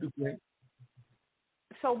do, Frank?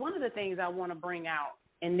 So one of the things I want to bring out,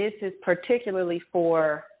 and this is particularly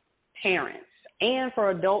for parents and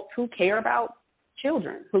for adults who care about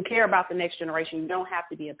children, who care about the next generation. You don't have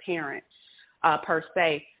to be a parent per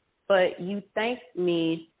se, but you thanked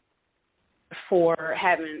me for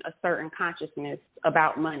having a certain consciousness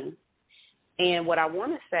about money. And what I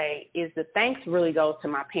want to say is the thanks really goes to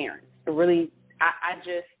my parents. Really, I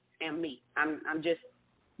just am me. I'm just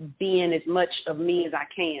being as much of me as I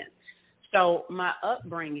can. So my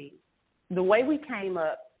upbringing, the way we came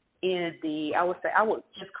up in I would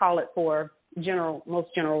just call it for most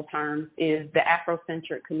general terms, is the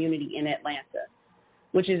Afrocentric community in Atlanta,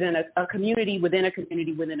 which is in a community within a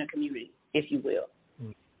community within a community, if you will.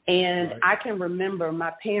 And I can remember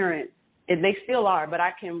my parents, and they still are, but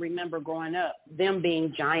I can remember growing up, them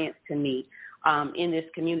being giants to me in this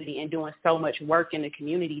community and doing so much work in the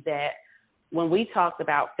community that when we talked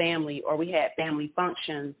about family or we had family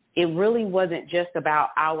functions, it really wasn't just about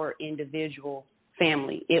our individual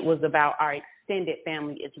family. It was about our extended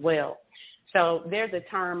family as well. So there's a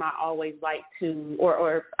term I always like to,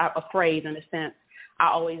 or a phrase in a sense, I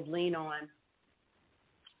always lean on.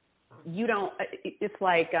 It's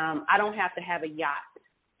like I don't have to have a yacht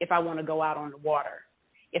if I want to go out on the water.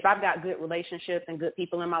 If I've got good relationships and good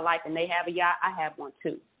people in my life and they have a yacht, I have one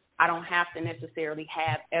too. I don't have to necessarily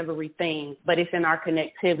have everything, but it's in our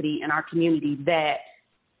connectivity in our community that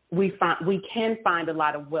we can find a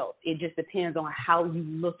lot of wealth. It just depends on how you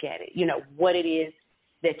look at it. What it is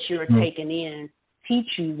that you're taking in, teach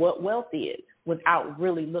you what wealth is without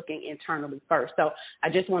really looking internally first. So I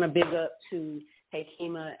just want to big up to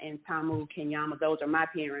Hekima and Tamu Kenyama. Those are my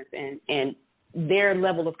parents, and their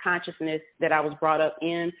level of consciousness that I was brought up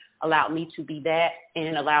in allowed me to be that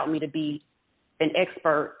and allowed me to be an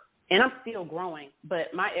expert. And I'm still growing,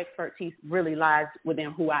 but my expertise really lies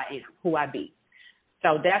within who I am, who I be.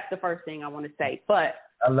 So that's the first thing I want to say. But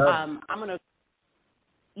I'm going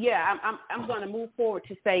to move forward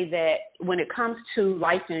to say that when it comes to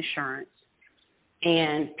life insurance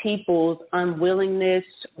and people's unwillingness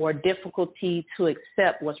or difficulty to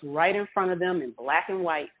accept what's right in front of them in black and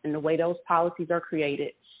white and the way those policies are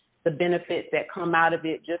created, the benefits that come out of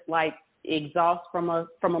it, just like exhaust from a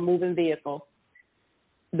moving vehicle,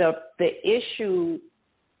 the issue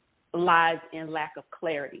lies in lack of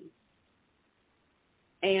clarity.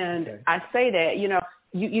 And I say that,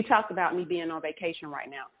 you talked about me being on vacation right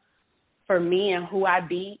now. For me and who I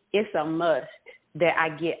be, it's a must that I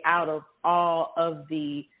get out of all of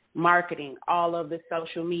the marketing, all of the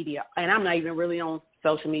social media. And I'm not even really on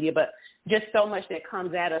social media, but just so much that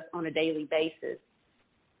comes at us on a daily basis.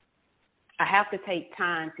 I have to take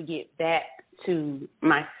time to get back to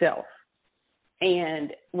myself.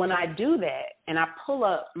 And when I do that and I pull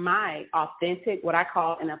up my authentic, what I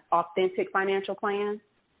call an authentic financial plan,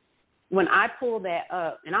 when I pull that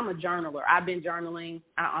up, and I'm a journaler, I've been journaling,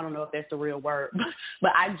 I don't know if that's the real word,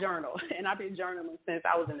 but I journal, and I've been journaling since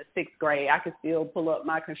I was in the 6th grade. I can still pull up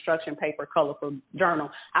my construction paper colorful journal.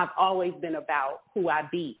 I've always been about who I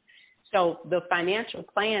be. So the financial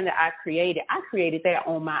plan that I created that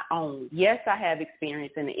on my own. Yes, I have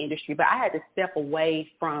experience in the industry, but I had to step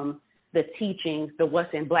away from the teachings, the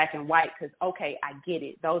what's in black and white, because, okay, I get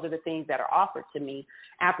it. Those are the things that are offered to me.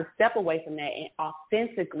 I have to step away from that and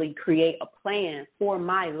authentically create a plan for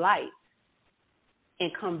my life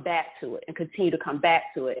and come back to it and continue to come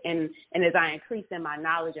back to it. And as I increase in my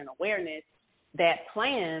knowledge and awareness, that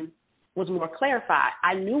plan was more clarified.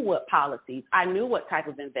 I knew what policies, I knew what type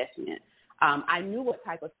of investment, I knew what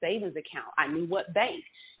type of savings account. I knew what bank,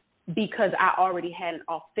 because I already had an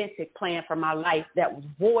authentic plan for my life that was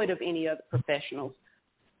void of any other professionals.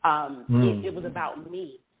 It was about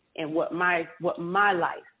me and what my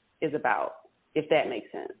life is about, if that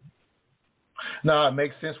makes sense. No, it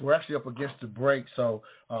makes sense. We're actually up against the break, so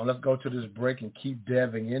let's go to this break and keep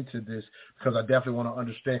delving into this, because I definitely want to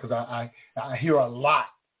understand, because I hear a lot,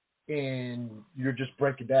 and you're just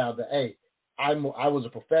breaking down that, hey, I was a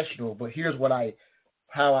professional, but here's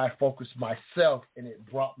how I focused myself, and it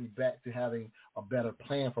brought me back to having a better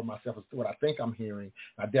plan for myself. Is what I think I'm hearing.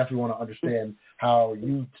 I definitely want to understand how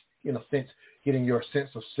you, in a sense, getting your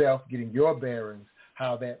sense of self, getting your bearings,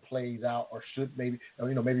 how that plays out, or should maybe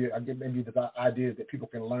the idea that people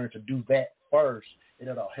can learn to do that first, and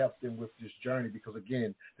it'll help them with this journey. Because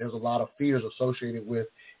again, there's a lot of fears associated with,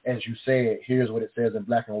 as you said, here's what it says in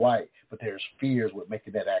black and white, but there's fears with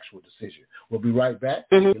making that actual decision. We'll be right back.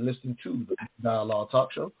 You're listening to the Dialogue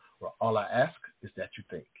Talk Show, where all I ask is that you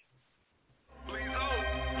think.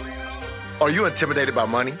 Are you intimidated by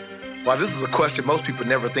money? While this is a question most people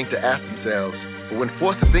never think to ask themselves, but when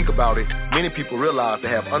forced to think about it, many people realize they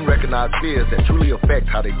have unrecognized fears that truly affect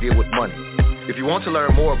how they deal with money. If you want to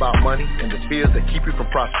learn more about money and the fears that keep you from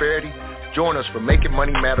prosperity, join us for Making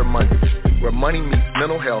Money Matter Mondays, where money meets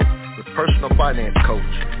mental health with personal finance coach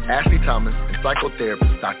Ashley Thomas and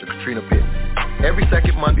psychotherapist Dr. Katrina Pittman. Every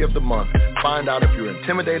second Monday of the month, find out if you're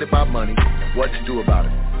intimidated by money and what to do about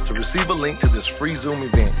it. To receive a link to this free Zoom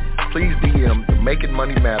event, please DM the Making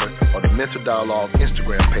Money Matter or the Mental Dialogue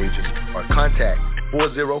Instagram pages, or contact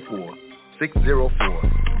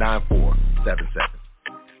 404-604-9477.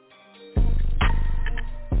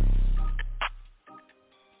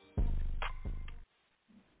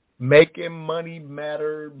 Making Money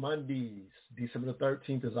Matter Mondays. December the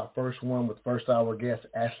 13th is our first one with first hour guest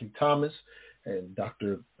Ashley Thomas and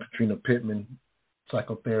Dr. Katrina Pittman,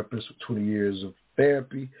 psychotherapist with 20 years of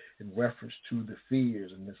therapy, in reference to the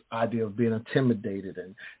fears and this idea of being intimidated.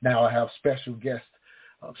 And now I have special guest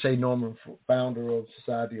Shay Norman, founder of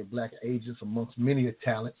Society of Black Agents, amongst many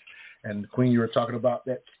talents. And Queen, you were talking about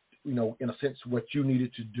that, in a sense, what you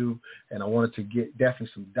needed to do. And I wanted to get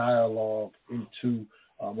definitely some dialogue into,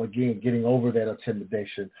 again, getting over that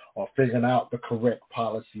intimidation or figuring out the correct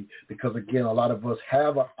policy. Because, again, a lot of us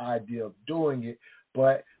have an idea of doing it,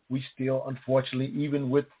 but we still, unfortunately, even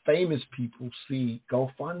with famous people, see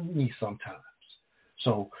GoFundMe sometimes.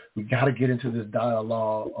 So we got to get into this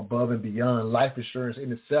dialogue above and beyond life insurance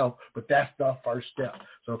in itself, but that's the first step.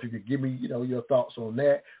 So if you could give me, your thoughts on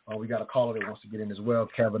that. We got a caller that wants to get in as well,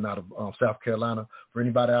 Kevin out of South Carolina. For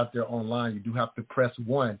anybody out there online, you do have to press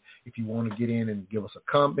 1 if you want to get in and give us a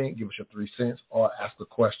comment, give us your 3 cents, or ask a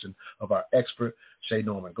question of our expert, Shay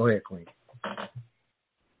Norman. Go ahead, Queen.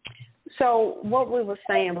 So what we were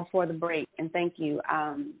saying before the break, and thank you,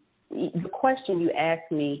 the question you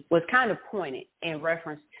asked me was kind of pointed in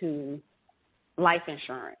reference to life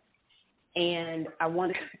insurance. And I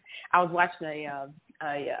was watching a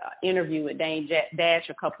interview with Dame Dash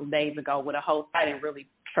a couple of days ago with a host I didn't really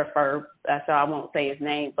prefer, so I won't say his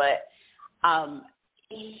name, but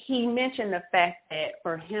he mentioned the fact that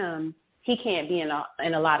for him, he can't be in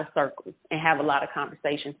a lot of circles and have a lot of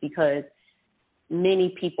conversations because many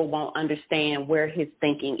people won't understand where his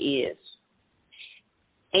thinking is.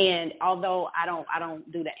 And although I don't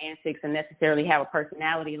do the antics and necessarily have a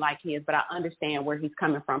personality like his, but I understand where he's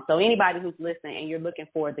coming from. So anybody who's listening and you're looking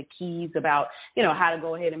for the keys about, how to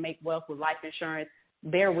go ahead and make wealth with life insurance,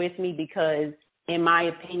 bear with me, because in my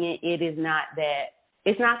opinion, it's not that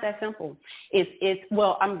simple.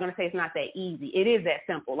 I'm going to say it's not that easy. It is that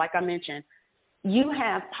simple. Like I mentioned, you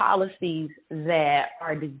have policies that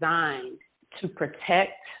are designed to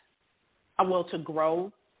protect, to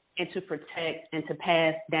grow, and to protect and to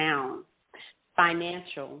pass down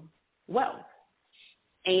financial wealth.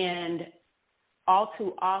 And all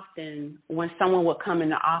too often, when someone would come in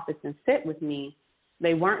the office and sit with me,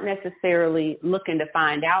 they weren't necessarily looking to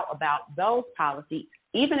find out about those policies.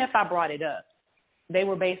 Even if I brought it up, they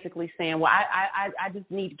were basically saying, well, I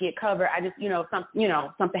just need to get covered. I just,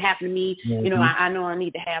 something happened to me. Mm-hmm. I know I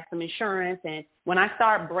need to have some insurance. And when I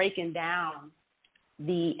start breaking down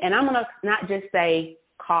and I'm going to not just say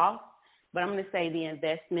cost, but I'm going to say the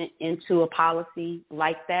investment into a policy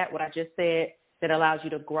like that, what I just said, that allows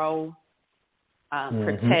you to grow,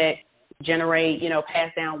 protect, generate,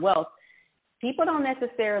 pass down wealth. People don't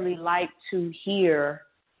necessarily like to hear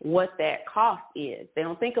what that cost is. They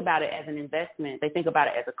don't think about it as an investment. They think about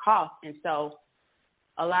it as a cost. And so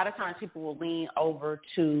a lot of times people will lean over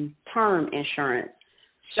to term insurance.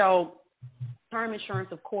 So term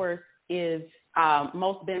insurance, of course, is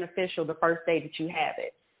most beneficial the first day that you have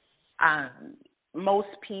it. most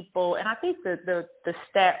people, and I think the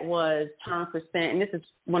stat was term percent, and this is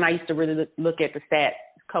when I used to really look at the stat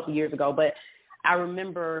a couple years ago, but I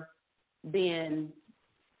remember being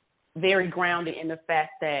very grounded in the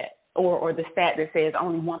fact that, or the stat that says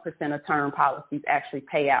only 1% of term policies actually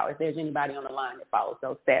pay out. If there's anybody on the line that follows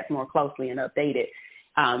those stats more closely and updated,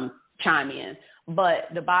 chime in. But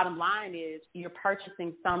the bottom line is you're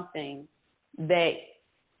purchasing something that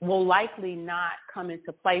will likely not come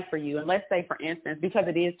into play for you. And let's say, for instance, because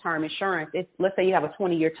it is term insurance, let's say you have a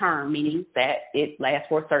 20-year term, meaning that it lasts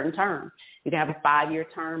for a certain term. You can have a 5-year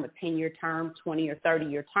term, a 10-year term, 20 or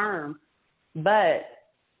 30-year term. But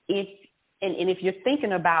if you're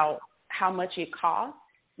thinking about how much it costs,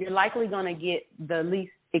 you're likely going to get the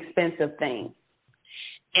least expensive thing.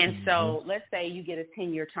 And so let's say you get a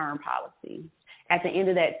 10-year term policy. At the end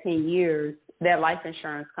of that 10 years, that life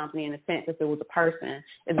insurance company, in a sense, if it was a person,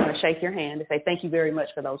 is going to shake your hand and say, thank you very much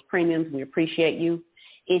for those premiums. We appreciate you.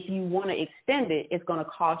 If you want to extend it, it's going to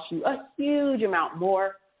cost you a huge amount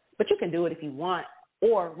more, but you can do it if you want,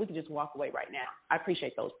 or we can just walk away right now. I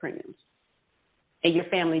appreciate those premiums. And your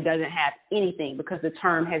family doesn't have anything because the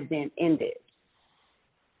term has been ended.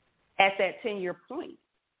 At that 10-year point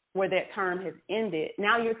where that term has ended,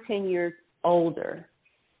 now you're 10 years older.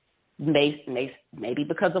 Maybe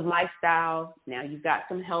because of lifestyle. Now you've got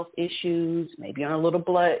some health issues, maybe on a little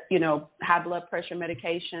high blood pressure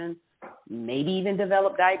medication, maybe even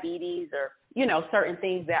develop diabetes or, certain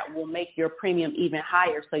things that will make your premium even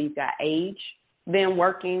higher. So you've got age then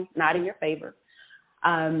working, not in your favor.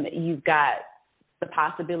 You've got the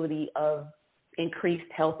possibility of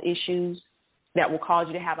increased health issues that will cause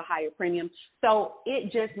you to have a higher premium. So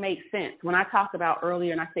it just makes sense. When I talked about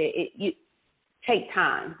earlier and I said take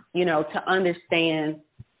time, to understand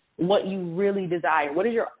what you really desire. What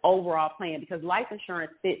is your overall plan? Because life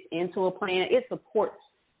insurance fits into a plan. It supports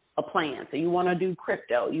a plan. So you want to do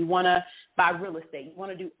crypto. You want to buy real estate. You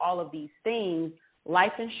want to do all of these things.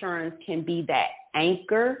 Life insurance can be that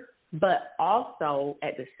anchor, but also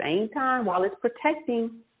at the same time, while it's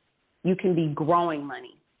protecting, you can be growing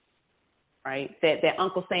money, right? That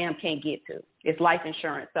Uncle Sam can't get to. It's life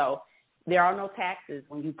insurance. So there are no taxes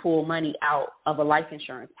when you pull money out of a life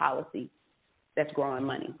insurance policy that's growing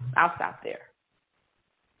money. I'll stop there.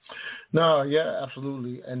 No, yeah,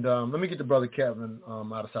 absolutely. And let me get to Brother Kevin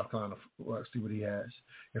out of South Carolina, see what he has.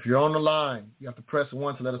 If you're on the line, you have to press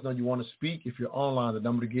 1 to let us know you want to speak. If you're online, the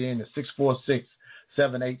number to get in is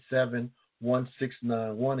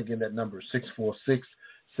 646-787-1691. Again, that number is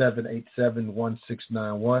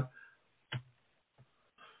 646-787-1691.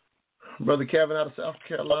 Brother Kevin out of South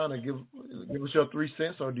Carolina, give us your 3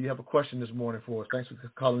 cents, or do you have a question this morning for us? Thanks for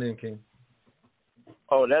calling in, King.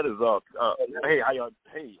 Oh, that is hey, how y'all?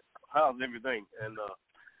 Hey, how's everything? And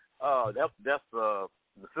that's the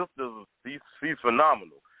sister. She's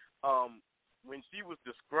phenomenal. When she was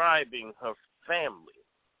describing her family,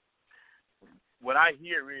 what I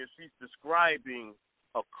hear is she's describing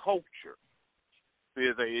a culture.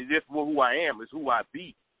 It's just who I am. It's who I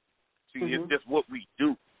be. See, it's just what we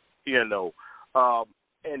do. And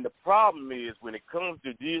the problem is when it comes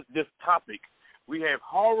to this topic, we have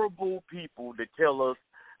horrible people that tell us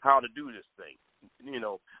how to do this thing. We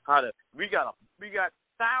got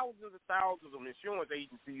thousands and thousands of insurance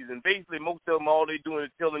agencies, and basically most of them, all they're doing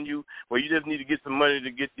is telling you, well, you just need to get some money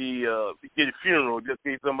to get the funeral just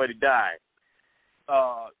in case somebody died.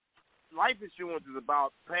 Life insurance is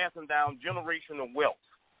about passing down generational wealth.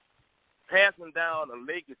 Passing down a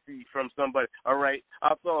legacy from somebody. All right,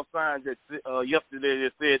 I saw a sign that yesterday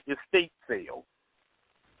that said estate sale.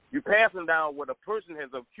 You're passing down what a person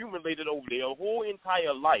has accumulated over their whole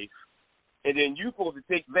entire life, and then you're supposed to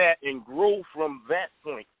take that and grow from that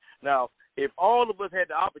point. Now, if all of us had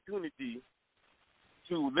the opportunity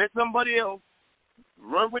to let somebody else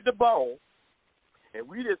run with the ball, and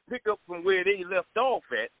we just pick up from where they left off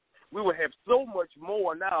at, we would have so much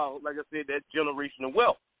more now, like I said, that generational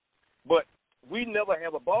wealth. But we never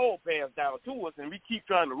have a ball passed down to us, and we keep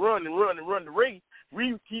trying to run the race.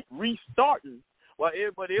 We keep restarting while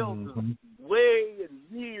everybody else is way and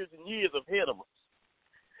years ahead of us.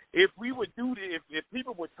 If we would do this, if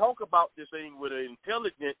people would talk about this thing with an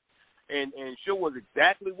intelligent and show us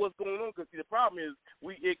exactly what's going on, because the problem is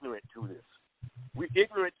we ignorant to this. We're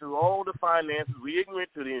ignorant to all the finances. We're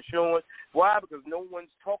ignorant to the insurance. Why? Because no one's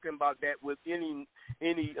talking about that with any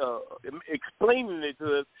explaining it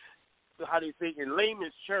to us. How they say in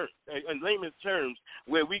layman's terms,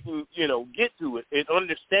 where we can, get to it and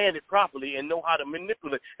understand it properly and know how to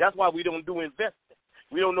manipulate. That's why we don't do investing.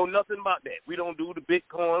 We don't know nothing about that. We don't do the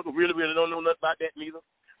Bitcoin. We really don't know nothing about that neither.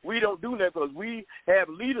 We don't do that because we have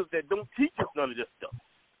leaders that don't teach us none of this stuff.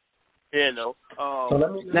 You know. So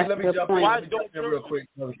let me jump in. Why Let me jump in real quick,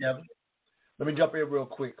 Brother Kevin. Let me jump in real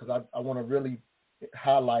quick because I want to really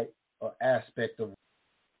highlight an aspect of,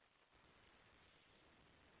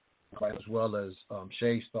 as well as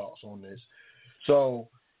Shay's thoughts on this. So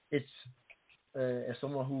it's as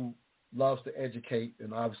someone who loves to educate,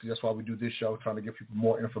 and obviously that's why we do this show, trying to give people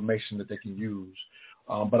more information that they can use.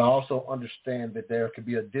 But I also understand that there could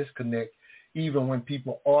be a disconnect even when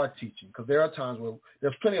people are teaching, because there are times where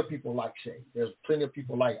there's plenty of people like Shay. There's plenty of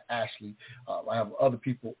people like Ashley. I have other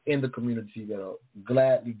people in the community that are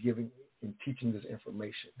gladly giving and teaching this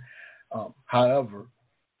information. However,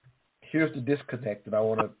 here's the disconnect that I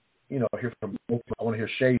want to, hear from. I want to hear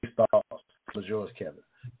Shay's thoughts as yours, Kevin.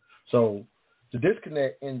 So the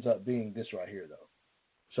disconnect ends up being this right here, though.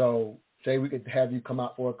 So, Shay, we could have you come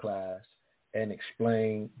out for a class and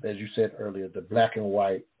explain, as you said earlier, the black and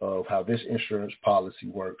white of how this insurance policy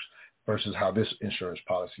works versus how this insurance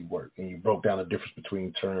policy works. And you broke down the difference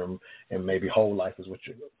between term and maybe whole life is what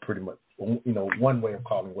you're pretty much, one way of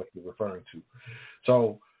calling what you're referring to.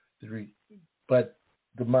 So, but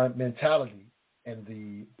the mentality and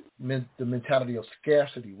the mentality of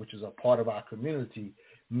scarcity, which is a part of our community,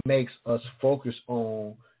 makes us focus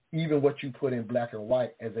on even what you put in black and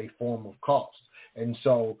white as a form of cost. And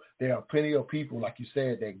so there are plenty of people, like you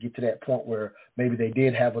said, that get to that point where maybe they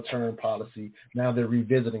did have a term policy. Now they're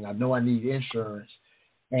revisiting. I know I need insurance.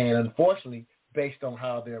 And unfortunately, based on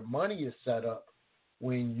how their money is set up,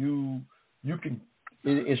 when you can,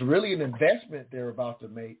 it's really an investment they're about to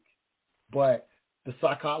make, but the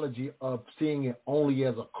psychology of seeing it only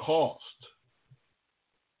as a cost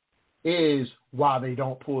is why they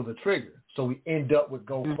don't pull the trigger. So we end up with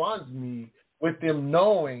GoFundMe with them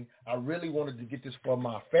knowing I really wanted to get this for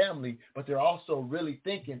my family, but they're also really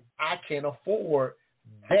thinking I can't afford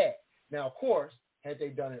that. Now, of course, had they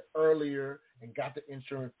done it earlier and got the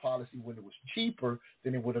insurance policy when it was cheaper,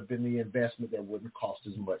 then it would have been the investment that wouldn't cost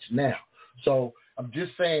as much now. So I'm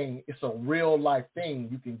just saying it's a real life thing.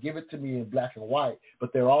 You can give it to me in black and white,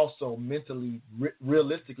 but they're also mentally,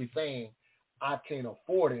 realistically saying I can't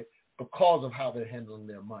afford it because of how they're handling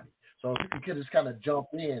their money. So if you could just kind of jump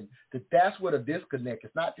in, that's where the disconnect is.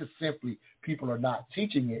 Not just simply people are not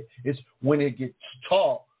teaching it. It's when it gets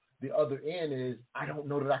taught, the other end is, I don't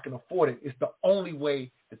know that I can afford it. It's the only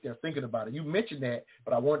way that they're thinking about it. You mentioned that,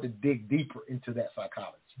 but I wanted to dig deeper into that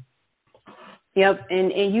psychology. Yep,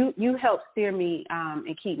 and you help steer me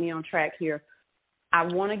and keep me on track here. I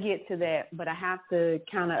want to get to that, but I have to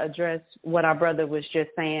kind of address what our brother was just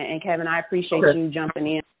saying. And, Kevin, I appreciate you jumping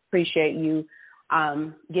in. Appreciate you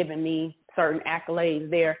giving me certain accolades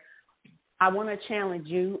there. I want to challenge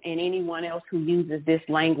you and anyone else who uses this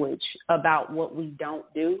language about what we don't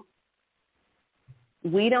do.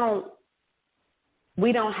 We don't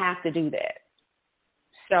have to do that.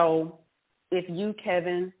 So if you,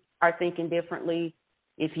 Kevin, are thinking differently,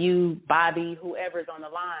 if you, Bobby, whoever's on the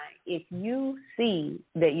line, if you see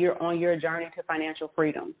that you're on your journey to financial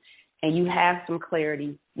freedom and you have some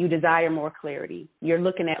clarity, you desire more clarity, you're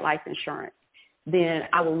looking at life insurance, then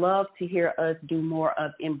I would love to hear us do more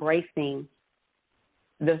of embracing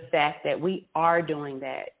the fact that we are doing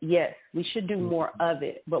that. Yes, we should do more of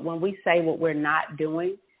it. But when we say what we're not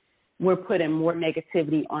doing, we're putting more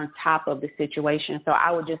negativity on top of the situation. So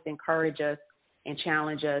I would just encourage us and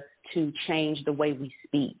challenge us to change the way we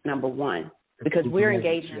speak, number one, because we're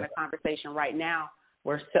engaged in a conversation right now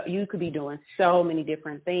where you could be doing so many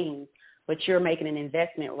different things, but you're making an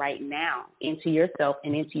investment right now into yourself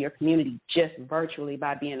and into your community just virtually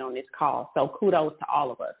by being on this call. So kudos to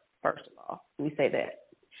all of us, first of all. Let me say that.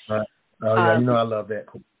 Right. Oh, yeah, I love that.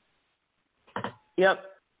 Yep.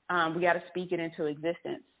 We got to speak it into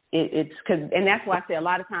existence. It's because, and that's why I say a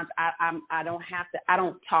lot of times I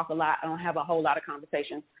don't talk a lot. I don't have a whole lot of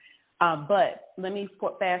conversations. But let me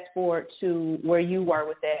fast forward to where you were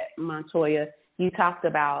with that, Montoya. You talked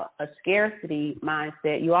about a scarcity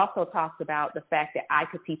mindset. You also talked about the fact that I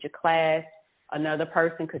could teach a class, another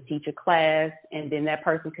person could teach a class, and then that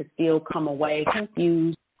person could still come away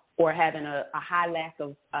confused or having a high lack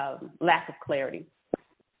of clarity.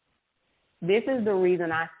 This is the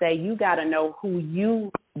reason I say you got to know who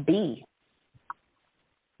you be.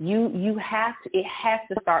 You have to. It has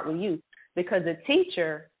to start with you, because a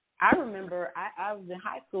teacher. I remember I was in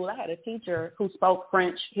high school. I had a teacher who spoke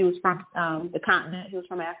French. He was from the continent. He was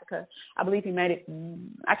from Africa. I believe he made it.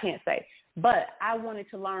 I can't say, but I wanted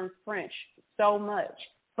to learn French so much.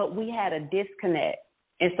 But we had a disconnect,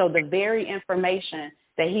 and so the very information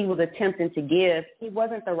that he was attempting to give, he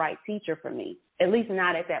wasn't the right teacher for me, at least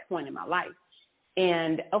not at that point in my life.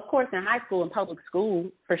 And, of course, in high school and public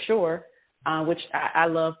school, for sure, which I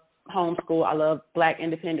love homeschool. I love Black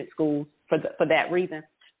independent schools for that reason.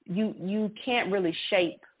 You can't really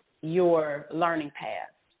shape your learning path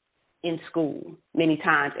in school many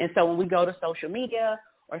times. And so when we go to social media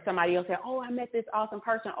or somebody else say, oh, I met this awesome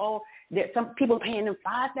person. Oh, there's some people paying them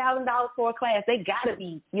 $5,000 for a class. They got to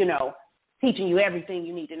be, teaching you everything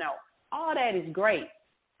you need to know. All that is great.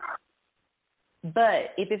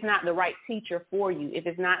 But if it's not the right teacher for you, if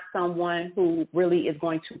it's not someone who really is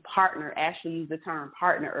going to partner, Ashley used the term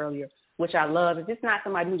partner earlier, which I love. If it's not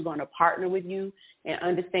somebody who's going to partner with you and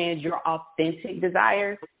understands your authentic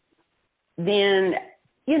desires, then,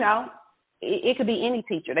 it could be any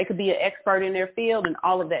teacher. They could be an expert in their field and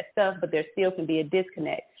all of that stuff, but there still can be a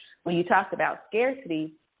disconnect. When you talked about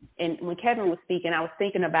scarcity, and when Kevin was speaking, I was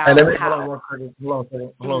thinking about how... Hold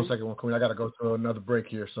on a second, Queen. I got to go to another break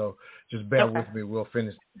here, so just bear with me. We'll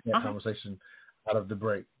finish that conversation out of the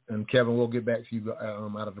break. And, Kevin, we'll get back to you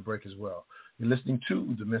out of the break as well. You're listening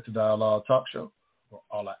to the Mental Dialogue Talk Show, where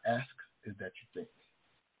all I ask is that you think.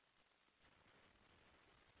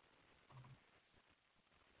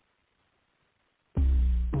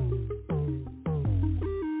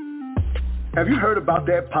 Have you heard about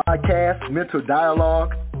that podcast, Mental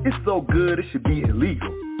Dialogue? It's so good it should be illegal.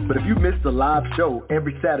 But if you missed the live show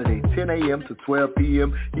every Saturday, 10 a.m. to 12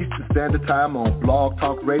 p.m. Eastern Standard Time on Blog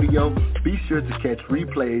Talk Radio, be sure to catch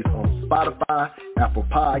replays on Spotify, Apple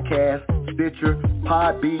Podcasts, Stitcher,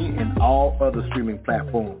 Podbean, and all other streaming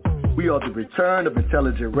platforms. We are the return of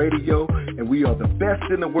intelligent radio, and we are the best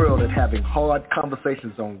in the world at having hard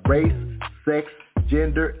conversations on race, sex,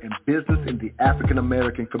 gender, and business in the African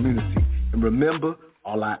American community. And remember,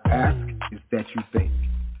 all I ask is that you think.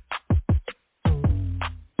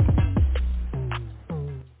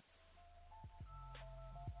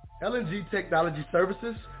 LNG Technology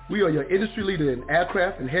Services, we are your industry leader in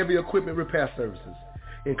aircraft and heavy equipment repair services.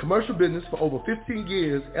 In commercial business for over 15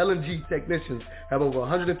 years, LNG technicians have over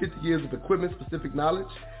 150 years of equipment-specific knowledge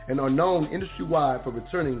and are known industry-wide for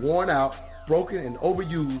returning worn-out, broken, and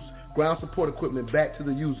overused ground support equipment back to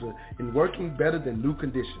the user in working better than new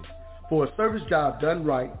conditions. For a service job done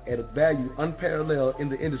right at a value unparalleled in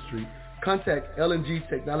the industry, contact LNG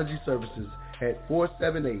Technology Services at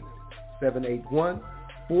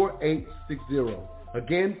 478-781-4860.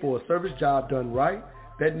 Again, for a service job done right,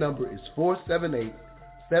 that number is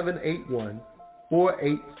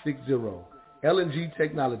 478-781-4860. LNG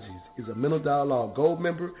Technologies is a Mental Dialogue Gold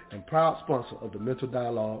member and proud sponsor of the Mental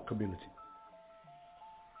Dialogue community.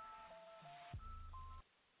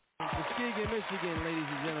 Muskegon, Michigan, ladies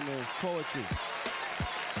and gentlemen, is poetry.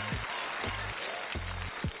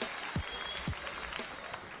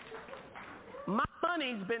 My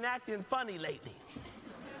money's been acting funny lately.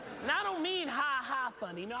 And I don't mean ha-ha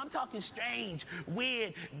funny. No, I'm talking strange,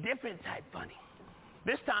 weird, different type funny.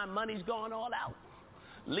 This time, money's gone all out.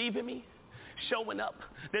 Leaving me, showing up,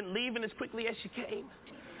 then leaving as quickly as she came.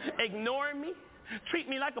 Ignoring me, treat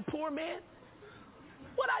me like a poor man.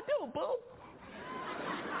 What'd I do, boo?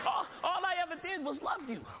 All I ever did was love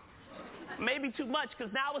you. Maybe too much,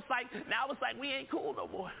 because now it's like we ain't cool no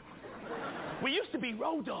more. We used to be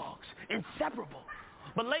road dogs, inseparable.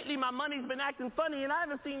 But lately my money's been acting funny, and I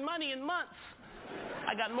haven't seen money in months.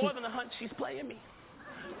 I got more than a hunch she's playing me,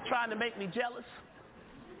 trying to make me jealous,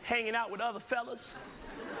 hanging out with other fellas,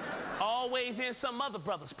 always in some other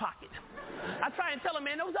brother's pocket. I try and tell her,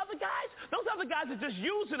 man, those other guys are just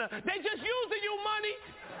using her. They just using you, money.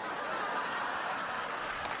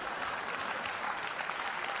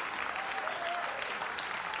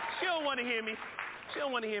 She don't want to hear me. She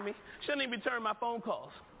don't even return my phone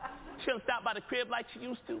calls. She don't stop by the crib like she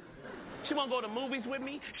used to. She won't go to movies with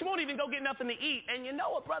me. She won't even go get nothing to eat. And you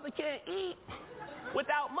know a brother can't eat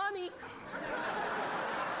without money.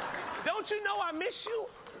 Don't you know I miss you?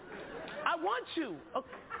 I want you.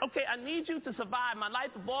 Okay, I need you to survive. My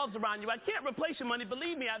life revolves around you. I can't replace your money.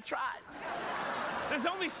 Believe me, I've tried. There's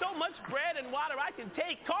only so much bread and water I can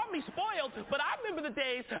take. Call me spoiled, but I remember the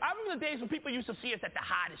days when people used to see us at the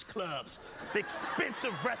hottest clubs, the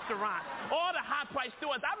expensive restaurants, all the high-priced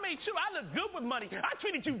stores. I made sure I looked good with money. I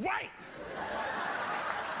treated you right.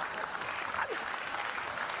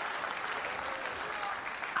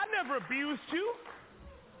 I never abused you.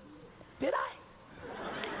 Did I?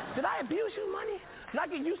 Did I abuse you, money? Did I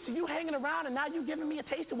get used to you hanging around and now you giving me a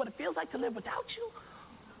taste of what it feels like to live without you?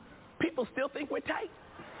 People still think we're tight.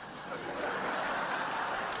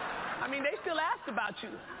 I mean, they still ask about you.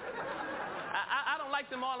 I don't like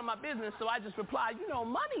them all in my business, so I just reply,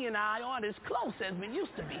 money and I aren't as close as we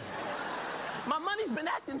used to be. My money's been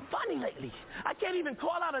acting funny lately. I can't even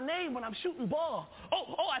call out a name when I'm shooting ball.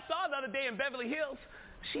 Oh, I saw her the other day in Beverly Hills.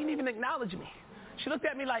 She didn't even acknowledge me. She looked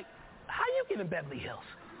at me like, how you get in Beverly Hills?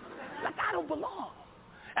 Like I don't belong.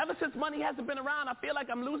 Ever since money hasn't been around, I feel like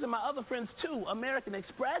I'm losing my other friends too. American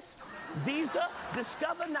Express, Visa,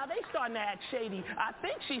 Discover, now they starting to act shady. I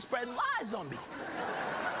think she's spreading lies on me.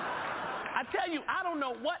 I tell you, I don't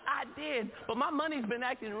know what I did, but my money's been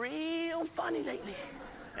acting real funny lately.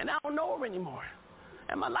 And I don't know her anymore.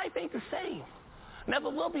 And my life ain't the same. Never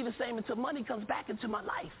will be the same until money comes back into my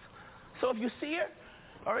life. So if you see her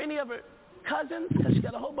or any of her cousins, because she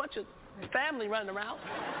got a whole bunch of family running around,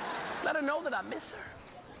 let her know that I miss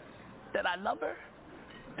her, that I love her,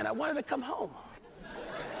 and I want her to come home.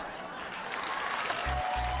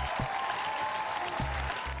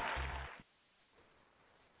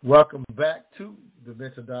 Welcome back to the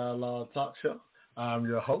Mental Dialogue Talk Show. I'm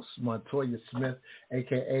your host, Montoya Smith,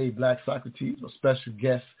 a.k.a. Black Socrates, a special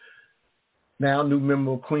guest, now new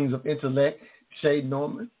member of Queens of Intellect, Shay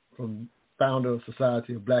Norman, founder of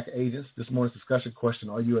Society of Black Agents. This morning's discussion question,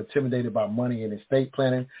 are you intimidated by money and estate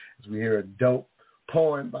planning? As we hear a dope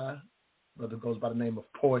poem by brother goes by the name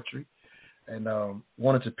of Poetry. And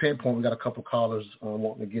wanted to pinpoint, we got a couple callers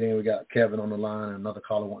wanting to get in. We got Kevin on the line and another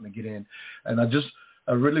caller wanting to get in. And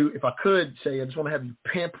I really, if I could say, I just want to have you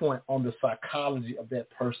pinpoint on the psychology of that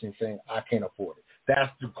person saying, I can't afford it.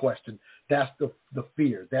 That's the question. That's the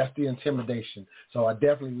fear. That's the intimidation. So I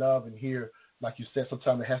definitely love and hear, like you said,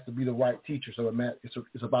 sometimes it has to be the right teacher. So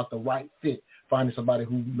it's about the right fit, finding somebody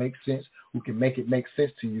who makes sense, who can make it make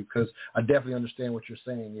sense to you, because I definitely understand what you're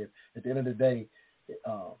saying. If at the end of the day,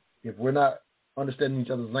 if we're not understanding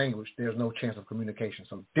each other's language, there's no chance of communication.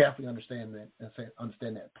 So definitely understand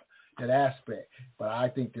that aspect. But I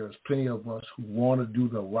think there's plenty of us who want to do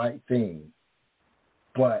the right thing,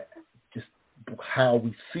 but just how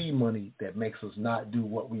we see money that makes us not do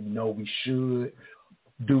what we know we should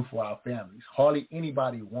do for our families. Hardly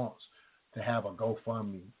anybody wants to have a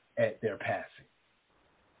GoFundMe at their passing.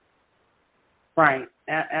 Right,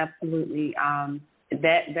 absolutely.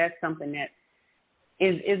 That's something that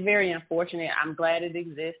is very unfortunate. I'm glad it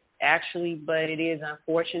exists, actually, but it is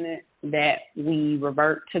unfortunate that we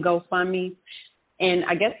revert to GoFundMe. And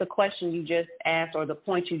I guess the question you just asked, or the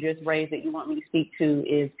point you just raised that you want me to speak to,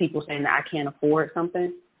 is people saying that I can't afford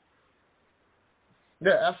something.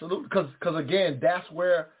 Yeah, absolutely. Because again, that's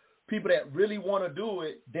where people that really want to do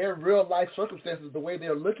it, their real life circumstances, the way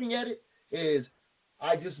they're looking at it is,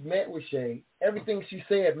 I just met with Shay. Everything she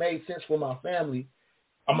said made sense for my family.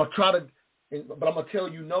 I'm going to try to, but I'm going to tell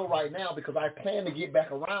you no right now because I plan to get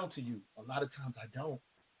back around to you. A lot of times I don't.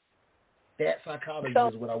 That psychology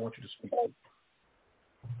is what I want you to speak to.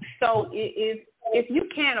 So if you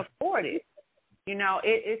can't afford it,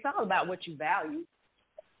 it's all about what you value.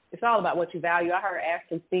 It's all about what you value. I heard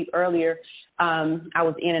Ashley speak earlier. I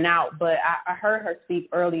was in and out, but I heard her speak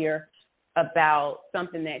earlier about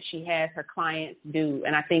something that she has her clients do.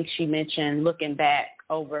 And I think she mentioned looking back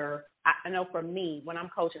over, I know for me, when I'm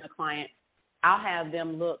coaching a client, I'll have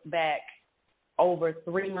them look back over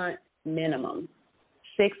 3 months minimum,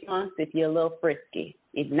 6 months if you're a little frisky,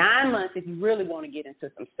 9 months if you really want to get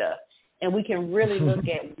into some stuff. And we can really look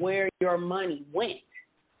at where your money went.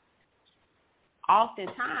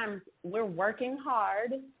 Oftentimes, we're working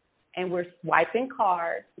hard and we're swiping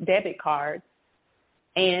cards, debit cards,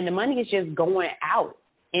 and the money is just going out.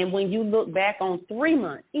 And when you look back on 3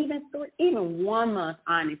 months, even 1 month,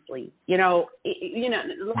 honestly,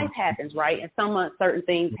 life happens, right? And some months, certain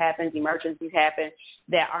things happen, emergencies happen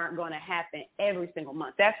that aren't going to happen every single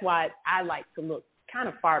month. That's why I like to look kind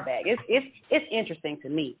of far back. It's interesting to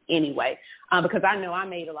me anyway, because I know I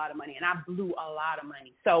made a lot of money and I blew a lot of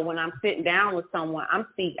money. So when I'm sitting down with someone,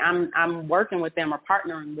 I'm working with them or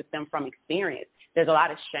partnering with them from experience. There's a lot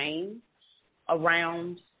of shame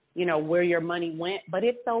around, where your money went, but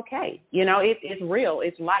it's okay. It's real.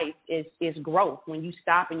 It's life. It's growth. When you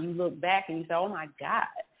stop and you look back and you say, oh my God,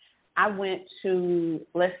 I went to,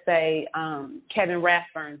 let's say, Kevin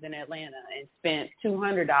Rathbun's in Atlanta and spent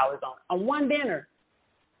 $200 on one dinner.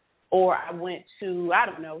 Or I went to,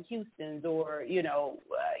 Houston's or,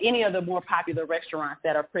 any of the more popular restaurants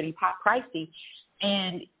that are pretty pricey.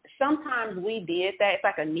 And sometimes we did that. It's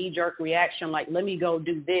like a knee-jerk reaction, like, let me go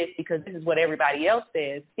do this because this is what everybody else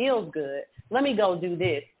says feels good. Let me go do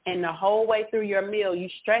this. And the whole way through your meal, you're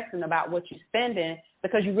stressing about what you're spending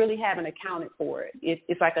because you really haven't accounted for it.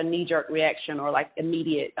 It's like a knee-jerk reaction or like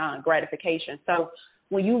immediate gratification. So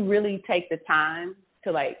when you really take the time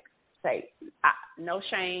to say, no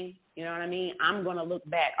shame, you know what I mean? I'm going to look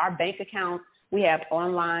back. Our bank accounts, we have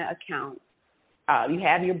online accounts. You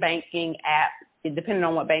have your banking app, depending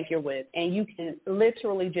on what bank you're with, and you can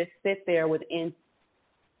literally just sit there within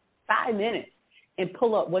 5 minutes and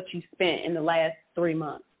pull up what you spent in the last 3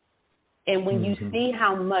 months. And when you see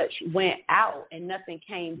how much went out and nothing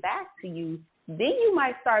came back to you, then you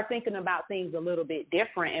might start thinking about things a little bit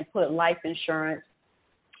different and put life insurance,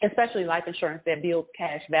 especially life insurance that builds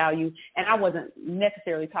cash value. And I wasn't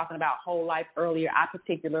necessarily talking about whole life earlier. I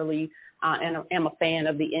particularly am a fan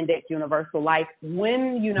of the Index Universal Life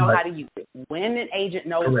when you know how to use it, when an agent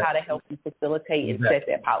knows how to help you facilitate and set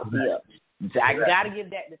that policy up. I got to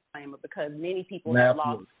give that disclaimer because many people have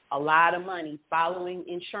lost a lot of money following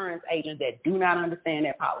insurance agents that do not understand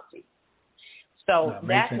that policy. So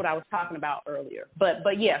that's what I was talking about earlier. But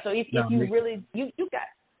yeah, so if you really you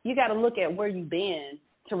got to look at where you've been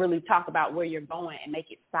to really talk about where you're going and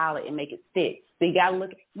make it solid and make it stick. So you got to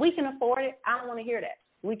look. We can afford it. I don't want to hear that.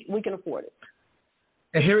 We can afford it.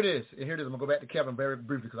 And here it is. I'm gonna go back to Kevin very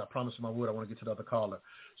briefly because I promised him I would. I want to get to the other caller.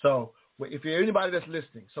 So if you're anybody that's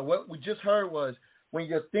listening, so what we just heard was when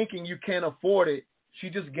you're thinking you can't afford it, she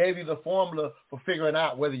just gave you the formula for figuring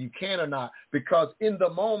out whether you can or not. Because in the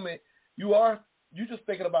moment you're just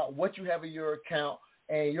thinking about what you have in your account,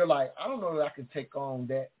 and you're like, I don't know that I can take on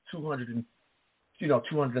that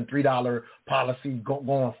 $203 policy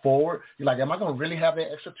going forward. You're like, am I going to really have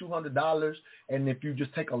that extra $200? And if you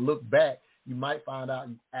just take a look back, you might find out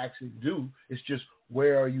you actually do. It's just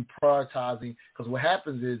where are you prioritizing? Because what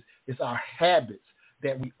happens is it's our habits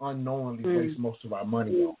that we unknowingly waste most of our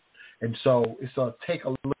money on. And so it's a take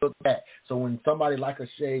a look back. So when somebody like a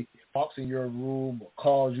Shay walks in your room or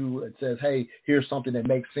calls you and says, hey, here's something that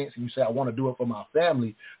makes sense, and you say, I want to do it for my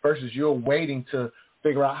family, versus you're waiting to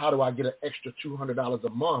figure out how do I get an extra $200 a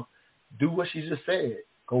month, do what she just said.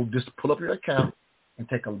 Go just pull up your account and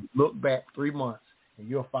take a look back 3 months, and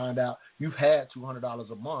you'll find out you've had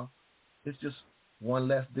 $200 a month. It's just one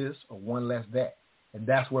less this or one less that. And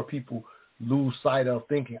that's where people lose sight of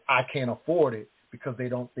thinking, I can't afford it, because they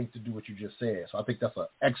don't think to do what you just said. So I think that's an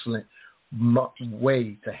excellent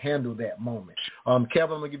way to handle that moment.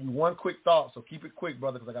 Kevin, I'm going to give you one quick thought, so keep it quick,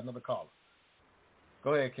 brother, because I got another caller.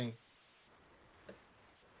 Go ahead, King.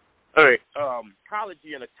 All right.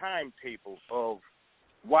 Psychology and a timetable of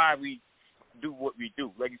why we do what we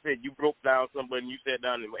do. Like you said, you broke down somebody and you sat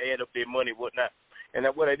down and add up their money and whatnot. And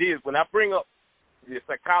that what it is, when I bring up the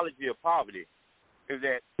psychology of poverty, is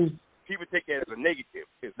that people take that as a negative.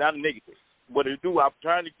 It's not a negative. What it do, I'm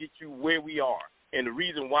trying to get you where we are. And the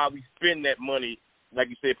reason why we spend that money, like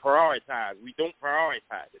you said, prioritize. We don't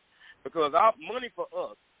prioritize it. Because our money for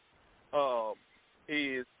us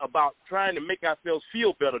is about trying to make ourselves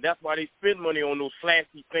feel better. That's why they spend money on those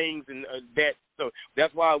flashy things and that. So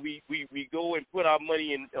that's why we go and put our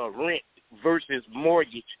money in rent versus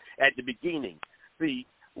mortgage at the beginning. See,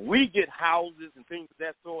 we get houses and things of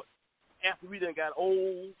that sort after we done got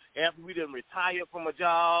old, after we done retired from a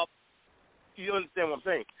job. You understand what I'm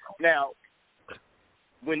saying? Now,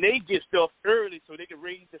 when they get stuff early so they can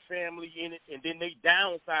raise the family in it, and then they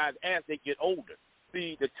downsize as they get older.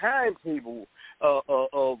 See, the timetable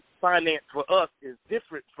of finance for us is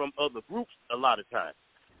different from other groups a lot of times.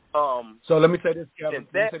 So let me say this, Kevin.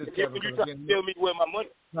 When you try to tell me where my money...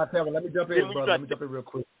 Now, Kevin, let me jump in, brother. Let me jump in real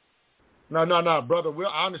quick. No, brother.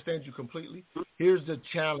 I understand you completely. Here's the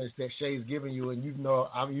challenge that Shay's giving you, and you've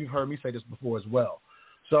heard me say this before as well.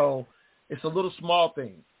 So it's a little small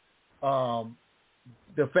thing.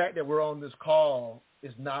 The fact that we're on this call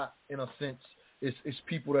is not, in a sense, it's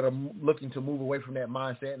people that are looking to move away from that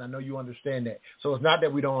mindset, and I know you understand that. So it's not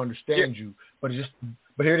that we don't understand you, but here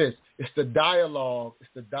it is. It's the dialogue. It's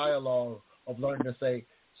the dialogue of learning to say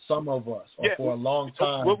some of us, or for a long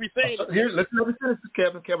time. What we saying? Here, let me finish this,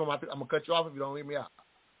 Kevin. I'm gonna cut you off if you don't leave me out.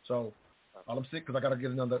 So all I'm saying, because I gotta get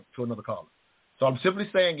to another caller. So I'm simply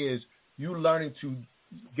saying is you learning to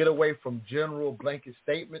get away from general blanket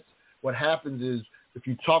statements. What happens is if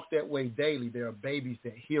you talk that way daily, there are babies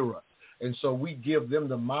that hear us. And so we give them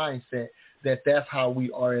the mindset that that's how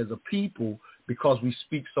we are as a people because we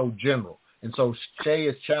speak so general. And so Shay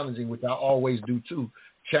is challenging, which I always do too,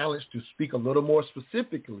 challenge to speak a little more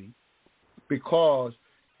specifically because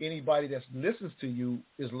anybody that listens to you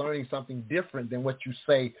is learning something different than what you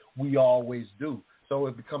say we always do. So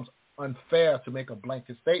it becomes unfair to make a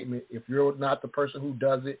blanket statement if you're not the person who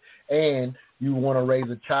does it and you want to raise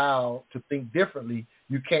a child to think differently.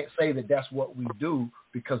 You can't say that that's what we do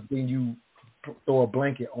because then you throw a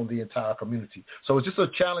blanket on the entire community. So it's just a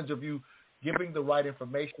challenge of you giving the right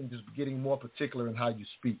information, just getting more particular in how you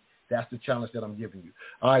speak. That's the challenge that I'm giving you.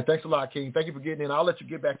 All right, thanks a lot, King. Thank you for getting in. I'll let you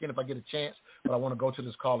get back in if I get a chance, but I want to go to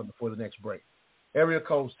this caller before the next break. Area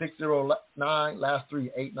code 609, last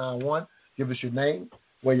 3, 891. Give us your name,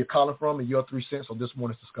 where you're calling from, and your 3 cents on this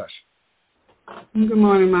morning's discussion. Good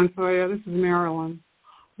morning, Montoya. This is Marilyn.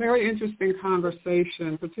 Very interesting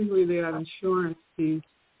conversation, particularly that insurance piece.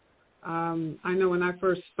 I know when I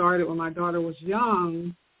first started, when my daughter was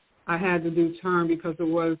young, I had to do term because it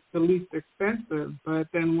was the least expensive. But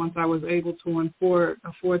then once I was able to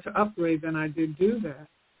afford to upgrade, then I did do that.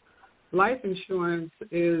 Life insurance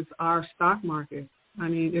is our stock market. I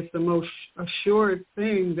mean, it's the most assured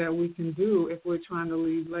thing that we can do if we're trying to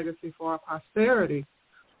leave legacy for our posterity.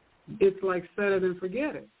 It's like set it and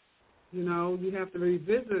forget it. You know, you have to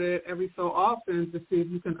revisit it every so often to see if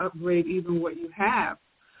you can upgrade even what you have.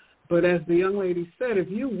 But as the young lady said, if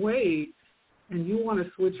you wait and you want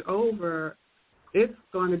to switch over, it's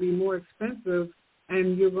going to be more expensive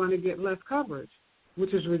and you're going to get less coverage,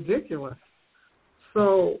 which is ridiculous.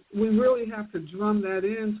 So we really have to drum that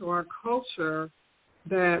into our culture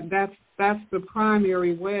that's the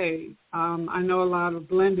primary way. I know a lot of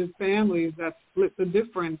blended families that split the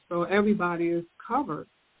difference, so everybody is covered.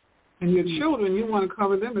 And your children, you want to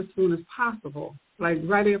cover them as soon as possible. Like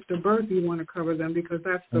right after birth, you want to cover them because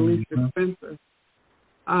that's the least expensive.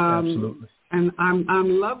 Absolutely. And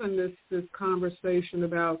I'm loving this conversation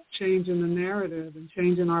about changing the narrative and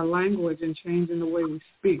changing our language and changing the way we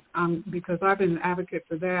speak. Because I've been an advocate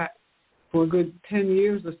for that for a good 10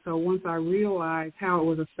 years or so once I realized how it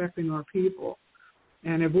was affecting our people.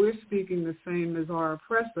 And if we're speaking the same as our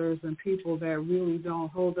oppressors and people that really don't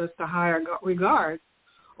hold us to higher regard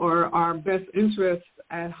or our best interests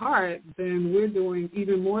at heart, then we're doing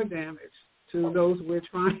even more damage to those we're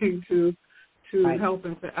trying to help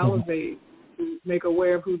and to elevate, to make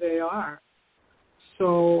aware of who they are.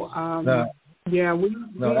 So, we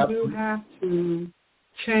do have to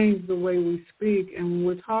change the way we speak. And when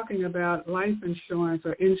we're talking about life insurance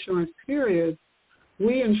or insurance period,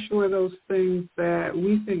 we insure those things that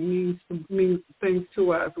we think mean things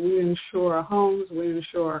to us. We insure our homes, we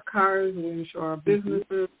insure our cars, we insure our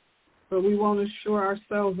businesses, but we won't insure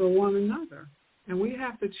ourselves or one another. And we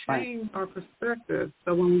have to change our perspective.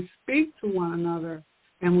 So when we speak to one another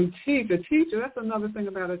and we teach, a teacher, that's another thing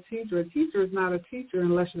about a teacher. A teacher is not a teacher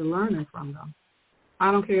unless you're learning from them.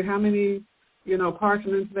 I don't care how many,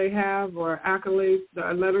 parchments they have or accolades,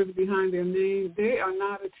 the letters behind their name. They are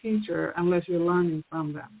not a teacher unless you're learning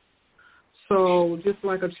from them. So just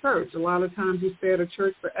like a church, a lot of times you stay at a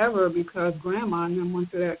church forever because grandma and them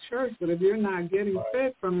went to that church. But if you're not getting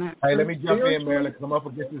fed from that church, let me jump in, Marilyn, because I'm up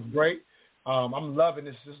against this break. I'm loving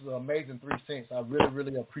this. This is an amazing 3 cents. I really,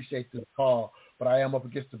 really appreciate this call. But I am up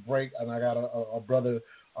against the break, and I got a brother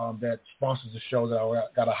that sponsors the show that I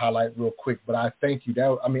got to highlight real quick. But I thank you.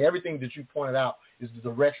 Everything that you pointed out is the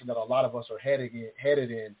direction that a lot of us are headed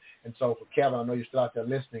in. And so for Kevin, I know you're still out there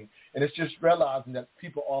listening. And it's just realizing that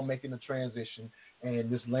people are making the transition, and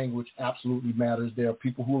this language absolutely matters. There are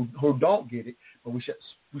people who don't get it, but we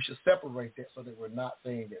should separate that so that we're not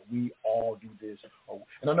saying that we all do this.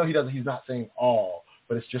 And I know he's not saying all,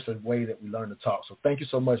 but it's just a way that we learn to talk. So thank you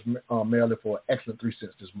so much, Marilyn, for an excellent 3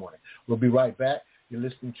 cents this morning. We'll be right back. You're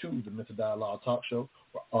listening to the Mental Dialogue Talk Show,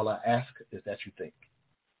 where all I ask is that you think.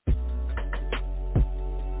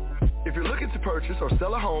 If you're looking to purchase or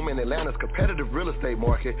sell a home in Atlanta's competitive real estate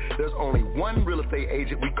market, there's only one real estate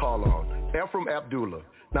agent we call on, Ephraim Abdullah.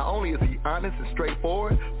 Not only is he honest and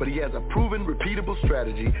straightforward, but he has a proven, repeatable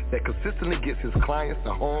strategy that consistently gets his clients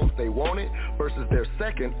the homes they wanted versus their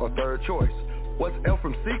second or third choice. What's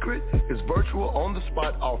Ephraim's secret? His virtual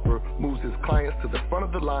on-the-spot offer moves his clients to the front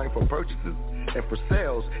of the line for purchases, and for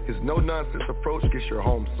sales, his no-nonsense approach gets your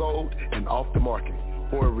home sold and off the market.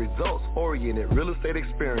 For a results-oriented real estate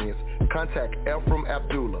experience, contact Ephraim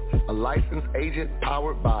Abdullah, a licensed agent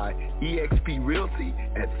powered by eXp Realty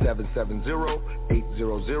at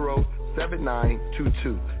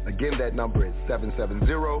 770-800-7922. Again, that number is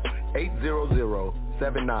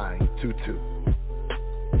 770-800-7922.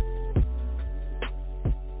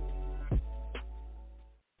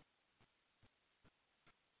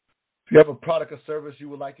 If you have a product or service you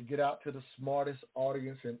would like to get out to the smartest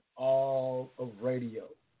audience in all of radio,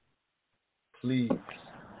 please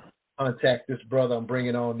contact this brother I'm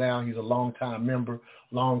bringing on now. He's a longtime member,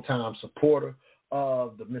 longtime supporter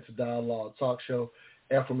of the Mental Dialogue Talk Show.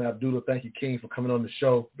 Ephraim Abdullah, thank you, King, for coming on the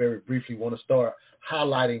show. Very briefly, want to start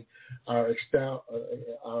highlighting our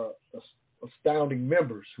astounding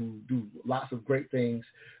members who do lots of great things,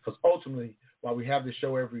 because ultimately, while we have this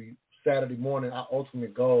show every Saturday morning, our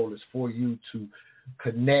ultimate goal is for you to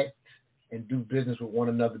connect and do business with one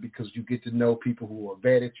another, because you get to know people who are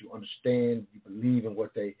vetted, you understand, you believe in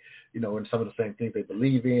what they, and some of the same things they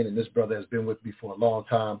believe in. And this brother has been with me for a long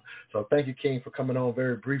time. So thank you, King, for coming on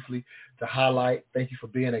very briefly to highlight. Thank you for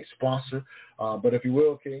being a sponsor. But if you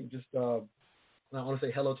will, King, just I want to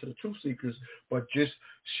say hello to the truth seekers, but just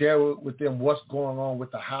share with them what's going on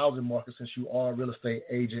with the housing market since you are a real estate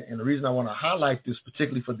agent. And the reason I want to highlight this,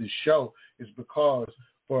 particularly for this show, is because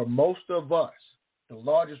for most of us, the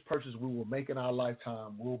largest purchase we will make in our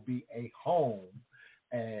lifetime will be a home.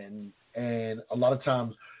 And a lot of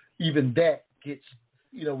times, even that gets,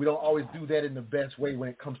 we don't always do that in the best way when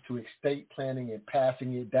it comes to estate planning and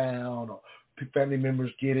passing it down, or family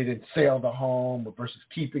members get it and sell the home versus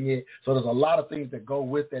keeping it. So there's a lot of things that go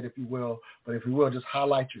with that, if you will. But if you will, just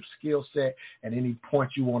highlight your skill set and any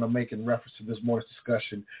points you want to make in reference to this morning's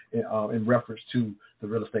discussion in reference to the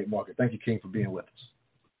real estate market. Thank you, King, for being with us.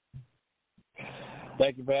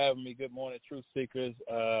 Thank you for having me. Good morning, Truth Seekers.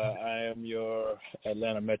 I am your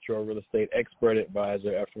Atlanta Metro real estate expert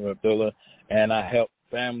advisor, Ephraim Abdullah, and I help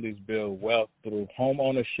families build wealth through home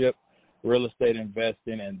ownership, real estate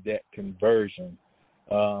investing, and debt conversion.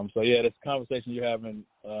 This conversation you're having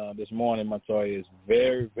this morning, Montoya, is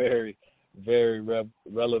very, very, very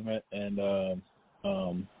relevant and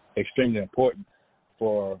extremely important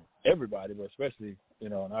for everybody, but especially,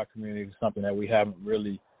 in our community. It's something that we haven't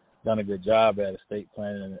really done a good job at, estate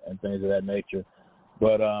planning and things of that nature.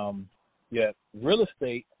 But, real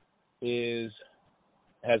estate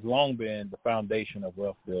has long been the foundation of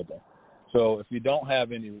wealth building. So if you don't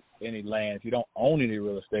have any land, if you don't own any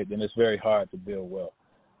real estate, then it's very hard to build wealth,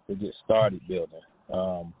 to get started building.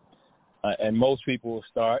 And most people will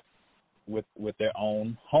start with their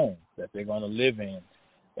own home that they're going to live in.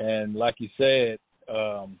 And like you said,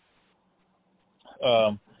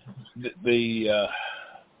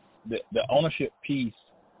 the ownership piece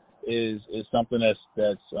is something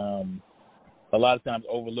that's a lot of times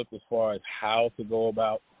overlooked as far as how to go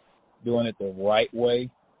about doing it the right way.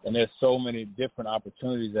 And there's so many different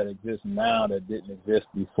opportunities that exist now that didn't exist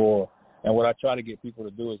before. And what I try to get people to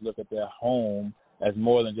do is look at their home as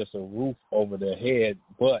more than just a roof over their head,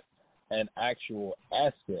 but an actual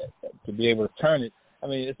asset. To be able to turn it,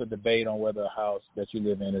 it's a debate on whether a house that you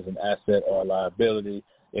live in is an asset or a liability.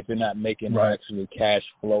 If you're not making actually cash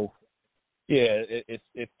flow, it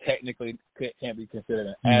technically can't be considered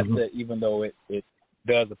an asset, even though it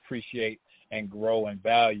does appreciate and grow in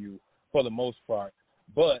value for the most part.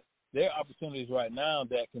 But there are opportunities right now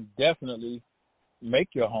that can definitely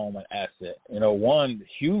make your home an asset. One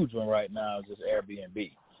huge one right now is just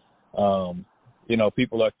Airbnb.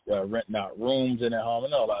 People are renting out rooms in their home. I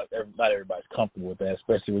know not everybody's comfortable with that,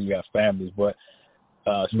 especially when you got families. But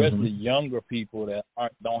especially younger people that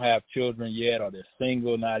don't have children yet, or they're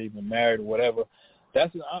single, not even married or whatever,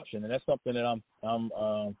 that's an option. And that's something that I'm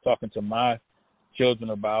talking to my children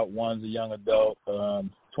about. One's a young adult,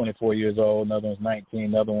 24 years old. Another one's 19.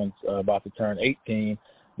 Another one's about to turn 18.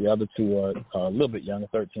 The other two are a little bit younger,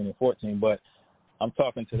 13 and 14. But I'm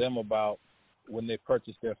talking to them about when they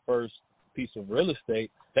purchase their first piece of real estate,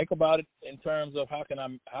 think about it in terms of how can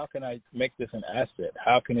I make this an asset?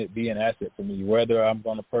 How can it be an asset for me? Whether I'm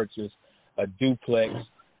going to purchase a duplex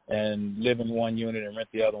and live in one unit and rent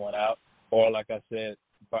the other one out, or like I said,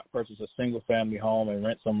 purchase a single family home and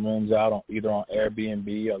rent some rooms out either on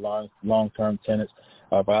Airbnb or long-term tenants.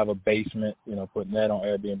 If I have a basement, putting that on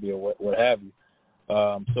Airbnb or what have you.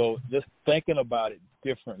 So just thinking about it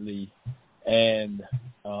differently and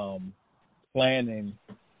planning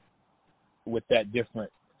with that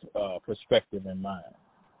different perspective in mind.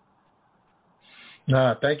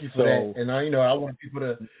 Thank you for that. And I want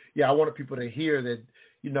people to hear that,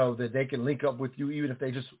 that they can link up with you, even if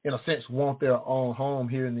they just, in a sense, want their own home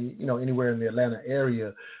here in the, anywhere in the Atlanta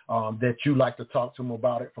area, that you like to talk to them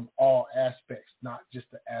about it from all aspects, not just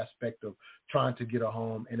the aspect of trying to get a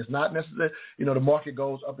home. And it's not necessarily, the market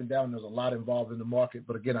goes up and down. There's a lot involved in the market.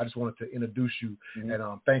 But again, I just wanted to introduce you and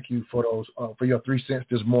thank you for those, for your 3 cents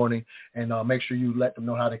this morning. And make sure you let them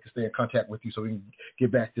know how they can stay in contact with you so we can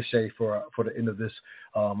get back to Shay for the end of this.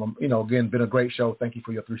 Again, been a great show. Thank you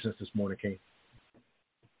for your 3 cents this morning, King.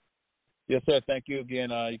 Yes, sir. Thank you again.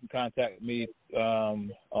 You can contact me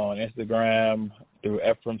on Instagram through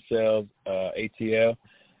Ephraim Sales ATL,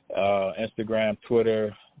 Instagram,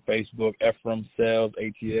 Twitter, Facebook, Ephraim Sales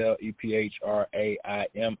ATL,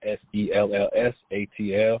 EPHRAIMSELLS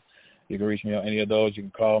ATL. You can reach me on any of those. You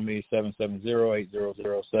can call me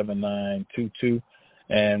 770-800-7922,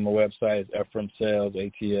 and my website is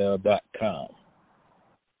EphraimSalesATL.com.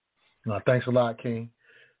 Thanks a lot, King.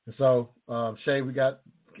 And so, Shay, we got,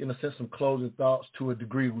 in a sense, some closing thoughts to a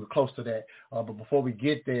degree. We're close to that. But before we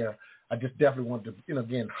get there, I just definitely want to,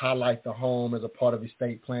 again, highlight the home as a part of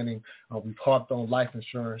estate planning. We've harped on life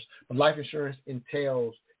insurance, but life insurance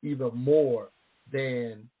entails even more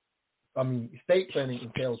than estate planning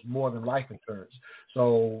entails more than life insurance.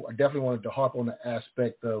 So I definitely wanted to harp on the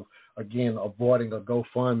aspect of, again, avoiding a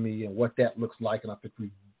GoFundMe and what that looks like. And I think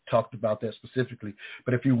we talked about that specifically.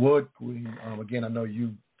 But if you would, again, I know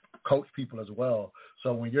you coach people as well.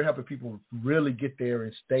 So when you're helping people really get their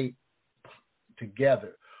estate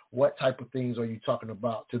together, what type of things are you talking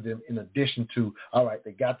about to them in addition to, all right,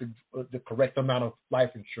 they got the correct amount of life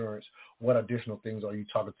insurance? What additional things are you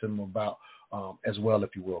talking to them about as well,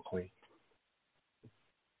 if you will, Queen?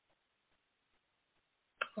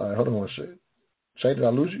 All right, hold on one second. Shay, did I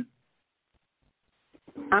lose you?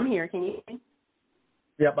 I'm here. Can you hear me?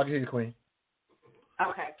 Yep, I can hear you, Queen.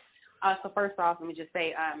 Okay. So first off, let me just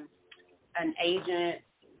say an agent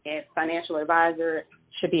and financial advisor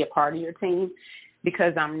should be a part of your team,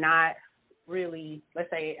 because I'm not really, let's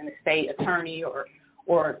say, an estate attorney or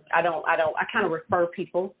I kind of refer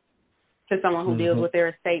people to someone who deals with their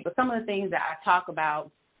estate. But some of the things that I talk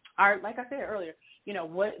about are, like I said earlier,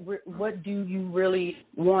 what do you really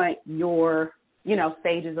want your,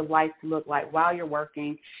 stages of life to look like while you're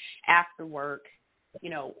working, after work,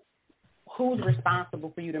 who's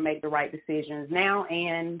responsible for you to make the right decisions now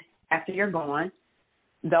and after you're gone.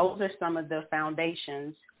 Those are some of the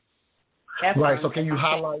foundations. Right. So can you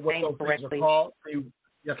highlight what those things are called?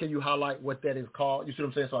 Can you highlight what that is called? You see what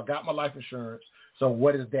I'm saying? So I got my life insurance. So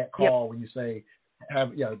what is that called when you say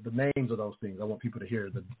the names of those things? I want people to hear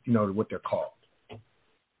what they're called.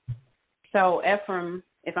 So Ephraim,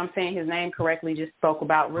 if I'm saying his name correctly, just spoke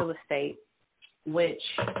about real estate, which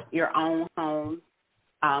your own home,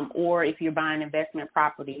 or if you're buying investment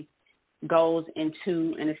property, goes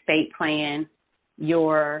into an estate plan,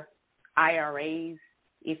 your IRAs.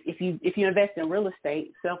 If you invest in real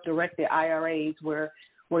estate, self-directed IRAs where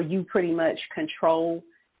you pretty much control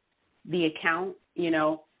the account,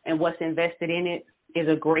 and what's invested in it is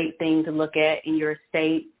a great thing to look at in your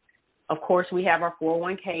estate. Of course, we have our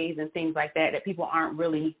 401ks and things like that people aren't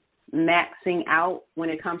really maxing out when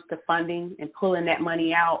it comes to funding and pulling that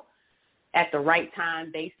money out at the right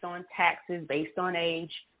time based on taxes, based on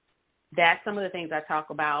age. That's some of the things I talk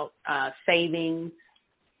about, savings.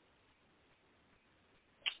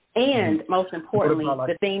 And most importantly,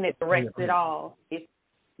 the thing that directs it all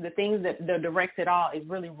is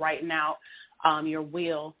really writing out your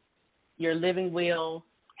will, your living will,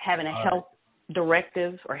 having a health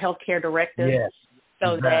directive or healthcare directive,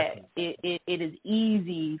 so that it is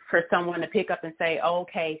easy for someone to pick up and say, oh,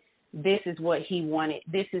 okay, this is what he wanted,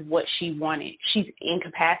 this is what she wanted. She's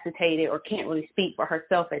incapacitated or can't really speak for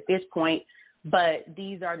herself at this point, but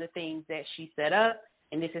these are the things that she set up,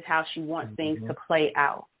 and this is how she wants things to play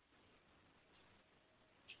out.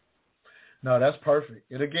 No, that's perfect.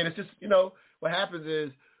 And again, it's just, what happens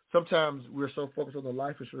is sometimes we're so focused on the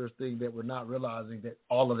life insurance thing that we're not realizing that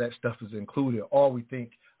all of that stuff is included, or we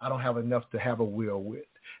think I don't have enough to have a will with.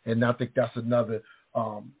 And I think that's another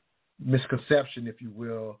misconception, if you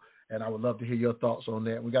will. And I would love to hear your thoughts on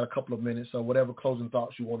that. We got a couple of minutes, so whatever closing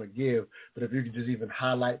thoughts you want to give. But if you could just even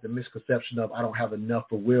highlight the misconception of I don't have enough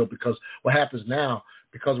for will, because what happens now,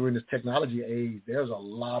 because we're in this technology age, there's a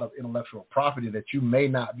lot of intellectual property that you may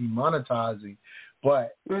not be monetizing,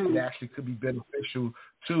 but it actually could be beneficial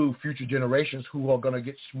to future generations who are going to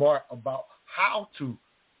get smart about how to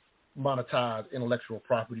monetize intellectual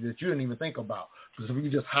property that you didn't even think about. So if we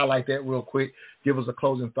could just highlight that real quick, give us a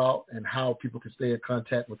closing thought and how people can stay in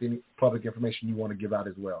contact with any public information you want to give out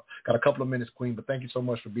as well. Got a couple of minutes, Queen, but thank you so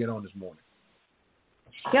much for being on this morning.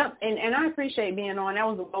 Yep, and I appreciate being on. That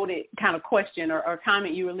was a loaded kind of question or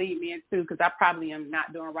comment you were leading me into, because I probably am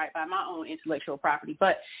not doing right by my own intellectual property.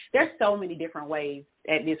 But there's so many different ways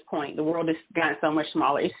at this point. The world has gotten so much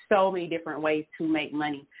smaller. There's so many different ways to make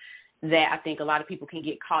money that I think a lot of people can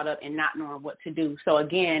get caught up in not knowing what to do. So,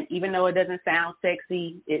 again, even though it doesn't sound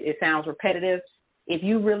sexy, it sounds repetitive, if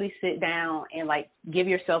you really sit down and, give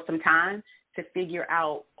yourself some time to figure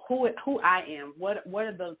out who I am, what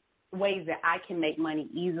are the ways that I can make money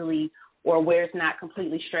easily or where it's not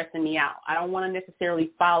completely stressing me out. I don't want to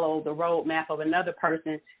necessarily follow the roadmap of another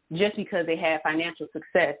person just because they have financial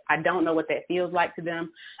success. I don't know what that feels like to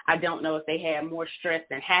them. I don't know if they have more stress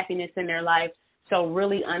than happiness in their life. So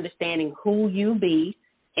really understanding who you be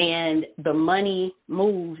and the money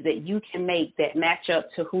moves that you can make that match up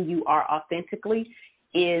to who you are authentically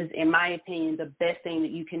is, in my opinion, the best thing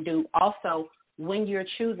that you can do. Also, when you're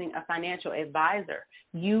choosing a financial advisor,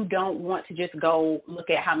 you don't want to just go look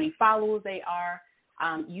at how many followers they are.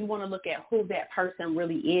 You want to look at who that person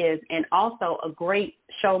really is. And also a great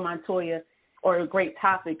show, Montoya, or a great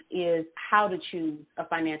topic is how to choose a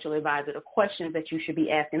financial advisor, the questions that you should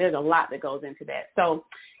be asking. There's a lot that goes into that. So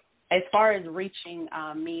as far as reaching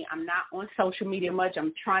me, I'm not on social media much.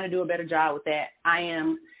 I'm trying to do a better job with that. I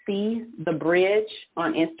am C The Bridge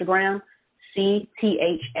on Instagram,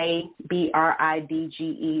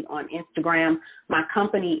 CTHABRIDGE on Instagram. My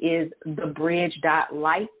company is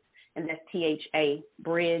thebridge.life, and that's THA,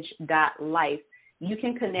 bridge.life. You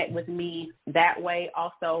can connect with me that way.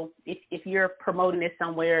 Also, if you're promoting this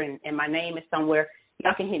somewhere and my name is somewhere,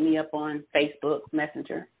 y'all can hit me up on Facebook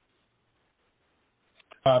Messenger.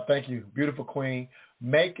 Thank you. Beautiful queen.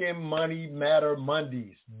 Making Money Matter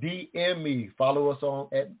Mondays. DM me. Follow us on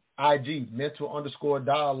at IG,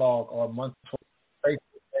 mental_dialogue, or monthly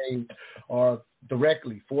Facebook page, or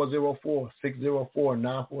directly,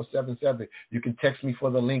 404-604-9477. You can text me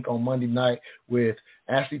for the link on Monday night with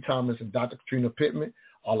Ashley Thomas and Dr. Katrina Pittman.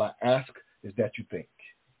 All I ask is that you think.